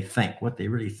on what they think, what they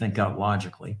really think out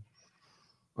logically,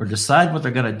 or decide what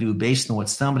they're going to do based on what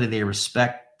somebody they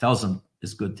respect tells them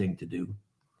is a good thing to do,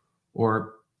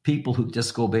 or people who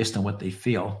just go based on what they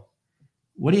feel,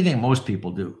 what do you think most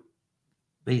people do?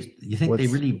 You think they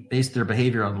really base their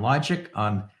behavior on logic,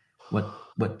 on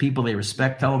what people they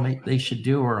respect tell them they should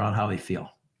do, or on how they feel?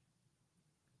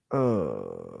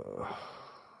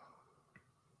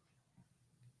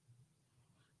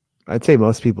 I'd say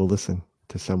most people listen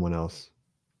to someone else.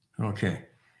 Okay.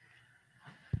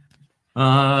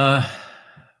 But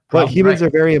humans are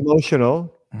very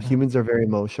emotional. Mm-hmm. Humans are very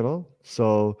emotional.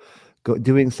 So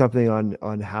doing something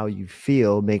on how you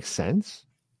feel makes sense.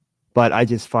 But I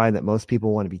just find that most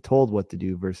people want to be told what to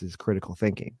do versus critical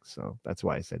thinking. So that's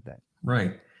why I said that.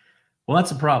 Right. Well,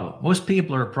 that's a problem. Most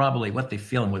people are probably what they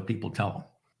feel and what people tell them.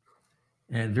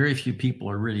 And very few people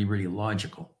are really, really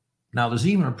logical. Now, there's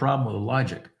even a problem with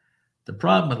logic. The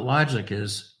problem with logic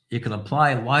is you can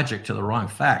apply logic to the wrong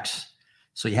facts.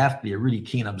 So you have to be a really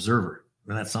keen observer.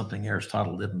 And that's something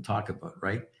Aristotle didn't talk about,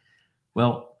 right?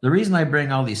 Well, the reason I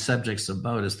bring all these subjects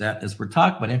about is that as we're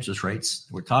talking about interest rates,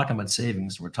 we're talking about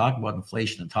savings, we're talking about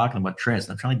inflation, and talking about trends.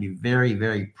 And I'm trying to be very,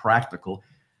 very practical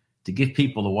to give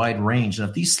people a wide range. And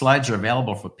if these slides are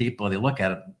available for people, they look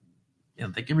at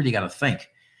it, they really got to think.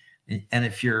 And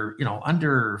if you're,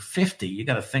 under 50, you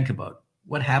got to think about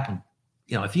what happened.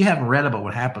 If you haven't read about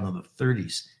what happened in the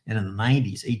 30s and in the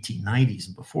 90s, 1890s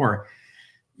and before,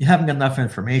 you haven't got enough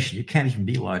information. You can't even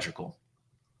be logical.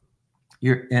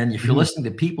 And if you're listening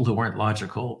to people who aren't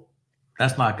logical,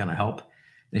 that's not going to help.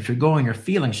 And if you're going your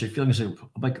feelings are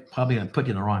probably going to put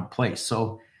you in the wrong place.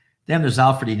 So then there's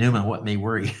Alfred E. Newman, what may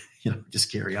worry,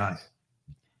 just carry on.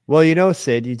 Well,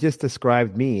 Sid, you just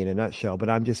described me in a nutshell, but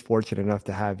I'm just fortunate enough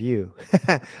to have you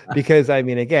because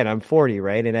again, I'm 40,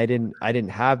 right? And I didn't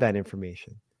have that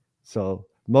information. So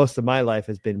most of my life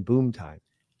has been boom time.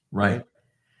 Right.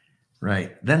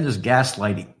 Then there's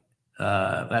gaslighting.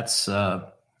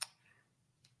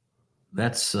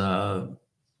 That's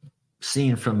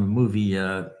seen from the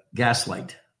movie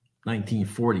Gaslight,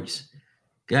 1940s.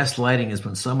 Gaslighting is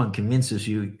when someone convinces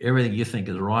you everything you think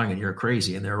is wrong and you're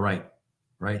crazy and they're right.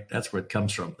 Right? That's where it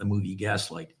comes from, the movie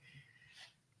Gaslight.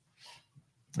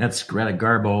 That's Greta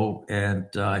Garbo, and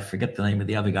I forget the name of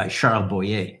the other guy, Charles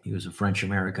Boyer. He was a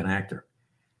French-American actor.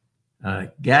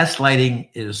 Gaslighting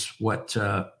is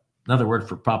another word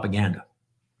for propaganda.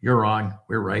 You're wrong,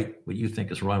 we're right. What you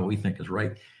think is wrong, what we think is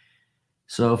right.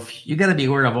 So if you got to be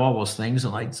aware of all those things,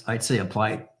 and I'd say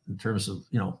apply it in terms of,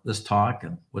 this talk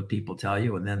and what people tell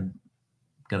you, and then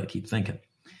got to keep thinking.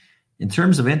 In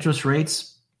terms of interest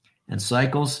rates and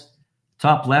cycles,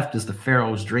 top left is the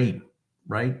Pharaoh's dream,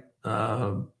 right?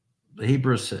 The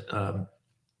Hebrews, the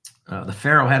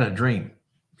Pharaoh had a dream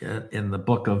in the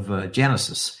book of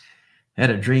Genesis. Had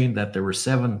a dream that there were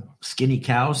 7 skinny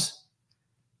cows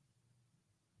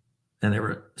and there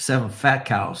were 7 fat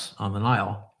cows on the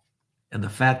Nile, and the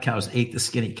fat cows ate the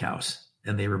skinny cows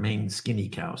and they remained skinny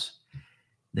cows.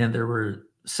 Then there were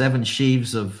 7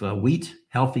 sheaves of wheat,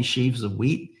 healthy sheaves of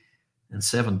wheat, and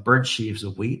 7 burnt sheaves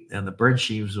of wheat, and the burnt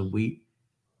sheaves of wheat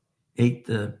ate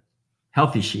the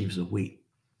healthy sheaves of wheat.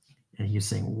 And he's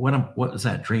saying, what does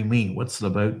that dream mean? What's it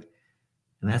about? And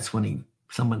that's when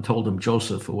someone told him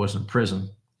Joseph, who was in prison,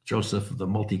 Joseph of the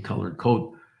multicolored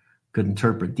coat, could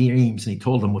interpret dreams, and he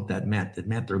told him what that meant. It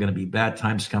meant there were going to be bad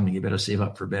times coming. You better save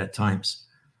up for bad times.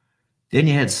 Then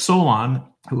you had Solon,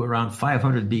 who around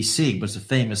 500 BC was a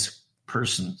famous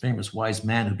person, famous wise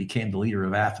man who became the leader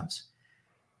of Athens,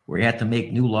 where he had to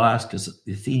make new laws because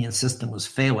the Athenian system was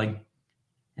failing.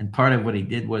 And part of what he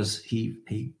did was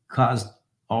he caused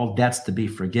all debts to be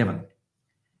forgiven.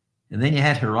 And then you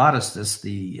had Herodotus,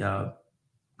 the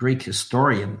Greek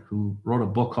historian, who wrote a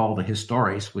book called the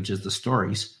Histories, which is the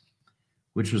stories,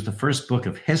 which was the first book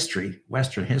of history,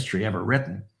 Western history ever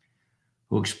written,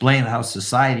 who explained how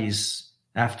societies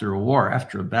after a war,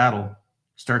 after a battle,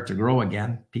 start to grow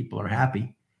again. People are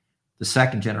happy. The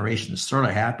second generation is sort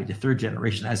of happy. The third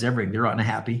generation has everything. They're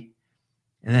unhappy.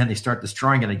 And then they start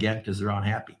destroying it again because they're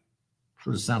unhappy.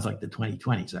 So it sounds like the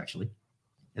 2020s, actually.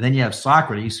 And then you have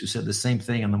Socrates, who said the same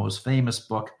thing in the most famous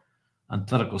book on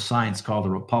political science called The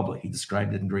Republic. He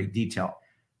described it in great detail.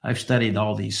 I've studied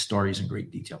all these stories in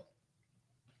great detail.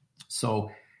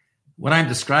 So what I'm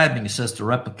describing is just a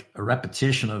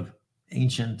repetition of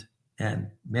ancient and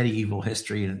medieval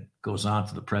history, and it goes on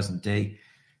to the present day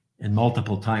in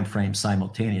multiple time frames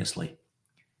simultaneously.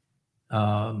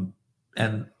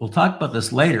 And we'll talk about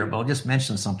this later, but I'll just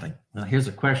mention something. Now, here's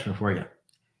a question for you.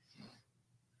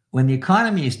 When the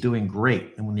economy is doing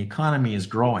great and when the economy is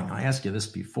growing, I asked you this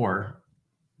before,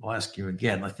 I'll ask you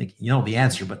again. I think you know the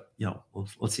answer, but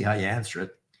let's see how you answer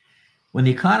it. When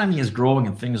the economy is growing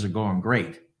and things are going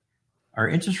great, are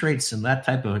interest rates in that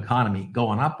type of economy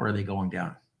going up or are they going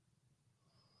down?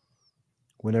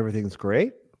 When everything's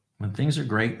great? When things are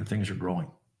great and things are growing.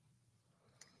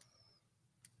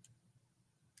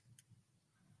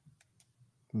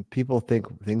 People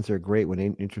think things are great when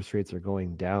interest rates are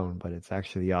going down, but it's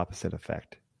actually the opposite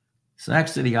effect. It's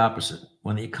actually the opposite.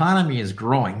 When the economy is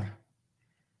growing,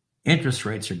 interest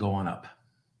rates are going up.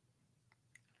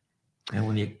 And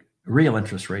when the real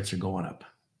interest rates are going up.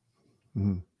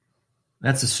 Mm-hmm.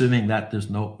 That's assuming that there's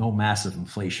no massive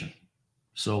inflation.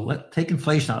 So take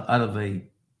inflation out of the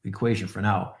equation for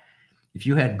now. If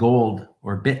you had gold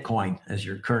or Bitcoin as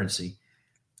your currency,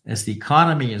 as the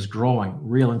economy is growing,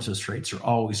 real interest rates are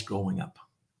always going up.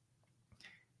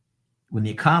 When the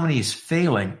economy is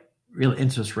failing, real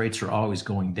interest rates are always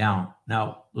going down.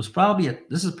 Now, this is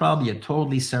probably a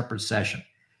totally separate session,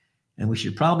 and we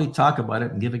should probably talk about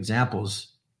it and give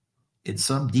examples in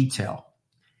some detail.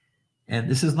 And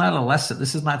this is not a lesson.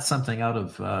 This is not something out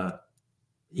of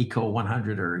Eco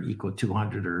 100 or Eco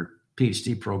 200 or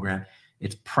PhD program.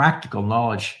 It's practical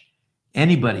knowledge.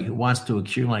 Anybody who wants to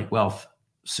accumulate wealth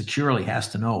securely has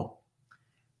to know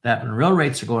that when real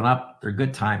rates are going up, they're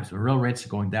good times. When real rates are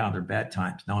going down, they're bad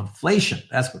times. Now, inflation,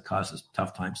 that's what causes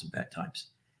tough times and bad times.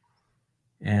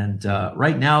 And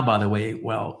right now, by the way,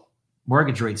 well,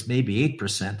 mortgage rates may be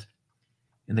 8%.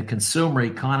 In the consumer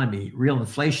economy, real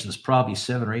inflation is probably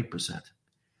 7 or 8%.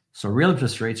 So real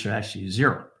interest rates are actually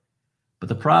zero. But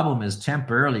the problem is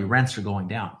temporarily rents are going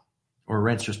down or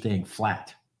rents are staying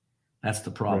flat. That's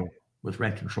the problem with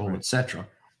rent control, et cetera.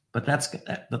 But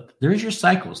there's your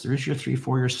cycles. There's your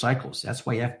 3-4 year cycles. That's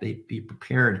why you have to be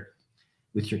prepared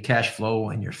with your cash flow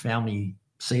and your family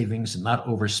savings and not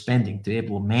overspending to be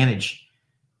able to manage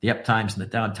the up times and the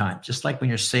down times. Just like when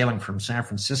you're sailing from San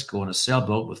Francisco in a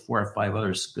sailboat with 4 or 5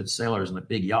 other good sailors in a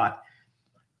big yacht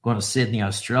going to Sydney,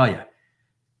 Australia.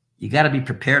 You got to be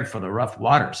prepared for the rough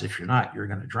waters. If you're not, you're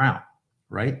going to drown,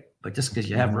 right? But just because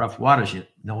you have rough waters, you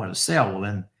know how to sail, well,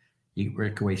 then you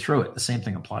work your way through it. The same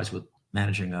thing applies with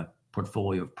managing a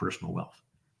portfolio of personal wealth.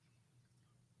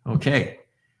 Okay.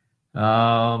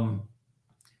 Go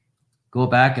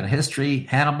back in history.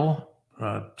 Hannibal,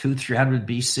 200-300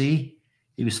 BC.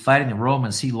 He was fighting the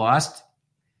Romans. He lost.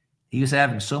 He was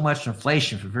having so much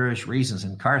inflation for various reasons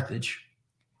in Carthage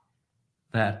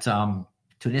that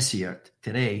Tunisia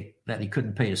today, that he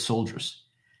couldn't pay his soldiers.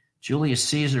 Julius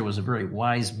Caesar was a very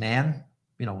wise man,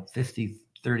 50-30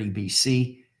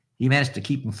 BC. He managed to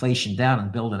keep inflation down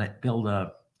and build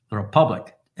a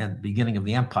republic and the beginning of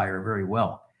the empire very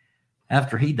well.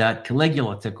 After he died,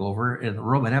 Caligula took over. In the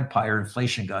Roman Empire,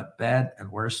 inflation got bad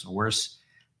and worse and worse.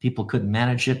 People couldn't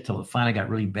manage it till it finally got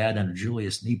really bad under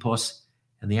Julius Nepos,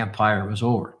 and the empire was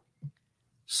over.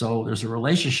 So there's a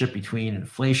relationship between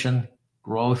inflation,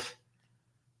 growth.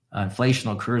 Inflation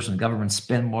occurs when governments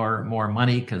spend more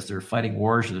money because they're fighting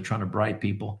wars or they're trying to bribe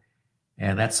people.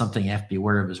 And that's something you have to be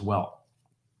aware of as well.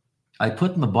 I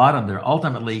put in the bottom there,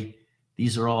 ultimately,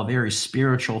 these are all very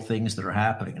spiritual things that are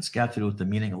happening. It's got to do with the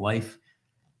meaning of life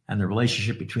and the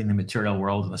relationship between the material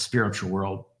world and the spiritual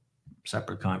world,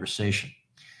 separate conversation.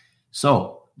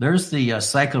 So there's the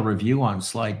cycle review on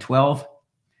slide 12.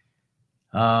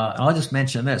 I'll just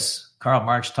mention this. Karl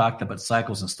Marx talked about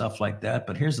cycles and stuff like that,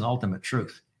 but here's an ultimate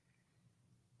truth.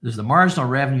 There's the marginal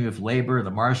revenue of labor,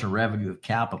 the marginal revenue of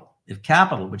capital. If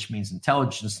capital, which means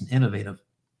intelligence and innovative,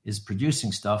 is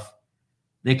producing stuff,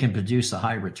 they can produce a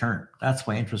high return. That's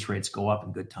why interest rates go up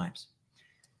in good times.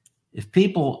 If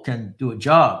people can do a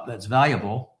job that's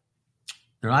valuable,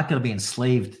 they're not going to be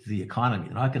enslaved to the economy.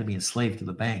 They're not going to be enslaved to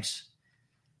the banks.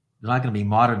 They're not going to be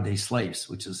modern day slaves,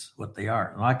 which is what they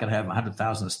are. They're not going to have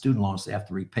 100,000 of student loans they have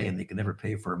to repay and they can never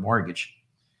pay for a mortgage.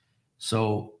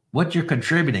 So what you're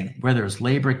contributing, whether it's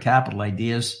labor, capital,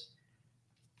 ideas,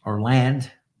 or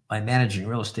land, by managing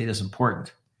real estate is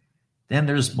important. Then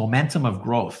there's momentum of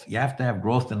growth. You have to have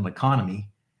growth in an economy,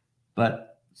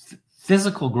 but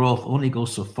physical growth only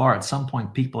goes so far. At some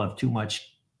point, people have too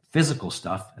much physical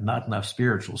stuff and not enough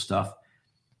spiritual stuff.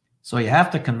 So you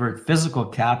have to convert physical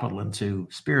capital into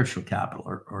spiritual capital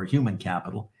or human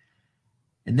capital.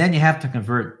 And then you have to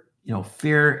convert,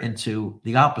 fear into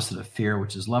the opposite of fear,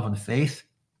 which is love and faith.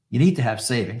 You need to have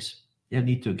savings. You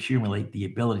need to accumulate the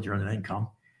ability to earn an income.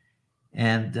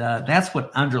 And that's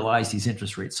what underlies these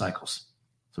interest rate cycles.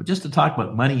 So just to talk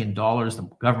about money and dollars, the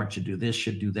government should do this,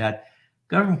 should do that.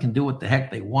 Government can do what the heck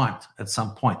they want at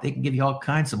some point. They can give you all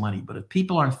kinds of money. But if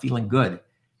people aren't feeling good,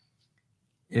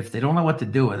 if they don't know what to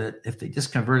do with it, if they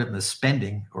just convert it into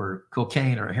spending or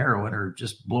cocaine or heroin or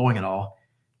just blowing it all,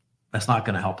 that's not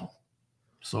going to help them.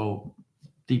 So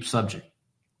deep subject.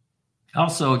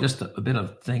 Also, just a bit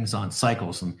of things on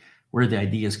cycles and where the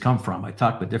ideas come from. I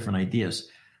talked about different ideas.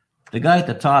 The guy at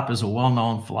the top is a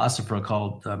well-known philosopher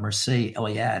called Mircea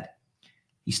Eliade.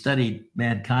 He studied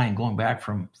mankind going back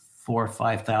from 4,000 or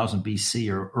 5,000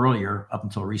 BC or earlier up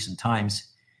until recent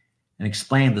times and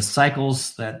explained the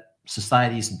cycles that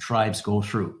societies and tribes go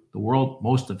through. The world,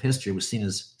 most of history was seen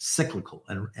as cyclical,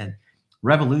 and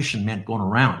revolution meant going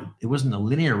around. It wasn't a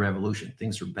linear revolution.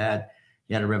 Things were bad.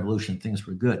 You had a revolution. Things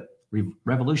were good.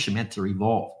 Revolution meant to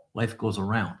revolve. Life goes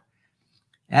around.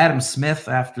 Adam Smith,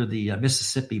 after the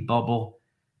Mississippi bubble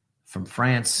from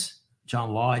France,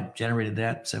 John Law generated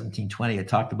that, 1720. I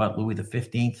talked about Louis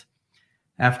XV.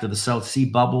 After the South Sea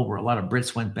bubble, where a lot of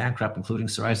Brits went bankrupt, including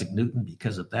Sir Isaac Newton,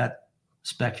 because of that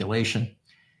speculation,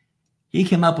 he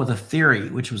came up with a theory,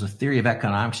 which was a theory of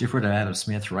economics. You've heard of Adam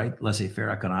Smith, right? Laissez-faire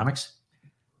economics.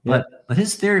 Yeah. But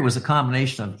his theory was a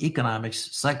combination of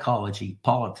economics, psychology,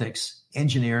 politics,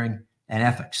 engineering, and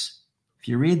ethics. If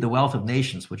you read The Wealth of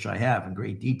Nations, which I have in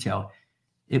great detail,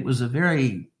 it was a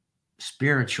very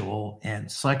spiritual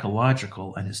and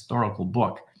psychological and historical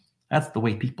book. That's the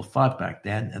way people thought back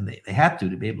then, and they had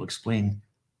to be able to explain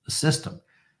the system.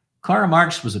 Karl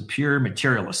Marx was a pure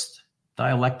materialist,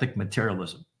 dialectic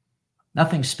materialism,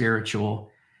 nothing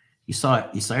spiritual. He saw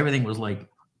everything was like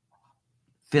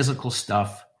physical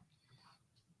stuff.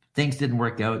 Things didn't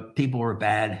work out. People were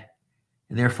bad,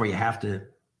 and therefore you have to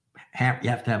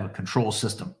have a control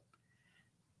system.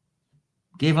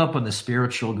 Gave up on the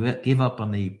spiritual, gave up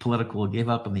on the political, gave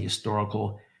up on the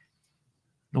historical.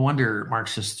 No wonder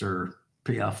Marxists are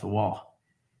pretty off the wall.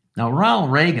 Now,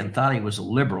 Ronald Reagan thought he was a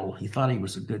liberal. He thought he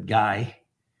was a good guy.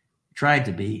 He tried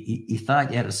to be. He thought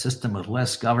he had a system with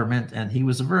less government, and he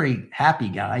was a very happy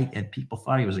guy, and people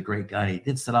thought he was a great guy. He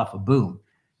did set off a boom.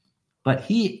 But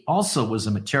he also was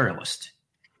a materialist.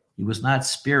 He was not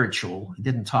spiritual. He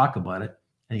didn't talk about it.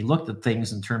 And he looked at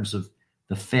things in terms of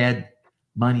the Fed,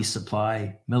 money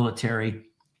supply, military,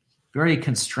 very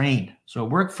constrained. So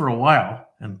it worked for a while,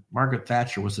 and Margaret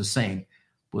Thatcher was the same,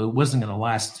 but it wasn't going to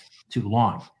last too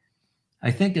long.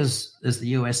 I think as the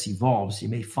U.S. evolves, you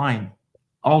may find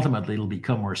ultimately it'll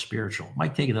become more spiritual. It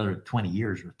might take another 20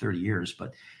 years or 30 years,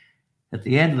 but at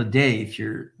the end of the day, if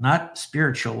you're not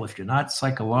spiritual, if you're not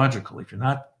psychological, if you're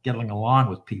not getting along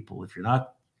with people, if you're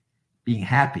not being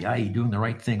happy, i.e. doing the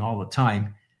right thing all the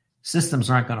time, systems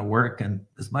aren't going to work. And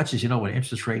as much as you know what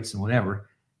interest rates and whatever,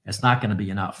 it's not going to be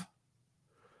enough.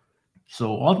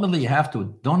 So ultimately, you have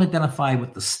to don't identify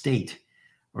with the state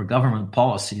or government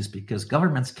policies, because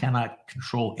governments cannot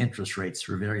control interest rates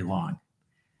for very long.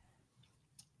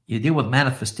 You deal with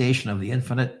manifestation of the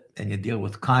infinite, and you deal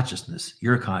with consciousness,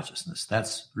 your consciousness.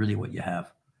 That's really what you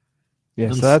have.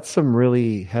 Yeah, so that's some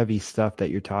really heavy stuff that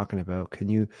you're talking about. Can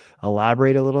you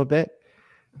elaborate a little bit?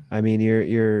 I mean,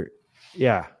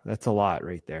 yeah, that's a lot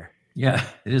right there. Yeah,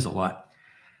 it is a lot.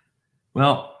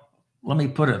 Well, let me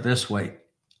put it this way.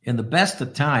 In the best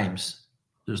of times,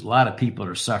 there's a lot of people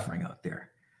that are suffering out there.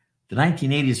 The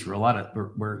 1980s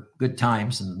were good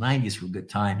times, and the 90s were good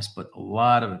times, but a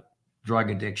lot of drug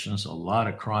addictions, a lot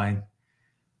of crime,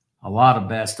 a lot of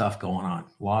bad stuff going on,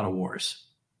 a lot of wars.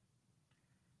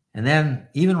 And then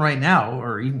even right now,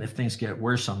 or even if things get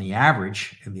worse on the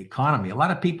average in the economy, a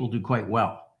lot of people do quite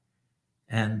well.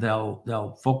 And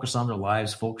they'll focus on their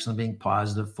lives, focus on being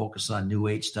positive, focus on new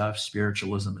age stuff,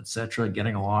 spiritualism, etc.,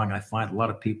 getting along. I find a lot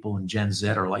of people in Gen Z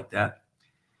are like that.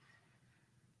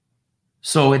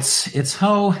 So it's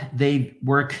how they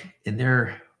work in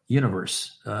their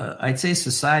universe. I'd say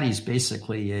society is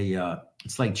basically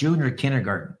it's like junior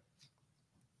kindergarten.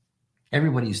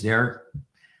 Everybody's there.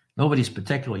 Nobody's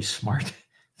particularly smart.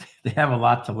 They have a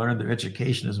lot to learn. Their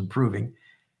education is improving.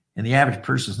 And the average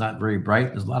person is not very bright.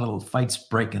 There's a lot of little fights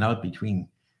breaking out between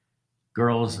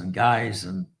girls and guys.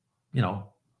 And,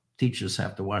 teachers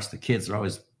have to watch the kids. They're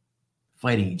always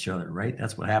fighting each other, right?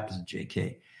 That's what happens in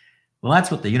JK. Well,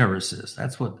 that's what the universe is.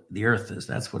 That's what the earth is.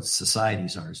 That's what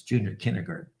societies are. It's junior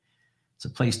kindergarten. It's a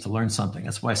place to learn something.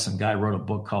 That's why some guy wrote a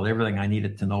book called Everything I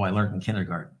Needed to Know I Learned in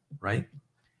Kindergarten, right?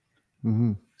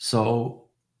 Mm-hmm. So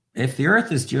if the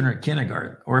earth is junior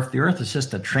kindergarten, or if the earth is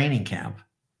just a training camp,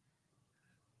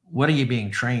 what are you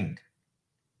being trained?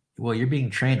 Well, you're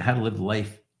being trained how to live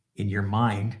life in your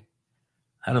mind,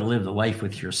 how to live the life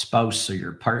with your spouse or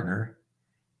your partner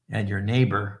and your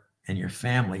neighbor and your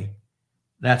family.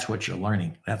 That's what you're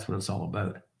learning. That's what it's all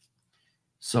about.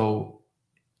 So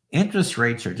interest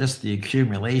rates are just the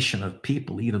accumulation of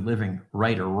people either living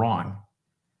right or wrong.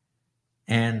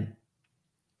 And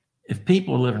if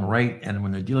people are living right, and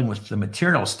when they're dealing with the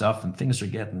material stuff and things are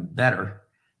getting better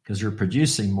because they're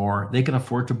producing more, they can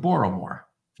afford to borrow more,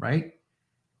 right?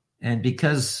 And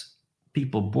because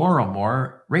people borrow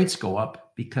more, rates go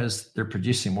up because they're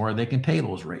producing more, they can pay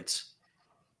those rates.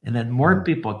 And then more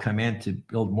people come in to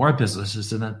build more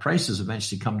businesses, and then prices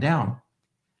eventually come down,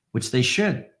 which they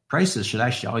should. Prices should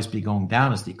actually always be going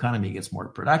down as the economy gets more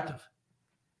productive.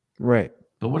 Right.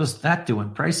 But what does that do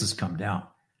when prices come down?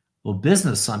 Well,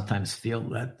 business sometimes feel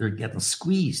that they're getting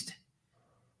squeezed.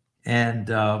 And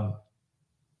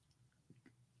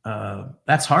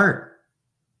that's hard.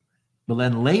 But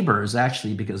then labor is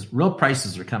actually, because real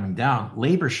prices are coming down,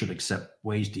 labor should accept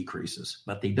wage decreases,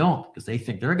 but they don't because they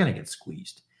think they're going to get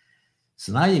squeezed.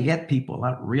 So now you get people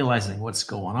not realizing what's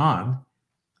going on.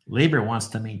 Labor wants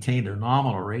to maintain their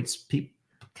nominal rates.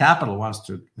 Capital wants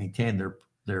to maintain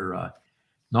their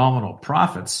nominal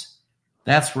profits.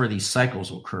 That's where these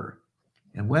cycles occur.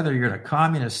 And whether you're in a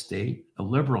communist state, a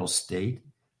liberal state,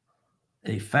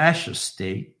 a fascist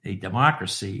state, a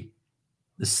democracy,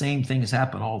 the same things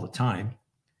happen all the time.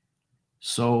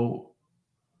 So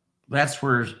that's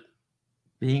where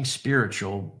being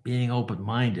spiritual, being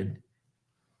open-minded,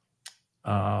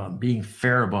 being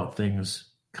fair about things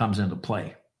comes into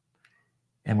play.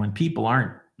 And when people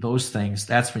aren't those things,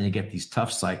 that's when you get these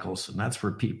tough cycles. And that's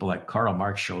where people like Karl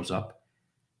Marx shows up,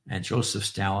 and Joseph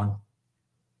Stalin,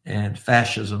 and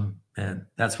fascism. And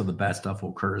that's where the bad stuff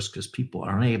occurs, because people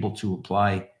aren't able to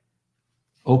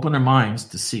open their minds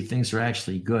to see things are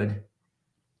actually good,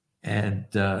 and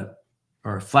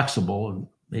are flexible, and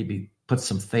maybe put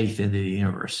some faith into the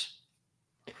universe.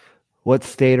 What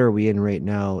state are we in right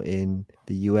now in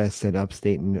the U.S. and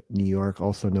upstate New York,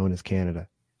 also known as Canada?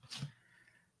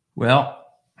 Well,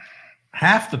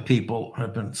 half the people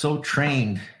have been so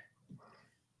trained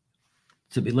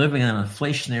to be living in an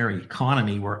inflationary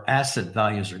economy where asset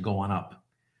values are going up.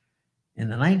 In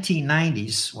the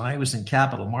 1990s, when I was in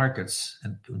capital markets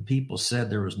and when people said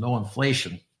there was no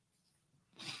inflation,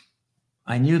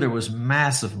 I knew there was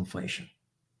massive inflation.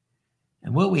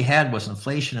 And what we had was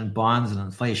inflation in bonds and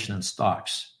inflation in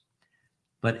stocks.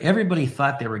 But everybody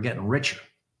thought they were getting richer,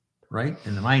 right?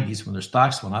 In the 90s, when their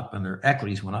stocks went up and their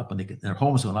equities went up and their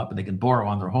homes went up and they could borrow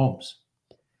on their homes.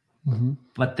 Mm-hmm.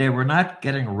 But they were not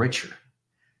getting richer.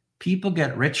 People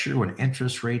get richer when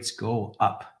interest rates go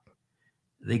up.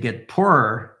 They get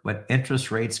poorer when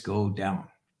interest rates go down.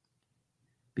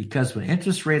 Because when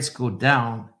interest rates go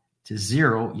down to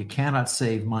zero, you cannot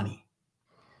save money.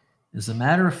 As a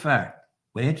matter of fact,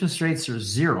 when interest rates are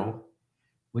zero,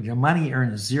 when your money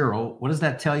earns zero, what does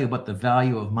that tell you about the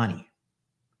value of money?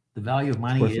 The value of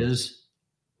money is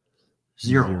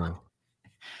zero.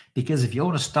 Because if you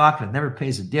own a stock that never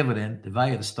pays a dividend, the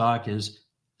value of the stock is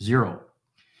zero.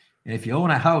 And if you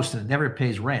own a house and it never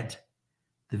pays rent,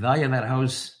 the value of that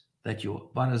house that you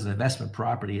bought as an investment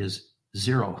property is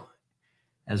zero.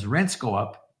 As rents go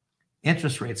up,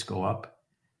 interest rates go up,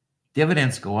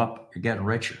 dividends go up, you're getting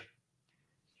richer.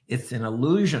 It's an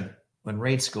illusion when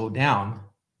rates go down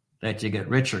that you get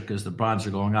richer because the bonds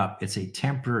are going up. It's a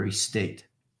temporary state.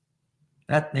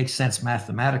 That makes sense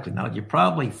mathematically. Now, you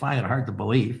probably find it hard to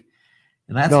believe.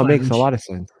 And that's it makes a lot of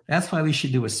sense. That's why we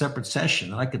should do a separate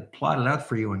session. And I could plot it out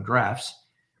for you in graphs,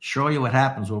 show you what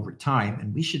happens over time.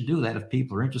 And we should do that if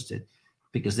people are interested,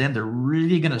 because then they're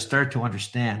really going to start to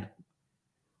understand,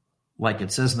 like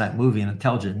it says in that movie, An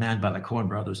Intelligent Man by the Coen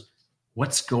brothers,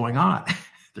 what's going on.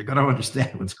 They're going to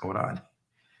understand what's going on.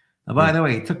 Now, by the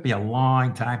way, it took me a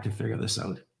long time to figure this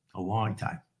out. A long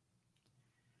time.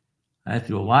 I had to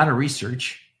do a lot of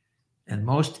research, and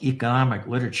most economic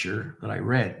literature that I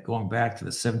read going back to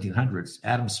the 1700s,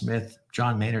 Adam Smith,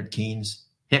 John Maynard Keynes,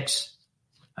 Hicks,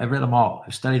 I've read them all.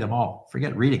 I've studied them all.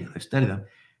 Forget reading them. I've studied them.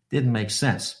 Didn't make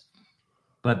sense.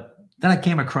 But then I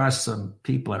came across some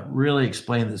people that really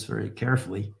explained this very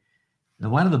carefully.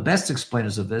 And one of the best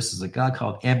explainers of this is a guy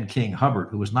called M. King Hubbard,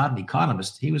 who was not an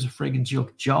economist. He was a friggin'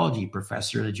 geology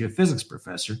professor and a geophysics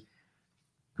professor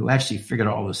who actually figured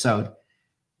all this out.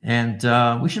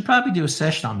 And we should probably do a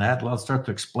session on that. I'll start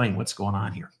to explain what's going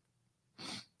on here.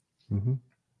 Mm-hmm.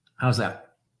 How's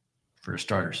that for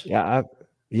starters?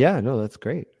 Yeah, no, that's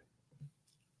great.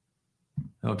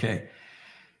 Okay.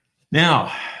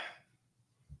 Now,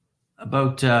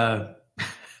 about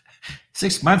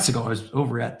 6 months ago, I was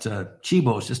over at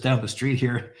Chibo's just down the street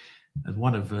here at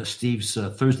one of Steve's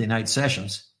Thursday night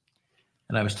sessions.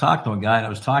 And I was talking to a guy, and I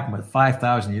was talking about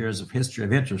 5,000 years of history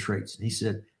of interest rates. And he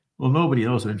said, well, nobody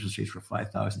knows what interest rates were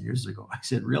 5,000 years ago. I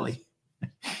said, really?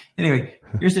 Anyway,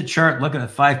 here's a chart looking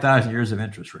at 5,000 years of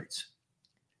interest rates.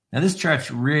 Now, this chart's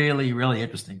really, really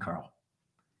interesting, Carl.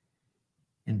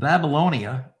 In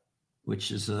Babylonia,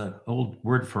 which is an old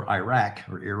word for Iraq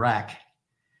or Iraq,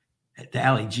 the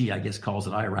Ali G, I guess, calls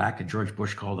it Iraq, and George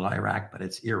Bush called it Iraq, but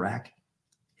it's Iraq.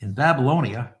 In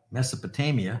Babylonia,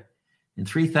 Mesopotamia, in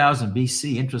 3000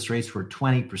 BC, interest rates were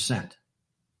 20%.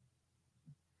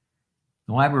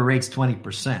 Why were rates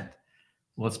 20%?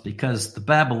 Well, it's because the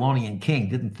Babylonian king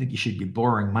didn't think you should be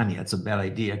borrowing money. That's a bad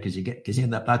idea because you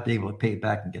end up not being able to pay it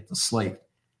back and get enslaved.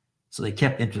 So they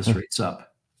kept interest rates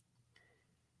up.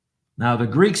 Now, the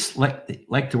Greeks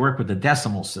like to work with the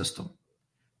decimal system.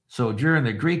 So during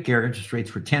the Greek era, interest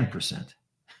rates were 10%.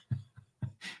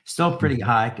 Still pretty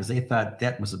high because they thought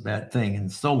debt was a bad thing. And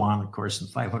Solon, of course, in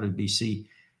 500 BC,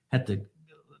 had to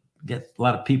get a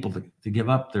lot of people to give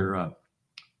up their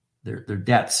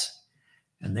debts,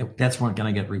 and their debts weren't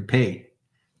going to get repaid.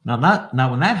 Now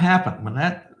when that happened, when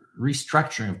that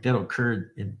restructuring of debt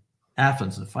occurred in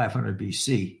Athens in 500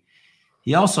 BC,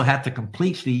 he also had to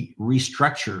completely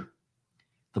restructure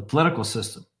the political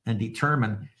system and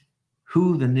determine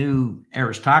who the new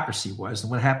aristocracy was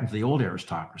and what happened to the old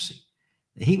aristocracy.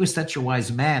 He was such a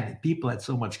wise man that people had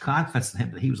so much confidence in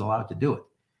him that he was allowed to do it.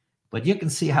 But you can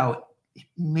see how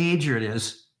major it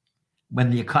is when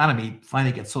the economy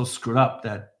finally gets so screwed up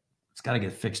that It's got to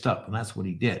get fixed up, and that's what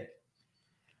he did.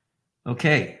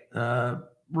 Okay,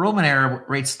 Roman era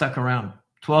rates stuck around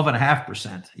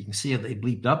 12.5%. You can see they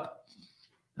bleeped up.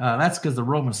 That's because the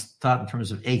Romans thought in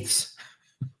terms of eighths,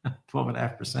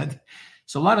 12.5%.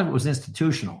 So a lot of it was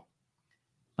institutional.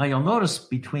 Now you'll notice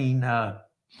between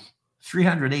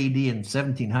 300 AD and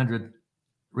 1700,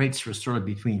 rates were sort of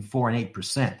between 4 and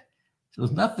 8%. So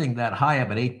there's nothing that high up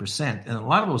at 8%. And in a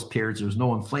lot of those periods, there was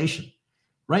no inflation.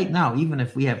 Right now, even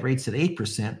if we have rates at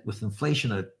 8% with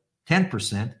inflation at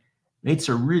 10%, rates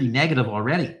are really negative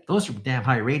already. Those are damn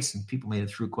high rates, and people made it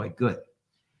through quite good.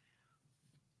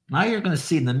 Now you're going to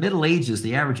see in the Middle Ages,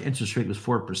 the average interest rate was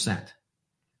 4%.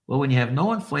 Well, when you have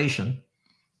no inflation,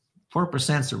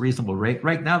 4% is a reasonable rate.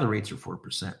 Right now, the rates are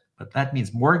 4%. But that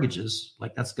means mortgages,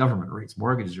 like that's government rates,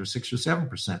 mortgages are 6 or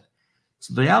 7%.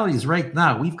 So the reality is right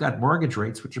now, we've got mortgage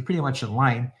rates, which are pretty much in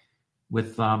line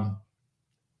with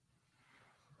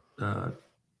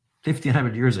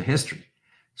 1,500 years of history.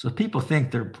 So if people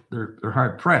think they're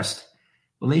hard pressed,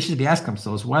 well, they should be asking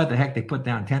themselves why the heck they put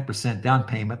down 10% down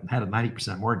payment and had a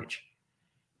 90% mortgage.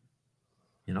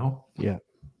 You know? Yeah.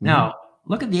 Mm-hmm. Now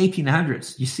look at the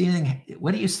 1800s. You see anything?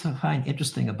 What do you find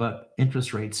interesting about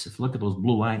interest rates? If you look at those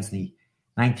blue lines in the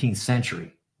 19th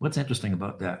century, what's interesting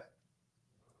about that?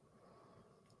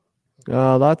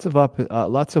 Lots of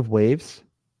waves.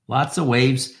 Lots of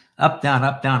waves, up, down,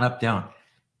 up, down, up, down.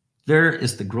 There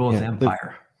is the growth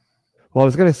empire. Well, I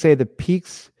was going to say the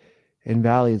peaks and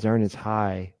valleys aren't as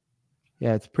high.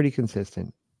 Yeah, it's pretty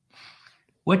consistent.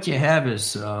 What you have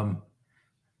is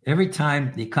every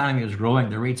time the economy was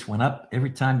growing, the rates went up. Every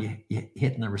time you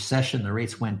hit in a recession, the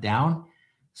rates went down.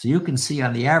 So you can see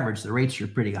on the average, the rates are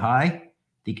pretty high.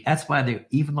 That's why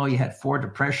even though you had 4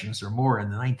 depressions or more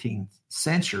in the 19th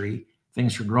century,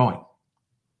 things were growing.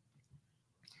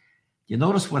 You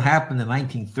notice what happened in the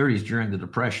 1930s during the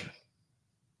Depression.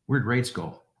 Where'd rates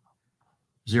go?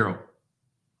 0.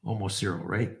 Almost 0,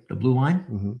 right? The blue line?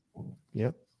 Mm-hmm.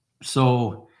 Yep.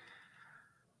 So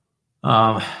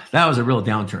that was a real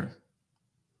downturn.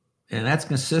 And that's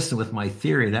consistent with my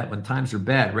theory that when times are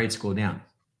bad, rates go down.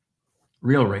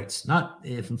 Real rates. Not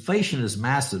if inflation is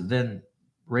massive, then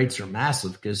rates are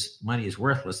massive because money is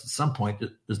worthless. At some point,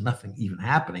 there's nothing even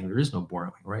happening. There is no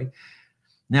borrowing, right?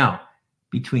 Now,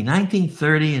 between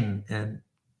 1930 and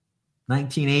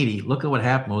 1980, look at what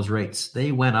happened to those rates.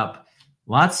 They went up.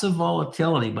 Lots of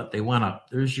volatility, but they went up.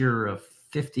 There's your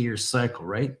 50-year cycle,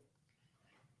 right?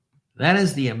 That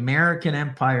is the American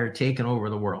empire taking over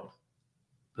the world.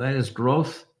 That is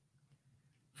growth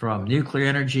from nuclear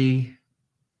energy,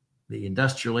 the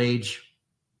industrial age,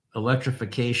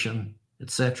 electrification, et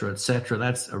cetera, et cetera.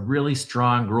 That's a really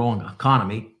strong growing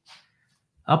economy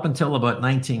up until about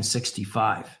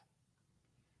 1965.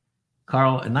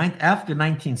 Carl, after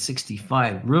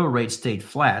 1965, real rates stayed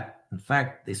flat. In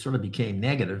fact, they sort of became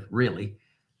negative, really,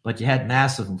 but you had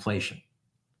massive inflation.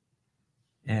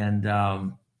 And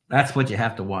that's what you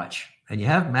have to watch. And you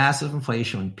have massive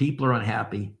inflation when people are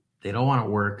unhappy, they don't want to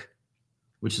work,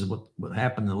 which is what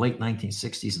happened in the late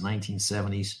 1960s and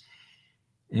 1970s.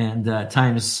 And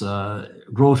times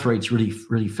growth rates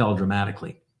really fell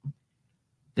dramatically.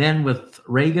 Then with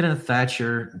Reagan and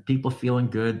Thatcher, people feeling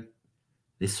good,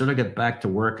 they sort of got back to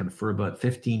work. And for about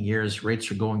 15 years, rates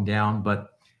are going down. But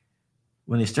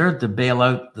when they started to bail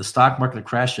out the stock market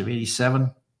crash of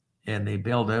 87, and they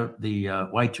bailed out the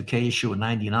Y2K issue in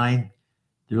 99,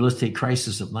 the real estate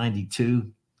crisis of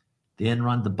 92, the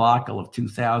Enron debacle of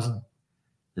 2000,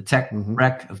 the tech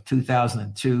wreck of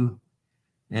 2002,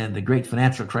 and the great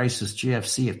financial crisis,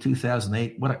 GFC, of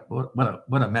 2008.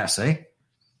 What a mess, eh?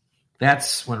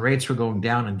 That's when rates were going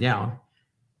down and down.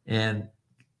 And,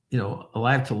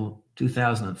 alive till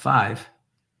 2005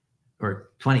 or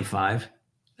 25,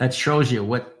 that shows you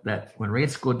that when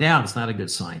rates go down, it's not a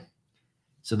good sign.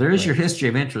 So there is your history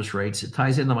of interest rates. It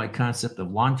ties into my concept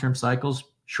of long-term cycles,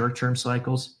 short-term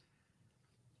cycles.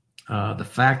 The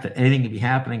fact that anything can be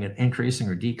happening at increasing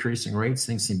or decreasing rates,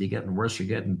 things can be getting worse or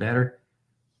getting better.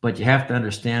 But you have to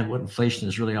understand what inflation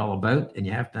is really all about, and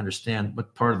you have to understand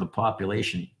what part of the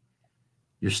population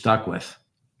you're stuck with.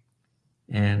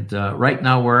 And right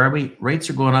now, where are we? Rates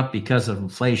are going up because of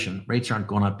inflation. Rates aren't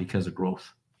going up because of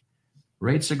growth.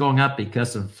 Rates are going up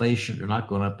because of inflation. They're not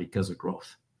going up because of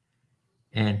growth.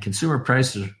 And consumer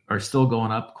prices are still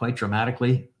going up quite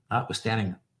dramatically,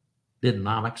 notwithstanding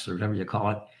Bidenomics or whatever you call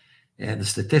it. And the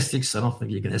statistics, I don't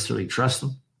think you can necessarily trust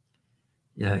them.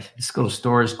 Yeah, just go to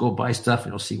stores, go buy stuff,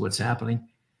 and you'll see what's happening.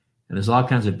 And there's all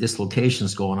kinds of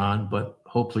dislocations going on, but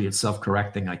hopefully it's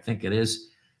self-correcting. I think it is.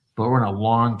 But we're in a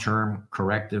long-term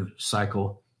corrective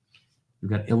cycle.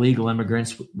 We've got illegal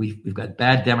immigrants. We've got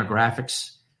bad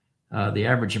demographics. The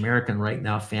average American right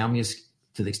now, families,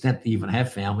 to the extent they even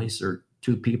have families, are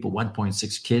 2 people,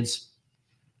 1.6 kids.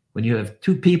 When you have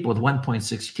 2 people with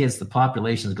 1.6 kids, the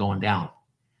population is going down,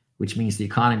 which means the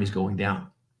economy is going down.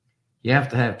 You have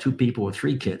to have 2 people with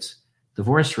 3 kids.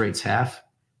 Divorce rate's half.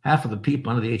 Half of the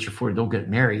people under the age of 40 don't get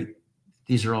married.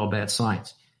 These are all bad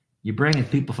signs. You bring in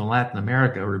people from Latin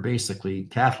America who are basically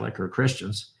Catholic or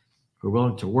Christians who are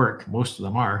willing to work. Most of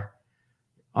them are.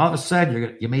 All of a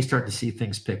sudden, you may start to see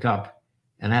things pick up,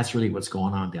 and that's really what's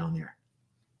going on down there.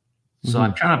 So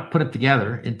I'm trying to put it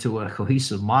together into a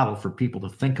cohesive model for people to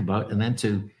think about and then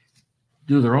to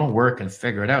do their own work and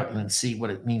figure it out and then see what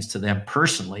it means to them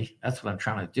personally. That's what I'm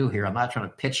trying to do here. I'm not trying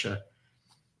to pitch a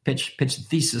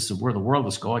thesis of where the world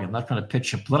is going. I'm not trying to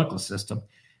pitch a political system.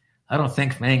 I don't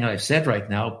think from anything I've said right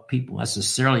now, people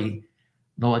necessarily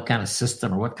know what kind of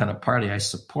system or what kind of party I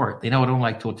support. They know I don't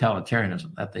like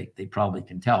totalitarianism. That they probably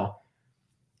can tell.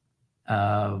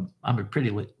 I'm a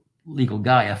pretty legal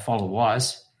guy. I follow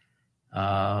laws.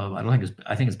 I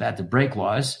think it's bad to break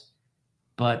laws,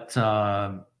 but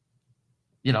I'm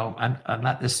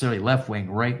not necessarily left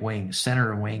wing, right wing,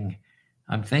 center wing.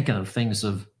 I'm thinking of things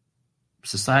of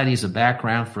society as a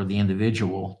background for the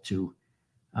individual to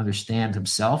understand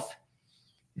himself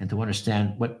and to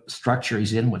understand what structure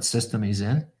he's in, what system he's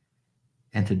in,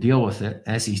 and to deal with it.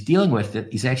 As he's dealing with it,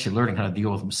 he's actually learning how to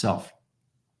deal with himself.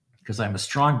 Because I'm a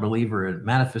strong believer in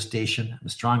manifestation. I'm a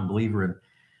strong believer in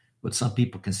what some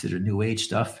people consider New Age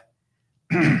stuff.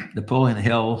 Napoleon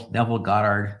Hill, Neville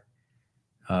Goddard,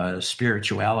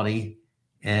 spirituality.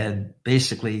 And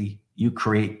basically, you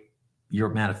create your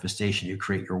manifestation. You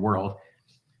create your world.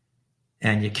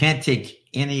 And you can't take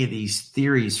any of these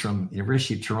theories from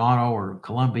University of Toronto or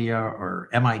Columbia or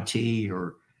MIT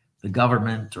or the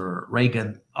government or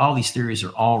Reagan. All these theories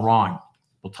are all wrong.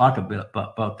 We'll talk a bit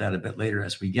about that a bit later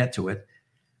as we get to it.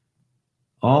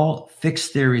 All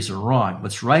fixed theories are wrong.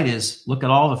 What's right is look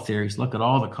at all the theories, look at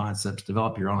all the concepts,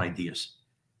 develop your own ideas.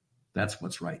 That's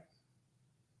what's right.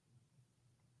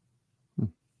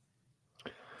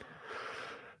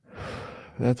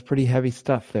 That's pretty heavy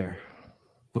stuff there.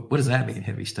 What does that mean,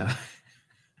 heavy stuff?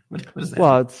 What does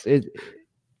that mean?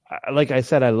 Like I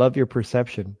said, I love your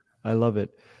perception. I love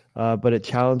it. But it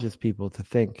challenges people to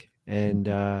think. And,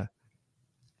 I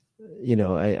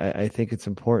think it's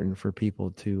important for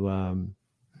people to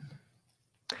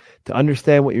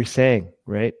understand what you're saying,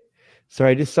 right? So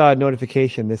I just saw a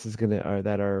notification.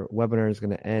 That our webinar is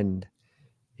gonna end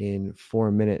in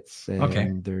 4 minutes. And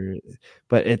okay.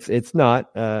 But it's not.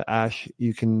 Ash,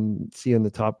 you can see on the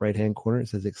top right hand corner it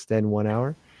says extend 1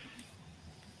 hour.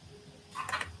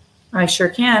 I sure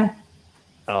can.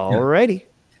 All righty.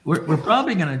 We're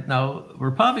probably gonna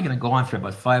go on for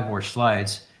about 5 more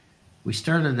slides. We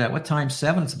started at what time?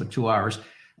 7. It's about 2 hours.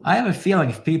 I have a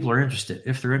feeling if people are interested,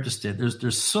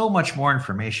 there's so much more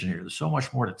information here. There's so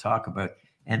much more to talk about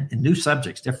and new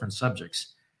subjects, different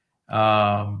subjects.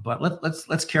 But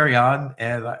let's carry on,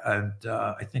 and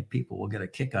I think people will get a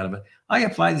kick out of it. I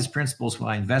apply these principles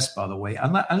when I invest. By the way, I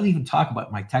don't even talk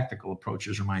about my technical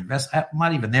approaches or my invest. I'm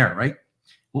not even there, right?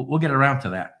 We'll get around to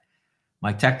that.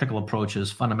 My technical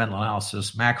approaches, fundamental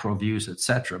analysis, macro views,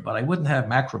 etc. But I wouldn't have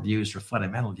macro views or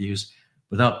fundamental views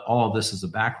without all of this as a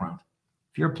background.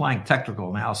 If you're applying technical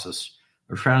analysis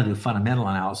or trying to do fundamental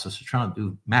analysis or trying to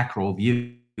do macro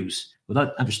views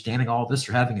without understanding all of this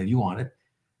or having a view on it,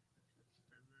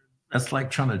 that's like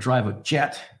trying to drive a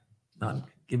jet.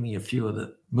 Give me a few of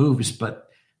the moves, but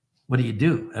what do you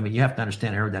do? I mean, you have to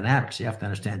understand aerodynamics. You have to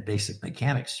understand basic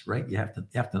mechanics, right? You have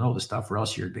to know this stuff, or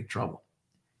else you're in big trouble.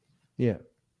 Yeah.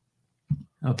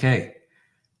 Okay.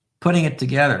 Putting it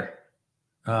together.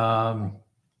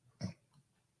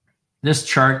 This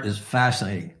chart is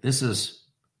fascinating. This is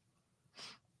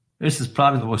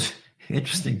probably the most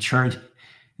interesting chart in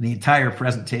the entire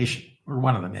presentation, or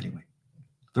one of them anyway.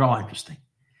 They're all interesting.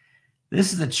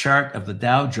 This is a chart of the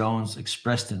Dow Jones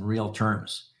expressed in real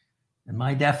terms. And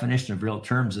my definition of real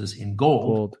terms is in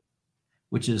gold,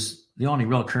 which is the only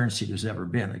real currency there's ever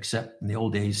been, except in the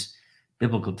old days,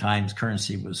 biblical times,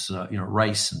 currency was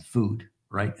rice and food,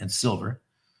 right? And silver,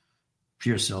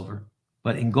 pure silver.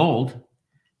 But in gold,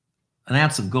 an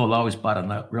ounce of gold always bought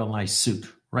a real nice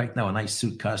suit. Right now, a nice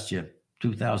suit costs you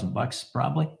 $2,000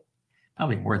 probably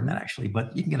more than that actually.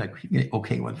 But you can get an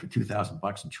okay one for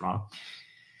 $2,000 in Toronto.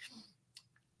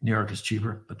 New York is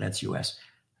cheaper, but that's U.S.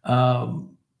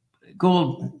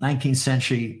 Gold, 19th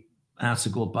century, ounce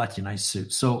of gold bought you a nice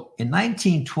suit. So in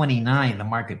 1929, the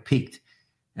market peaked.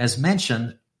 As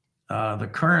mentioned, the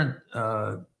current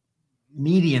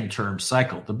median term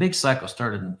cycle, the big cycle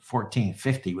started in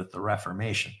 1450 with the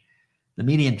Reformation. The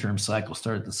median term cycle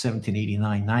started in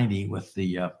 1789-90 with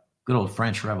the good old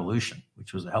French Revolution,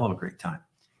 which was a hell of a great time.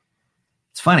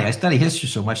 It's funny. I study history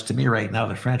so much. To me right now,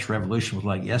 the French Revolution was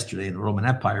like yesterday and the Roman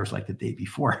Empire was like the day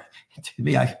before. To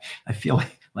me, I feel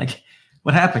like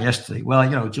what happened yesterday?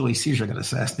 Well, Julius Caesar got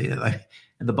assassinated.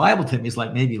 And the Bible to me is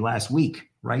like maybe last week,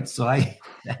 right? So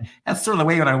that's sort of the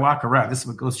way when I walk around. This is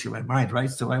what goes through my mind, right?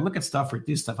 So when I look at stuff or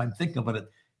do stuff, I'm thinking about it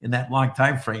in that long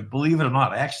time frame. Believe it or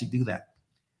not, I actually do that.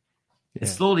 Yeah. It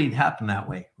slowly happened that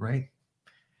way, right?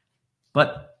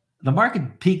 But the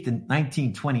market peaked in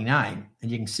 1929,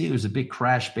 and you can see there was a big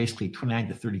crash, basically 29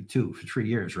 to 32 for 3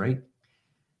 years, right?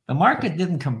 The market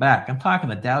didn't come back. I'm talking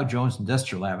the Dow Jones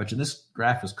Industrial Average, and this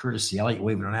graph is courtesy Elliott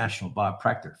Wave International, Bob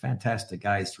Proctor. Fantastic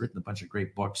guy. He's written a bunch of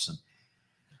great books, and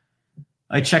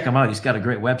I check him out. He's got a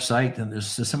great website, and there's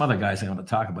some other guys I want to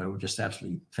talk about who are just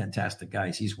absolutely fantastic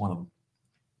guys. He's one of them.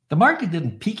 The market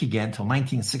didn't peak again until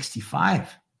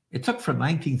 1965. It took from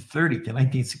 1930 to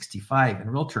 1965, in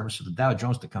real terms, for the Dow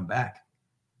Jones to come back.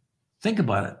 Think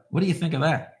about it. What do you think of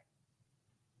that?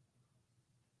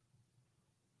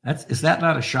 Is that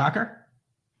not a shocker?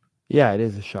 Yeah, it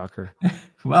is a shocker.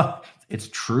 Well, it's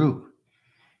true.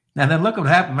 Now then look what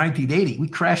happened in 1980. We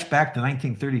crashed back to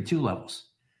 1932 levels.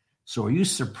 So are you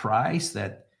surprised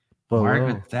that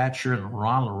Margaret Thatcher and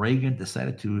Ronald Reagan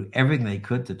decided to do everything they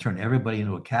could to turn everybody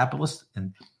into a capitalist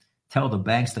and tell the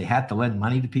banks they had to lend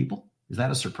money to people? Is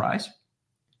that a surprise?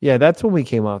 Yeah, that's when we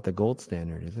came off the gold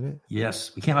standard, isn't it?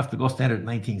 Yes, we came off the gold standard in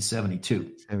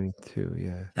 1972. 72,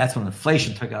 yeah. That's when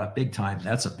inflation took out big time.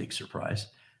 That's a big surprise.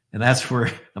 And that's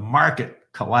where the market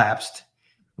collapsed.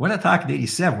 We're not talking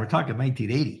 87. We're talking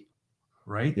 1980,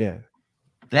 right? Yeah.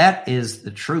 That is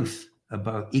the truth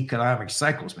about economic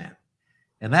cycles, man.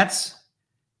 And that's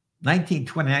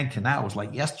 1929 to now was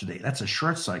like yesterday. That's a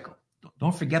short cycle.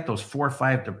 Don't forget those 4 or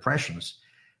 5 depressions.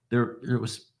 There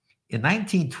was in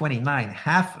 1929,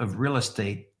 half of real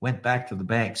estate went back to the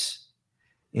banks.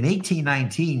 In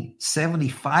 1819,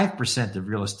 75% of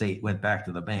real estate went back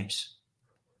to the banks.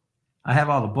 I have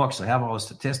all the books. I have all the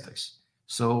statistics.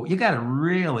 So you got to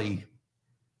really,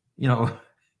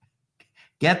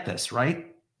 get this,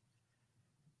 right?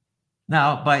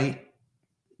 Now,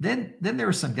 then there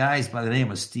were some guys by the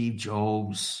name of Steve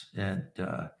Jobs and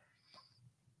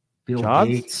Bill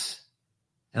Gates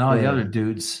and all the other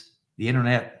dudes, the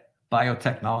internet,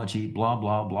 biotechnology, blah,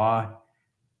 blah, blah.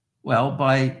 Well,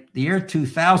 by the year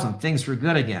 2000, things were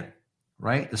good again,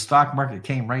 right? The stock market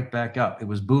came right back up. It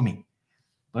was booming.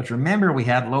 But remember, we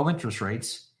had low interest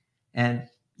rates, and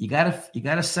you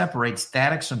gotta separate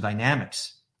statics from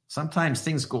dynamics. Sometimes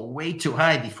things go way too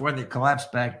high before they collapse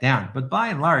back down. But by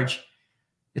and large,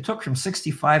 it took from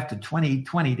 65 to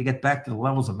 2020 to get back to the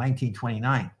levels of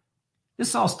 1929.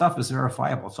 This all stuff is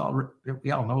verifiable.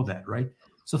 We all know that, right?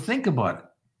 So think about it.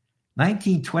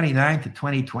 1929 to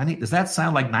 2020, does that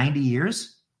sound like 90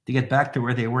 years to get back to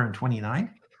where they were in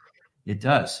 29? It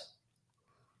does.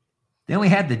 Then we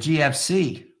had the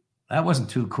GFC. That wasn't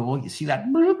too cool. You see that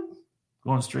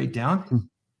going straight down?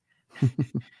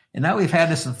 And now we've had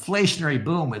this inflationary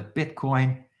boom with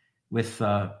Bitcoin, with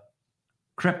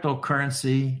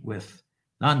cryptocurrency, with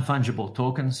non-fungible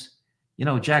tokens.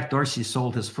 Jack Dorsey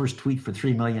sold his first tweet for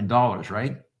 $3 million,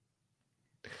 right?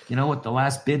 You know what the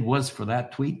last bid was for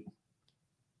that tweet?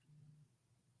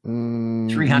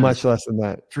 300. Much less than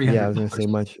that. $300. Yeah, I was going to say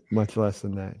much less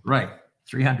than that. Right,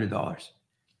 $300.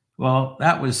 Well,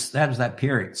 that was that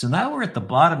period. So now we're at the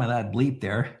bottom of that bleep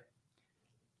there.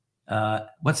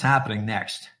 What's happening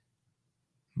next?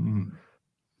 Well,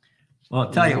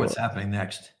 I'll tell you what's happening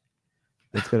next.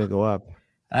 It's going to go up.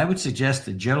 I would suggest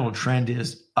the general trend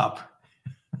is up.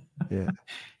 Yeah.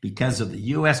 Because of the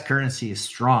U.S. currency is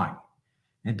strong,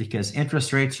 and because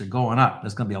interest rates are going up.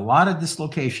 There's going to be a lot of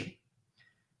dislocation.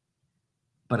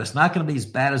 But it's not going to be as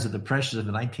bad as the depression of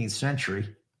the 19th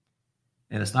century,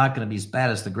 and it's not going to be as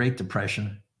bad as the Great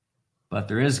Depression, but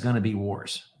there is going to be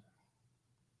wars.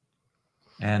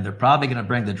 And they're probably going to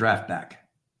bring the draft back.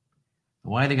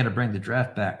 Why are they going to bring the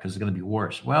draft back? Because there's going to be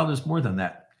wars. Well, there's more than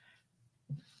that.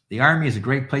 The Army is a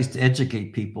great place to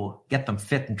educate people, get them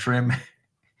fit and trim,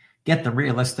 get them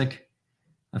realistic.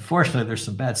 Unfortunately, there's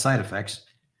some bad side effects.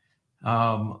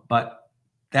 But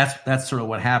that's sort of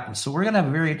what happens. So we're going to have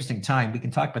a very interesting time. We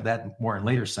can talk about that more in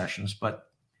later sessions. But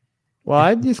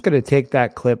I'm just going to take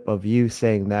that clip of you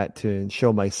saying that to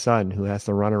show my son, who has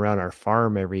to run around our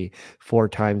farm every 4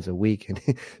 times a week, and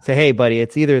say, "Hey, buddy,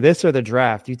 it's either this or the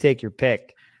draft. You take your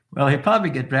pick." Well, he'll probably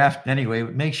get drafted anyway.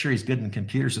 But make sure he's good in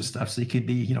computers and stuff, so he could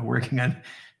be, working on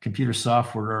computer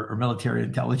software or military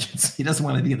intelligence. He doesn't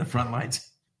want to be in the front lines.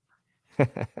 Yeah,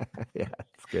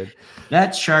 that's good.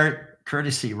 That chart,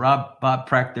 courtesy Bob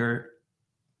Proctor,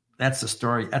 That's a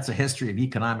story. That's a history of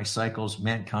economic cycles,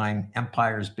 mankind,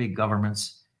 empires, big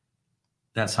governments.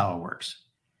 That's how it works.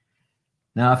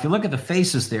 Now, if you look at the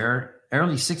faces there,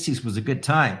 early 60s was a good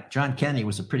time. John Kennedy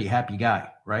was a pretty happy guy,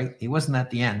 right? He wasn't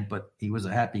at the end, but he was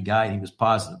a happy guy. And he was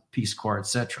positive, Peace Corps,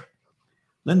 etc.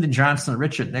 Lyndon Johnson,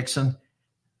 Richard Nixon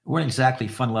weren't exactly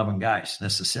fun-loving guys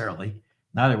necessarily.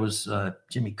 Neither was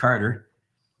Jimmy Carter.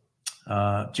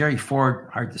 Jerry Ford,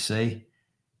 hard to say.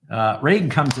 Reagan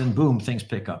comes in, boom, things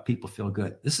pick up. People feel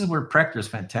good. This is where Prechter is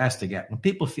fantastic at. When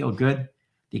people feel good,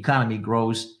 the economy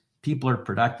grows, people are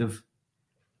productive,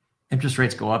 interest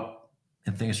rates go up,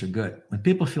 and things are good. When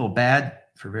people feel bad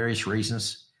for various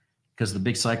reasons, because the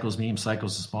big cycles, medium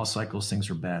cycles, and small cycles, things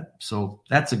are bad. So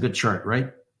that's a good chart,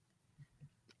 right?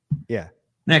 Yeah.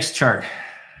 Next chart,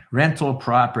 rental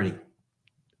property.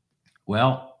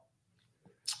 Well,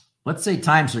 let's say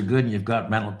times are good and you've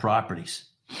got rental properties.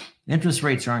 Interest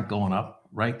rates aren't going up,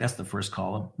 right? That's the first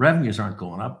column. Revenues aren't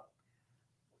going up.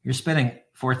 You're spending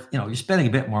you're spending a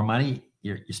bit more money.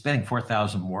 You're spending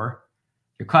 $4,000 more.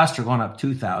 Your costs are going up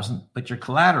 $2,000, but your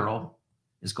collateral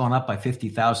is going up by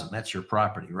 $50,000. That's your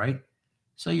property, right?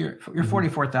 So you're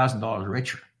 $44,000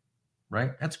 richer,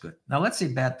 right? That's good. Now let's say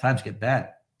bad times get bad.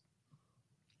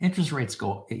 Interest rates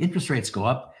go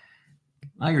up.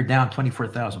 Now you're down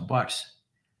 $24,000.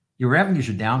 Your revenues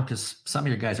are down because some of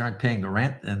your guys aren't paying the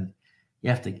rent, and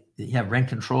you have rent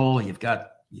control. You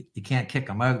can't kick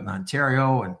them out in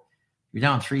Ontario, and you're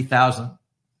down $3,000.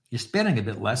 You're spending a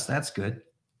bit less. That's good.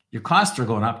 Your costs are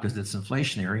going up because it's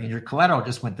inflationary, and your collateral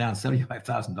just went down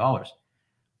 $75,000.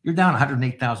 You're down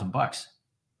 $108,000.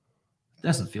 It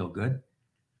doesn't feel good.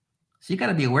 So you got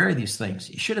to be aware of these things.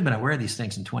 You should have been aware of these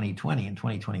things in 2020 and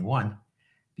 2021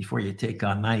 before you take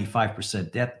on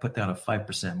 95% debt, put down a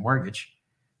 5% mortgage,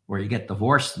 where you get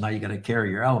divorced. Now you got to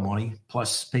carry your alimony,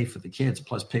 plus pay for the kids,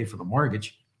 plus pay for the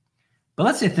mortgage. But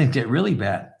let's say things get really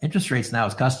bad. Interest rates now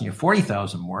is costing you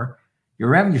 $40,000 more. Your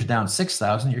revenue's down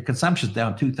 $6,000. Your consumption's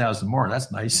down $2,000 more.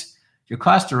 That's nice. Your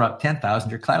costs are up $10,000.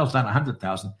 Your collateral's down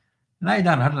 $100,000. Now you're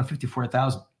down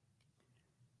 $154,000.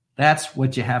 That's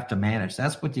what you have to manage.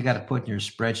 That's what you got to put in your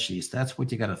spreadsheets. That's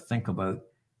what you got to think about.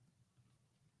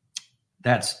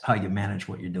 That's how you manage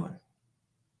what you're doing.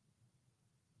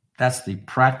 That's the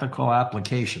practical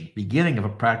application, beginning of a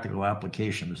practical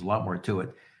application. There's a lot more to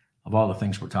it of all the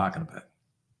things we're talking about.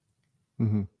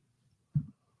 Mm-hmm.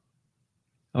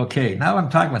 Okay, now I'm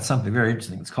talking about something very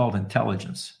interesting. It's called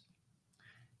intelligence.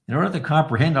 In order to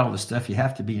comprehend all this stuff, you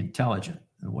have to be intelligent.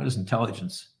 And what is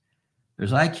intelligence?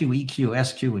 There's IQ, EQ,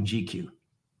 SQ, and GQ,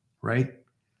 right?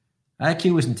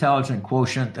 IQ is intelligent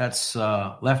quotient. That's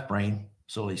left brain,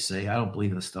 so they say. I don't believe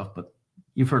in this stuff, but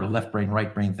you've heard of left brain,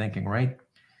 right brain thinking, right?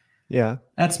 Yeah.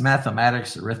 That's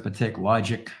mathematics, arithmetic,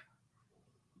 logic.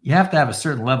 You have to have a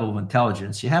certain level of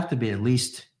intelligence. You have to be at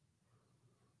least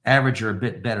average or a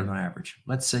bit better than average.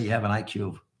 Let's say you have an IQ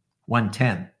of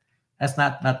 110. That's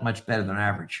not much better than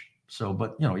average. So,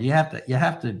 but you have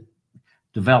to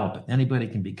develop it. Anybody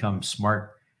can become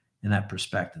smart in that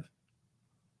perspective.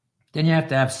 Then you have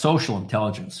to have social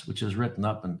intelligence, which is written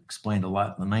up and explained a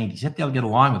lot in the 90s. You have to be able to get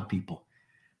along with people.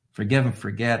 Forgive and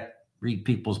forget. Read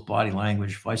people's body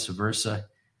language, vice versa.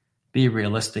 Be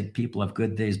realistic. People have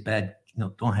good days, bad,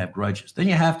 don't have grudges. Then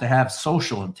you have to have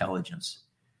social intelligence.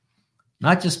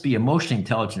 Not just be emotionally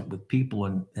intelligent with people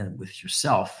and with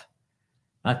yourself.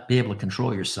 Not be able to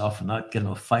control yourself and not get in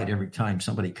a fight every time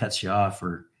somebody cuts you off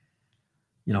or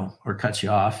cuts you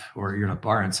off, or you're in a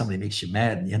bar and somebody makes you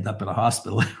mad and you end up in a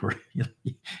hospital. Or, you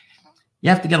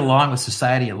have to get along with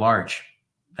society at large.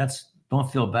 Don't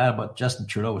feel bad about Justin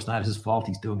Trudeau. It's not his fault.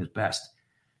 He's doing his best.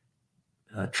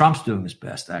 Trump's doing his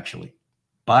best, actually.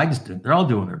 They're all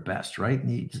doing their best, right? And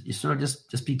you sort of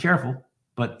just be careful,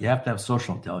 but you have to have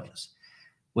social intelligence.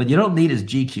 What you don't need is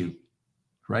GQ,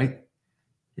 right?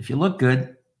 If you look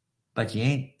good, but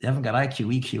you haven't got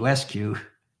IQ, EQ, SQ,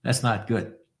 that's not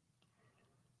good.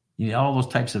 You need all those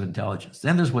types of intelligence.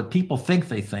 Then there's what people think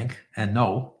they think and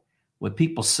know, what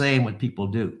people say and what people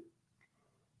do.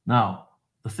 Now,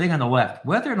 the thing on the left,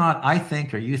 whether or not I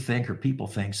think or you think or people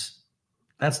thinks,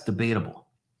 that's debatable.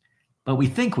 But we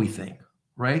think,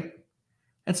 right?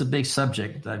 That's a big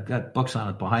subject. I've got books on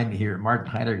it behind me here, Martin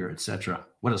Heidegger, etc.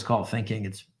 What is called thinking.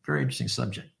 It's a very interesting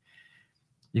subject.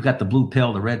 You've got the blue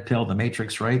pill, the red pill, the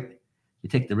matrix, right? You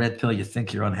take the red pill, you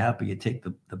think you're unhappy. You take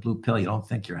the blue pill, you don't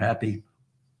think you're happy.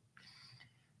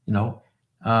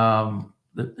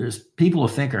 There's people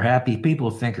who think are happy, people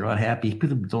who think are unhappy,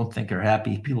 people who don't think are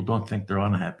happy, people don't think they're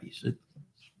unhappy. So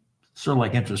it's sort of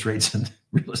like interest rates and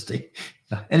real estate.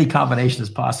 Any combination is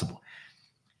possible.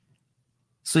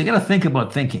 So you got to think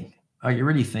about thinking. Are you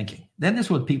really thinking? Then there's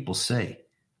what people say.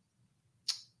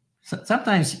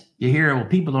 sometimes you hear, well,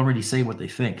 people don't really say what they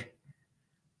think.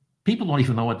 People don't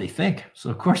even know what they think. So,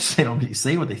 of course, they don't really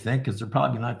say what they think because they're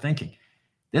probably not thinking.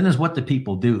 Then there's what the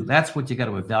people do. That's what you got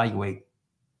to evaluate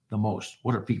the most.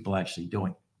 What are people actually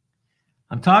doing?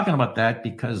 I'm talking about that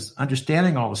because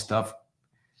understanding all the stuff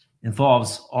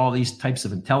involves all these types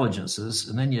of intelligences.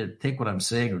 And then you take what I'm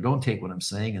saying or don't take what I'm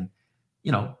saying and,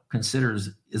 consider,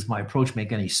 is my approach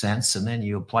make any sense? And then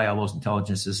you apply all those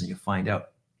intelligences and you find out.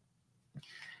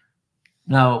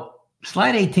 Now,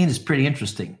 slide 18 is pretty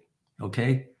interesting,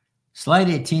 okay? Slide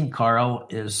 18, Carl,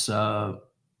 is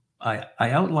I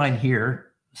outline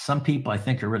here some people I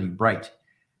think are really bright.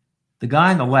 The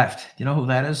guy on the left, do you know who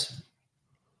that is?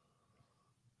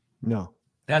 No.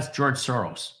 That's George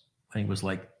Soros. I think it was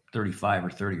like 35 or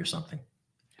 30 or something.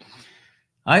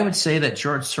 I would say that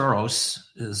George Soros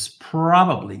is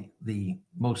probably the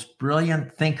most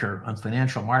brilliant thinker on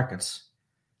financial markets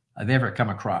I've ever come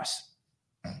across.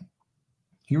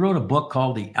 He wrote a book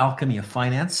called The Alchemy of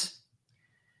Finance.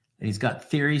 And he's got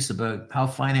theories about how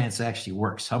finance actually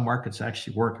works, how markets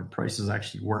actually work, and prices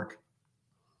actually work.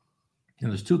 And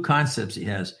there's two concepts he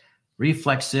has,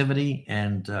 reflexivity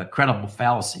and credible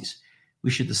fallacies. We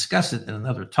should discuss it in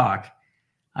another talk.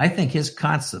 I think his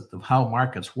concept of how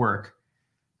markets work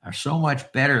are so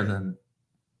much better than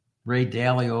Ray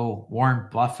Dalio, Warren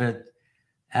Buffett,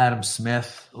 Adam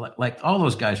Smith. Like all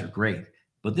those guys are great,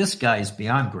 but this guy is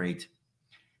beyond great.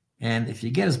 And if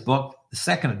you get his book, the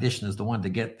second edition is the one to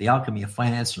get, The Alchemy of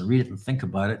Finance, and read it and think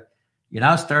about it. You're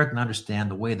now starting to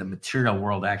understand the way the material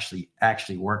world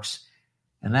actually works.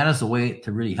 And that is the way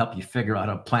to really help you figure out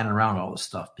how to plan around all this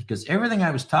stuff. Because everything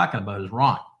I was talking about is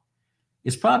wrong.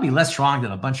 It's probably less wrong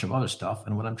than a bunch of other stuff.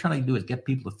 And what I'm trying to do is get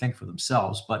people to think for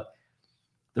themselves. But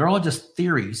they're all just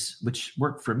theories, which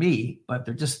work for me, but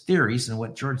they're just theories. And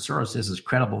what George Soros says is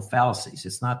credible fallacies.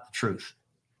 It's not the truth.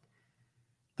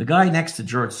 The guy next to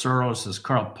George Soros is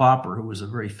Karl Popper, who was a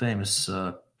very famous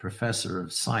professor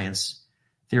of science,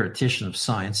 theoretician of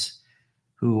science,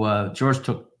 who George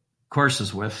took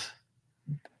courses with.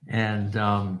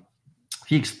 And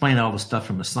he explained all the stuff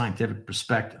from a scientific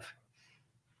perspective.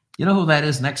 You know who that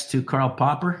is next to Karl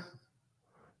Popper?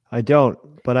 I don't,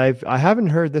 but I haven't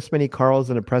heard this many Carls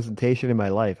in a presentation in my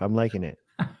life. I'm liking it.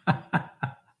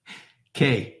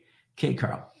 K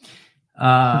Carl.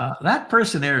 That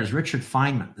person there is Richard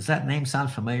Feynman. Does that name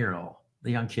sound familiar at all?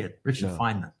 The young kid, Richard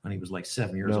Feynman, when he was like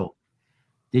 7 years old.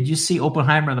 Did you see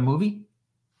Oppenheimer, the movie?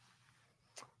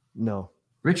 No.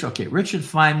 Richard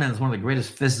Feynman is one of the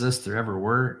greatest physicists there ever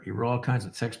were. He wrote all kinds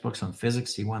of textbooks on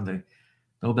physics. He won the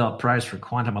Nobel Prize for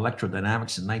Quantum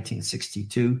Electrodynamics in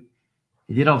 1962.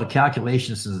 He did all the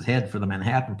calculations in his head for the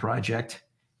Manhattan Project.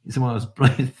 He's one of those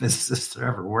brilliant physicists there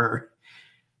ever were.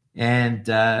 And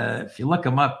if you look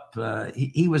him up,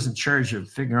 he was in charge of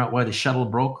figuring out why the shuttle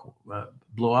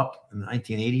blew up in the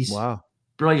 1980s. Wow.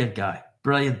 Brilliant guy.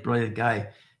 Brilliant guy.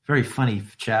 Very funny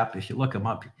chap. If you look him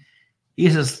up, he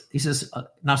says,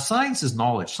 now science is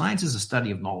knowledge. Science is a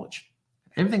study of knowledge.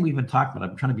 Everything we've been talking about,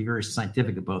 I'm trying to be very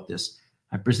scientific about this.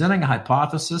 I'm presenting a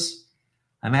hypothesis.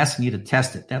 I'm asking you to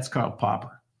test it. That's Karl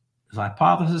Popper. There's a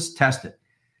hypothesis, test it.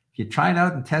 If you try it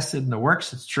out and test it and it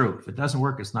works, it's true. If it doesn't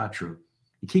work, it's not true.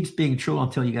 It keeps being true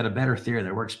until you get a better theory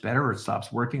that works better, or it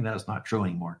stops working. That is not true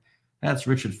anymore. That's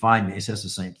Richard Feynman. He says the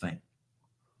same thing.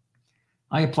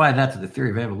 I apply that to the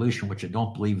theory of evolution, which I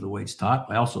don't believe the way it's taught.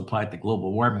 I also apply it to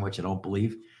global warming, which I don't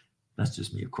believe. That's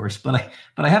just me, of course. But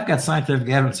I have got scientific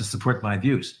evidence to support my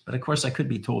views. But of course, I could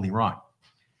be totally wrong.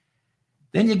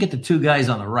 Then you get the two guys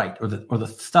on the right, or the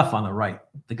stuff on the right.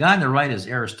 The guy on the right is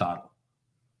Aristotle.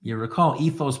 You recall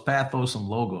ethos, pathos, and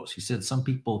logos. He said some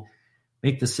people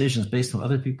make decisions based on what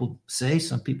other people say.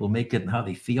 Some people make it in how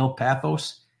they feel,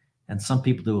 pathos, and some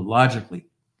people do it logically.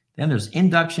 Then there's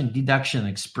induction, deduction, and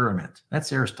experiment.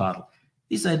 That's Aristotle.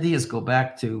 These ideas go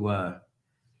back to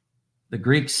the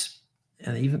Greeks,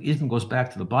 and even goes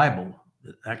back to the Bible,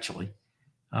 actually.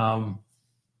 Now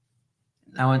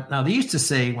they used to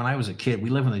say when I was a kid, we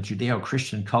live in a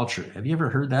Judeo-Christian culture. Have you ever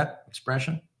heard that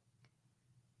expression?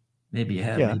 Maybe you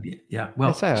have. Yeah. Maybe, yeah.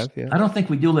 Well, yes, I have. Yeah. I don't think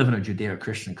we do live in a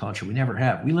Judeo-Christian culture. We never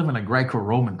have. We live in a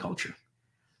Greco-Roman culture.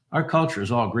 Our culture is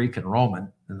all Greek and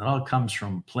Roman, and it all comes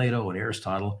from Plato and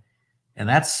Aristotle. And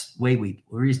that's the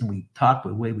reason we talk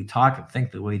the way we talk and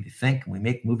think the way we think. And we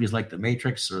make movies like The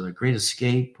Matrix or The Great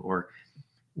Escape or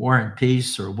War and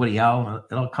Peace or Woody Allen.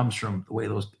 It all comes from the way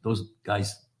those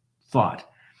guys thought.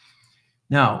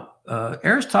 Now,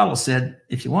 Aristotle said,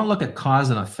 if you want to look at cause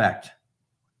and effect,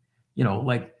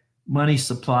 like money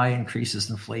supply increases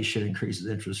inflation, increases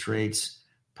interest rates,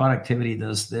 productivity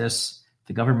does this,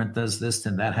 the government does this,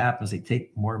 then that happens. They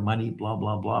take more money, blah,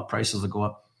 blah, blah. Prices will go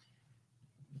up.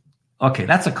 Okay,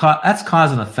 that's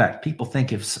cause and effect. People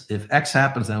think if X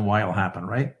happens, then Y will happen,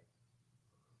 right?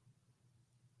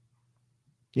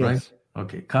 Yes. Right?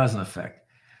 Okay, cause and effect.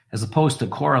 As opposed to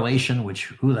correlation, which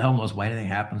who the hell knows why anything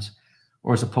happens,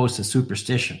 or as opposed to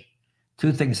superstition.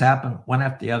 Two things happen, one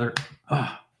after the other.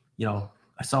 Oh,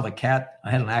 I saw the cat. I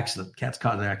had an accident. Cats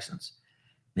cause accidents.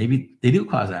 Maybe they do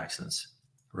cause accidents,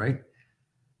 right?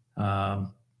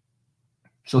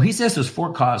 So he says there's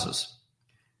 4 causes.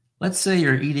 Let's say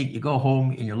you go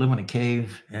home and you're living in a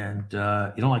cave, and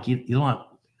you don't want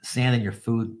sand in your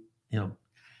food,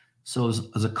 So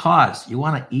as a cause, you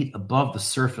want to eat above the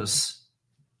surface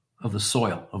of the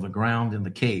soil, of the ground in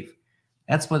the cave.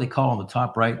 That's what they call on the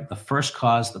top right, the first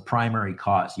cause, the primary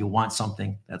cause. You want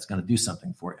something that's going to do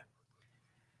something for you.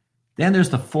 Then there's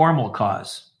the formal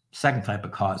cause, second type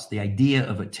of cause, the idea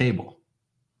of a table.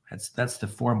 That's the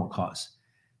formal cause.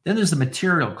 Then there's the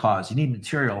material cause. You need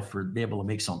material to be able to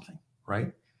make something,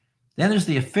 right? Then there's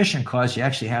the efficient cause. You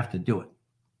actually have to do it.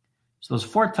 So those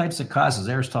 4 types of causes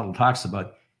Aristotle talks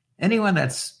about. Anyone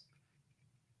that's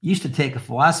used to take a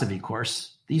philosophy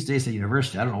course, these days at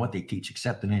university, I don't know what they teach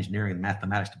except in engineering and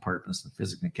mathematics departments and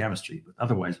physics and chemistry. But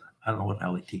otherwise, I don't know what the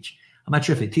hell they teach. I'm not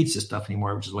sure if they teach this stuff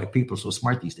anymore, which is why people are so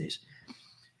smart these days.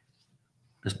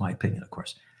 That's my opinion, of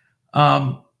course.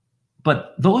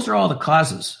 But those are all the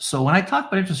causes. So when I talk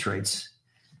about interest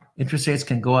rates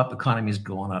can go up, economy is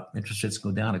going up. Interest rates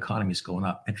go down, economy is going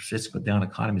up. Interest rates go down,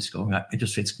 economy is going up.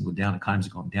 Interest rates can go down, economy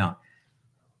is going down.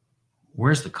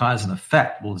 Where's the cause and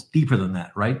effect? Well, it's deeper than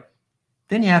that, right?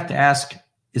 Then you have to ask,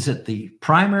 is it the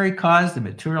primary cause, the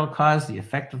material cause, the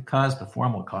effective cause, the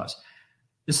formal cause?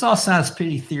 This all sounds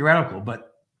pretty theoretical,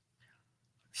 but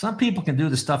some people can do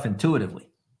this stuff intuitively,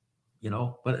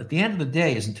 But at the end of the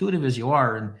day, as intuitive as you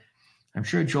are, and I'm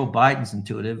sure Joe Biden's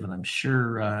intuitive, and I'm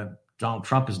sure Donald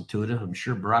Trump is intuitive. I'm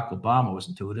sure Barack Obama was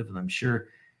intuitive, and I'm sure,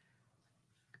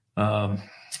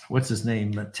 what's his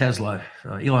name, Tesla,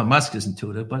 Elon Musk is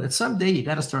intuitive. But someday you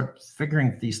got to start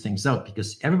figuring these things out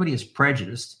because everybody is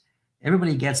prejudiced.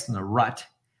 Everybody gets in a rut.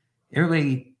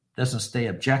 Everybody doesn't stay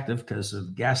objective because of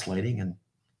gaslighting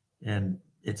and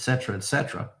et cetera, et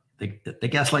cetera. They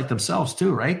gaslight themselves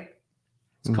too, right?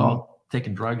 It's called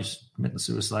taking drugs, committing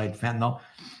suicide, fentanyl.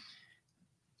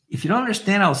 If you don't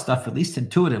understand all this stuff, at least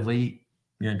intuitively,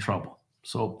 you're in trouble.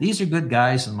 So these are good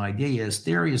guys, and my idea is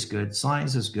theory is good,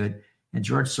 science is good, and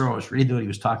George Soros really knew what he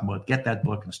was talking about. Get that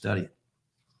book and study it.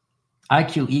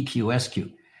 IQ, EQ, SQ.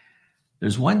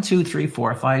 There's 1, 2, 3,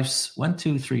 4, 5,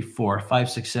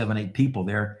 6, 7, 8 people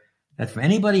there that for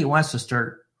anybody who wants to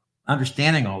start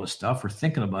understanding all this stuff or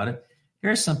thinking about it,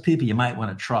 here's some people you might want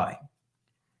to try.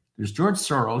 There's George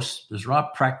Soros, there's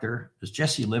Rob Proctor, there's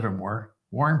Jesse Livermore,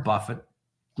 Warren Buffett,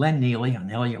 Glenn Neely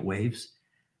on Elliott Waves,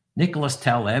 Nicholas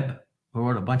Taleb, who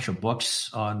wrote a bunch of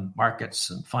books on markets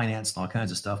and finance and all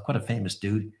kinds of stuff, quite a famous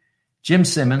dude. Jim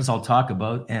Simmons, I'll talk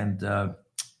about, and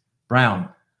Brown,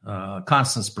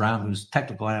 Constance Brown, who's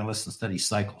technical analyst and studies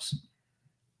cycles.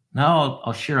 Now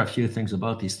I'll share a few things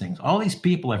about these things. All these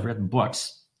people have written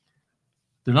books.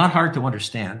 They're not hard to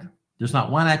understand. There's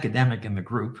not one academic in the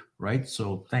group, right?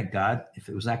 So thank God. If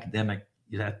it was academic,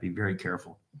 you'd have to be very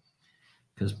careful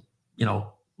because,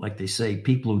 like they say,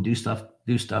 people who do stuff.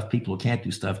 People who can't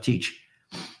do stuff teach.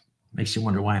 Makes you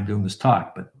wonder why I'm doing this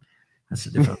talk, but that's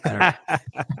a different matter.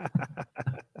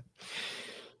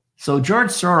 So George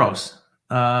Soros,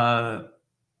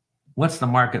 what's the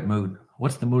market mood?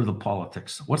 What's the mood of the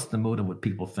politics? What's the mood of what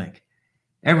people think?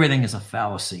 Everything is a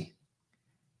fallacy.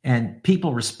 And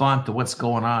people respond to what's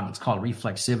going on. It's called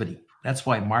reflexivity. That's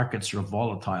why markets are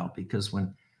volatile, because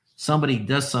when somebody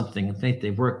does something and think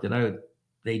they've worked it out,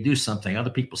 they do something. Other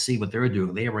people see what they're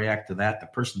doing. They react to that. The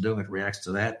person doing it reacts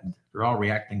to that. And they're all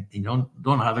reacting. You don't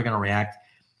know how they're going to react.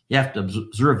 You have to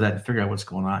observe that and figure out what's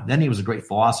going on. Then he was a great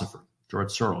philosopher, George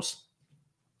Soros.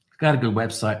 He's got a good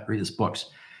website. Read his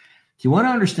books. If you want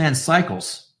to understand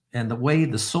cycles and the way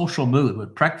the social mood,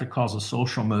 what Proctor calls a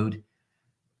social mood,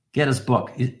 get his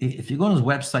book. If you go on his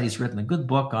website, he's written a good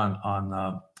book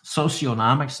on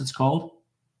socionomics, it's called.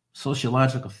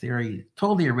 Sociological theory.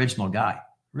 Totally original guy.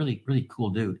 Really, really cool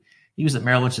dude. He was at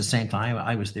Merrill Lynch at the same time.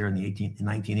 I was there in the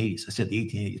 1980s. I said the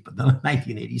 1880s, but the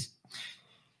 1980s.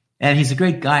 And he's a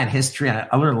great guy in history. And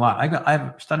I learned a lot.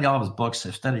 I've studied all of his books.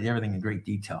 I've studied everything in great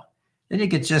detail. Then you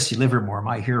get Jesse Livermore,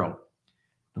 my hero,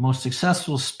 the most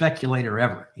successful speculator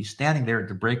ever. He's standing there at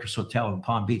the Breakers Hotel in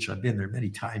Palm Beach. I've been there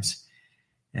many times.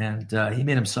 And he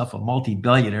made himself a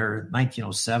multi-billionaire in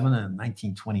 1907 and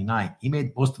 1929. He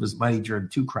made most of his money during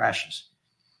 2 crashes.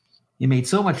 He made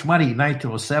so much money in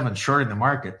 1907 shorting the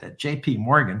market that J.P.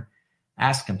 Morgan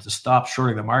asked him to stop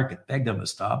shorting the market, begged him to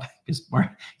stop, because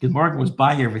Morgan was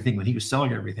buying everything when he was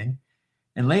selling everything.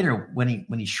 And later, when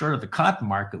he shorted the cotton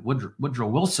market, Woodrow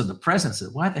Wilson, the president, said,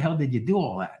 "Why the hell did you do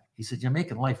all that?" He said, "You're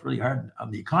making life really hard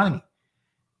on the economy."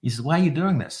 He said, "Why are you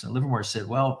doing this?" And Livermore said,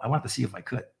 "Well, I wanted to see if I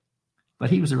could." But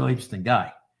he was a really interesting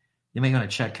guy. You may want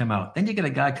to check him out. Then you get a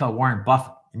guy called Warren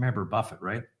Buffett. You remember Buffett,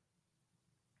 right? Yeah.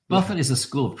 Buffett is a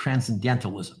school of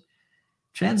transcendentalism.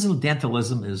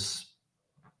 Transcendentalism is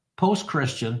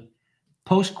post-Christian,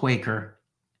 post-Quaker,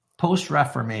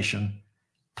 post-Reformation,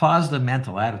 positive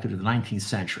mental attitude of the 19th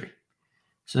century.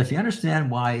 So if you understand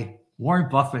why Warren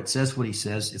Buffett says what he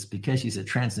says, it's because he's a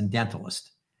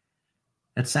transcendentalist.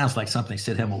 That sounds like something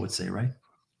Sid Himmel would say, right?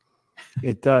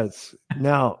 It does.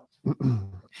 Now,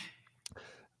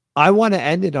 I want to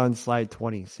end it on slide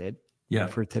 20, Sid. Yeah.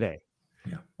 For today.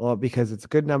 Yeah. Well, because it's a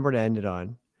good number to end it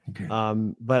on. Okay.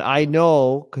 But I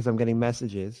know, because I'm getting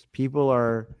messages, people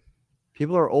are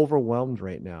overwhelmed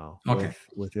right now. Okay.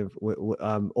 With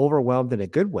overwhelmed in a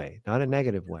good way, not a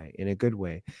negative way, in a good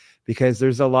way, because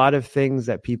there's a lot of things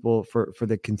that people for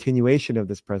the continuation of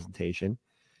this presentation.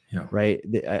 Yeah. Right.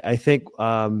 I think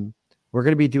we're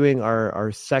going to be doing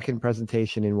our second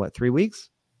presentation in 3 weeks?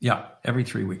 Yeah, every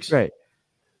 3 weeks. Right.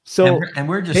 So and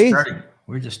we're just starting.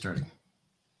 We're just starting.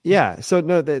 Yeah. So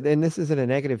no, and this isn't a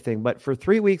negative thing, but for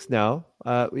 3 weeks now,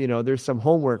 there's some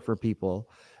homework for people.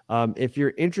 If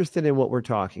you're interested in what we're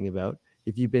talking about,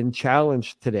 if you've been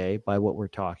challenged today by what we're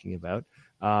talking about,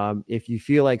 if you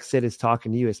feel like Sid is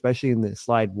talking to you, especially in the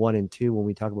slide 1 and 2, when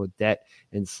we talk about debt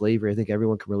and slavery, I think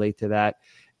everyone can relate to that.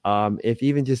 If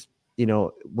even just,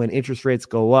 when interest rates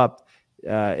go up,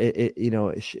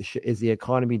 is the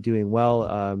economy doing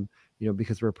well?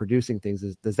 Because we're producing things.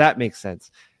 Does that make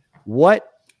sense? What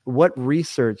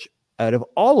research out of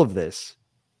all of this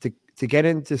to get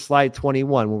into slide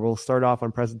 21, where we'll start off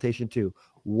on presentation 2,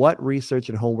 what research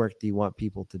and homework do you want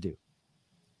people to do?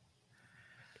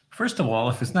 First of all,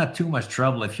 if it's not too much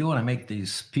trouble, if you want to make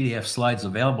these PDF slides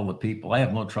available to people, I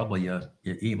have no trouble you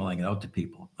emailing it out to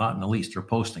people, not in the least, or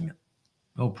posting it.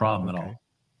 No problem at all.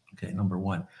 Okay, number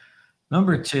 1.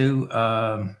 Number 2,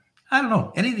 I don't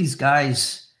know, any of these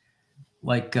guys,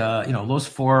 like, those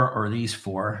 4 or these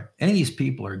 4, any of these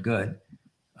people are good.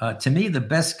 To me, the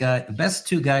best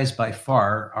 2 guys by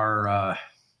far are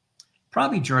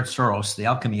probably George Soros, The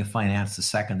Alchemy of Finance, the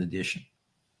 2nd edition.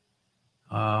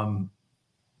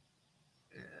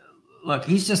 Look,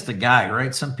 he's just a guy,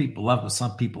 right? Some people love him,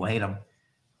 some people hate him.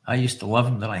 I used to love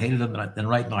him, then I hated him, then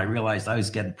right now I realized I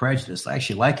was getting prejudiced. I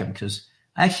actually like him because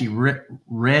I actually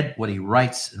read what he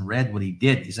writes and read what he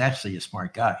did. He's actually a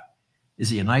smart guy. Is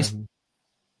he a nice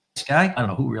guy? I don't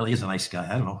know who really is a nice guy.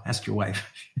 I don't know. Ask your wife.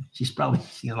 She's probably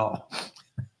seen it all.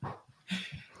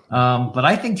 But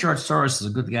I think George Soros is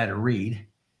a good guy to read.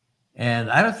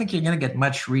 And I don't think you're going to get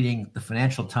much reading the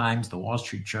Financial Times, the Wall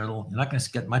Street Journal. You're not going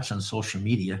to get much on social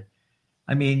media.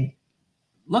 I mean,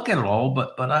 look at it all,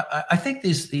 but I think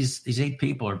these 8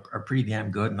 people are pretty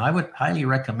damn good. And I would highly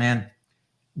recommend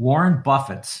Warren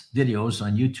Buffett's videos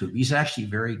on YouTube. He's actually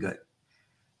very good.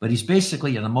 But he's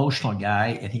basically an emotional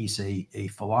guy, and he's a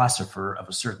philosopher of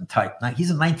a certain type. Now,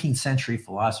 he's a 19th century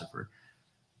philosopher,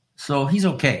 so he's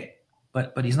okay.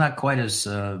 But he's not quite as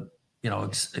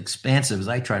expansive as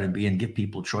I try to be and give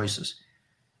people choices.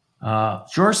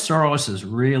 George Soros is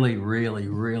really, really,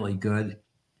 really good.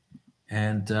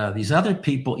 And these other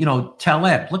people,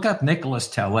 Taleb. Look up Nicholas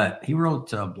Taleb. He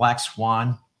wrote Black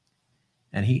Swan.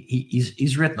 And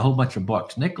he's written a whole bunch of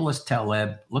books. Nicholas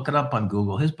Taleb, look it up on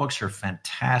Google. His books are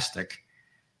fantastic.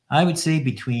 I would say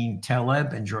between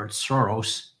Taleb and George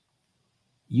Soros,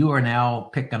 you are now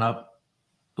picking up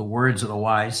the words of the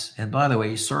wise. And by the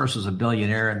way, Soros is a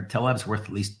billionaire, and Taleb's worth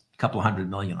at least a couple $100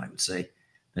 million, I would say,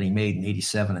 that he made in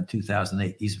 1987 and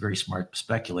 2008. He's a very smart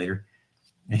speculator.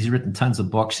 And he's written tons of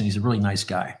books, and he's a really nice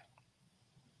guy.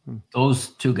 Those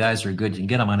 2 guys are good. You can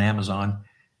get them on Amazon.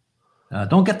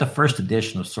 Don't get the first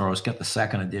edition of Soros. Get the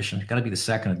 2nd edition. It's got to be the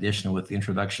 2nd edition with the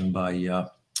introduction by the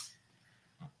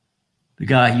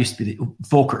guy who used to be Bill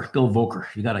Volcker.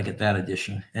 You got to get that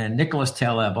edition. And Nicholas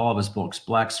Taleb, all of his books,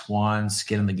 Black Swan,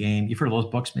 Skin in the Game. You've heard of those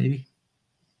books, maybe?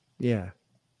 Yeah,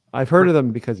 I've heard of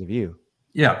them because of you.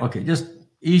 Yeah. Okay. Just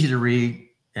easy to read,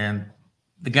 and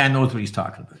the guy knows what he's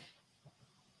talking about.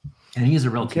 And he's a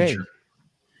real teacher.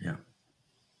 Yeah.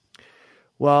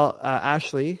 Well,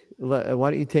 Ashley, why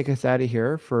don't you take us out of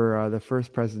here for the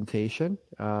first presentation?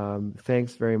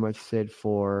 Thanks very much, Sid,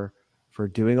 for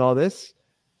doing all this.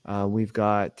 We've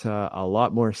got a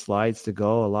lot more slides to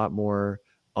go, a lot more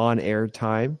on-air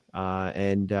time,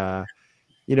 and I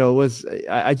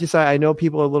know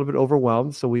people are a little bit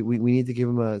overwhelmed, so we need to give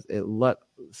them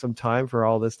some time for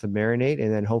all this to marinate,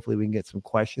 and then hopefully we can get some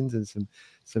questions and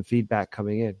some feedback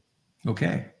coming in.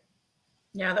 Okay.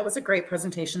 Yeah, that was a great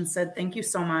presentation, Sid. Thank you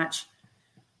so much.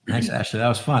 Thanks, Ashley. That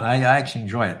was fun. I actually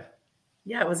enjoy it.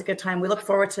 Yeah, it was a good time. We look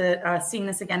forward to seeing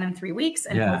this again in 3 weeks,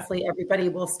 and hopefully everybody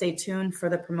will stay tuned for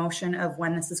the promotion of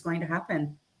when this is going to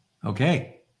happen.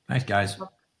 Okay. Thanks, guys.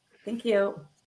 Thank you.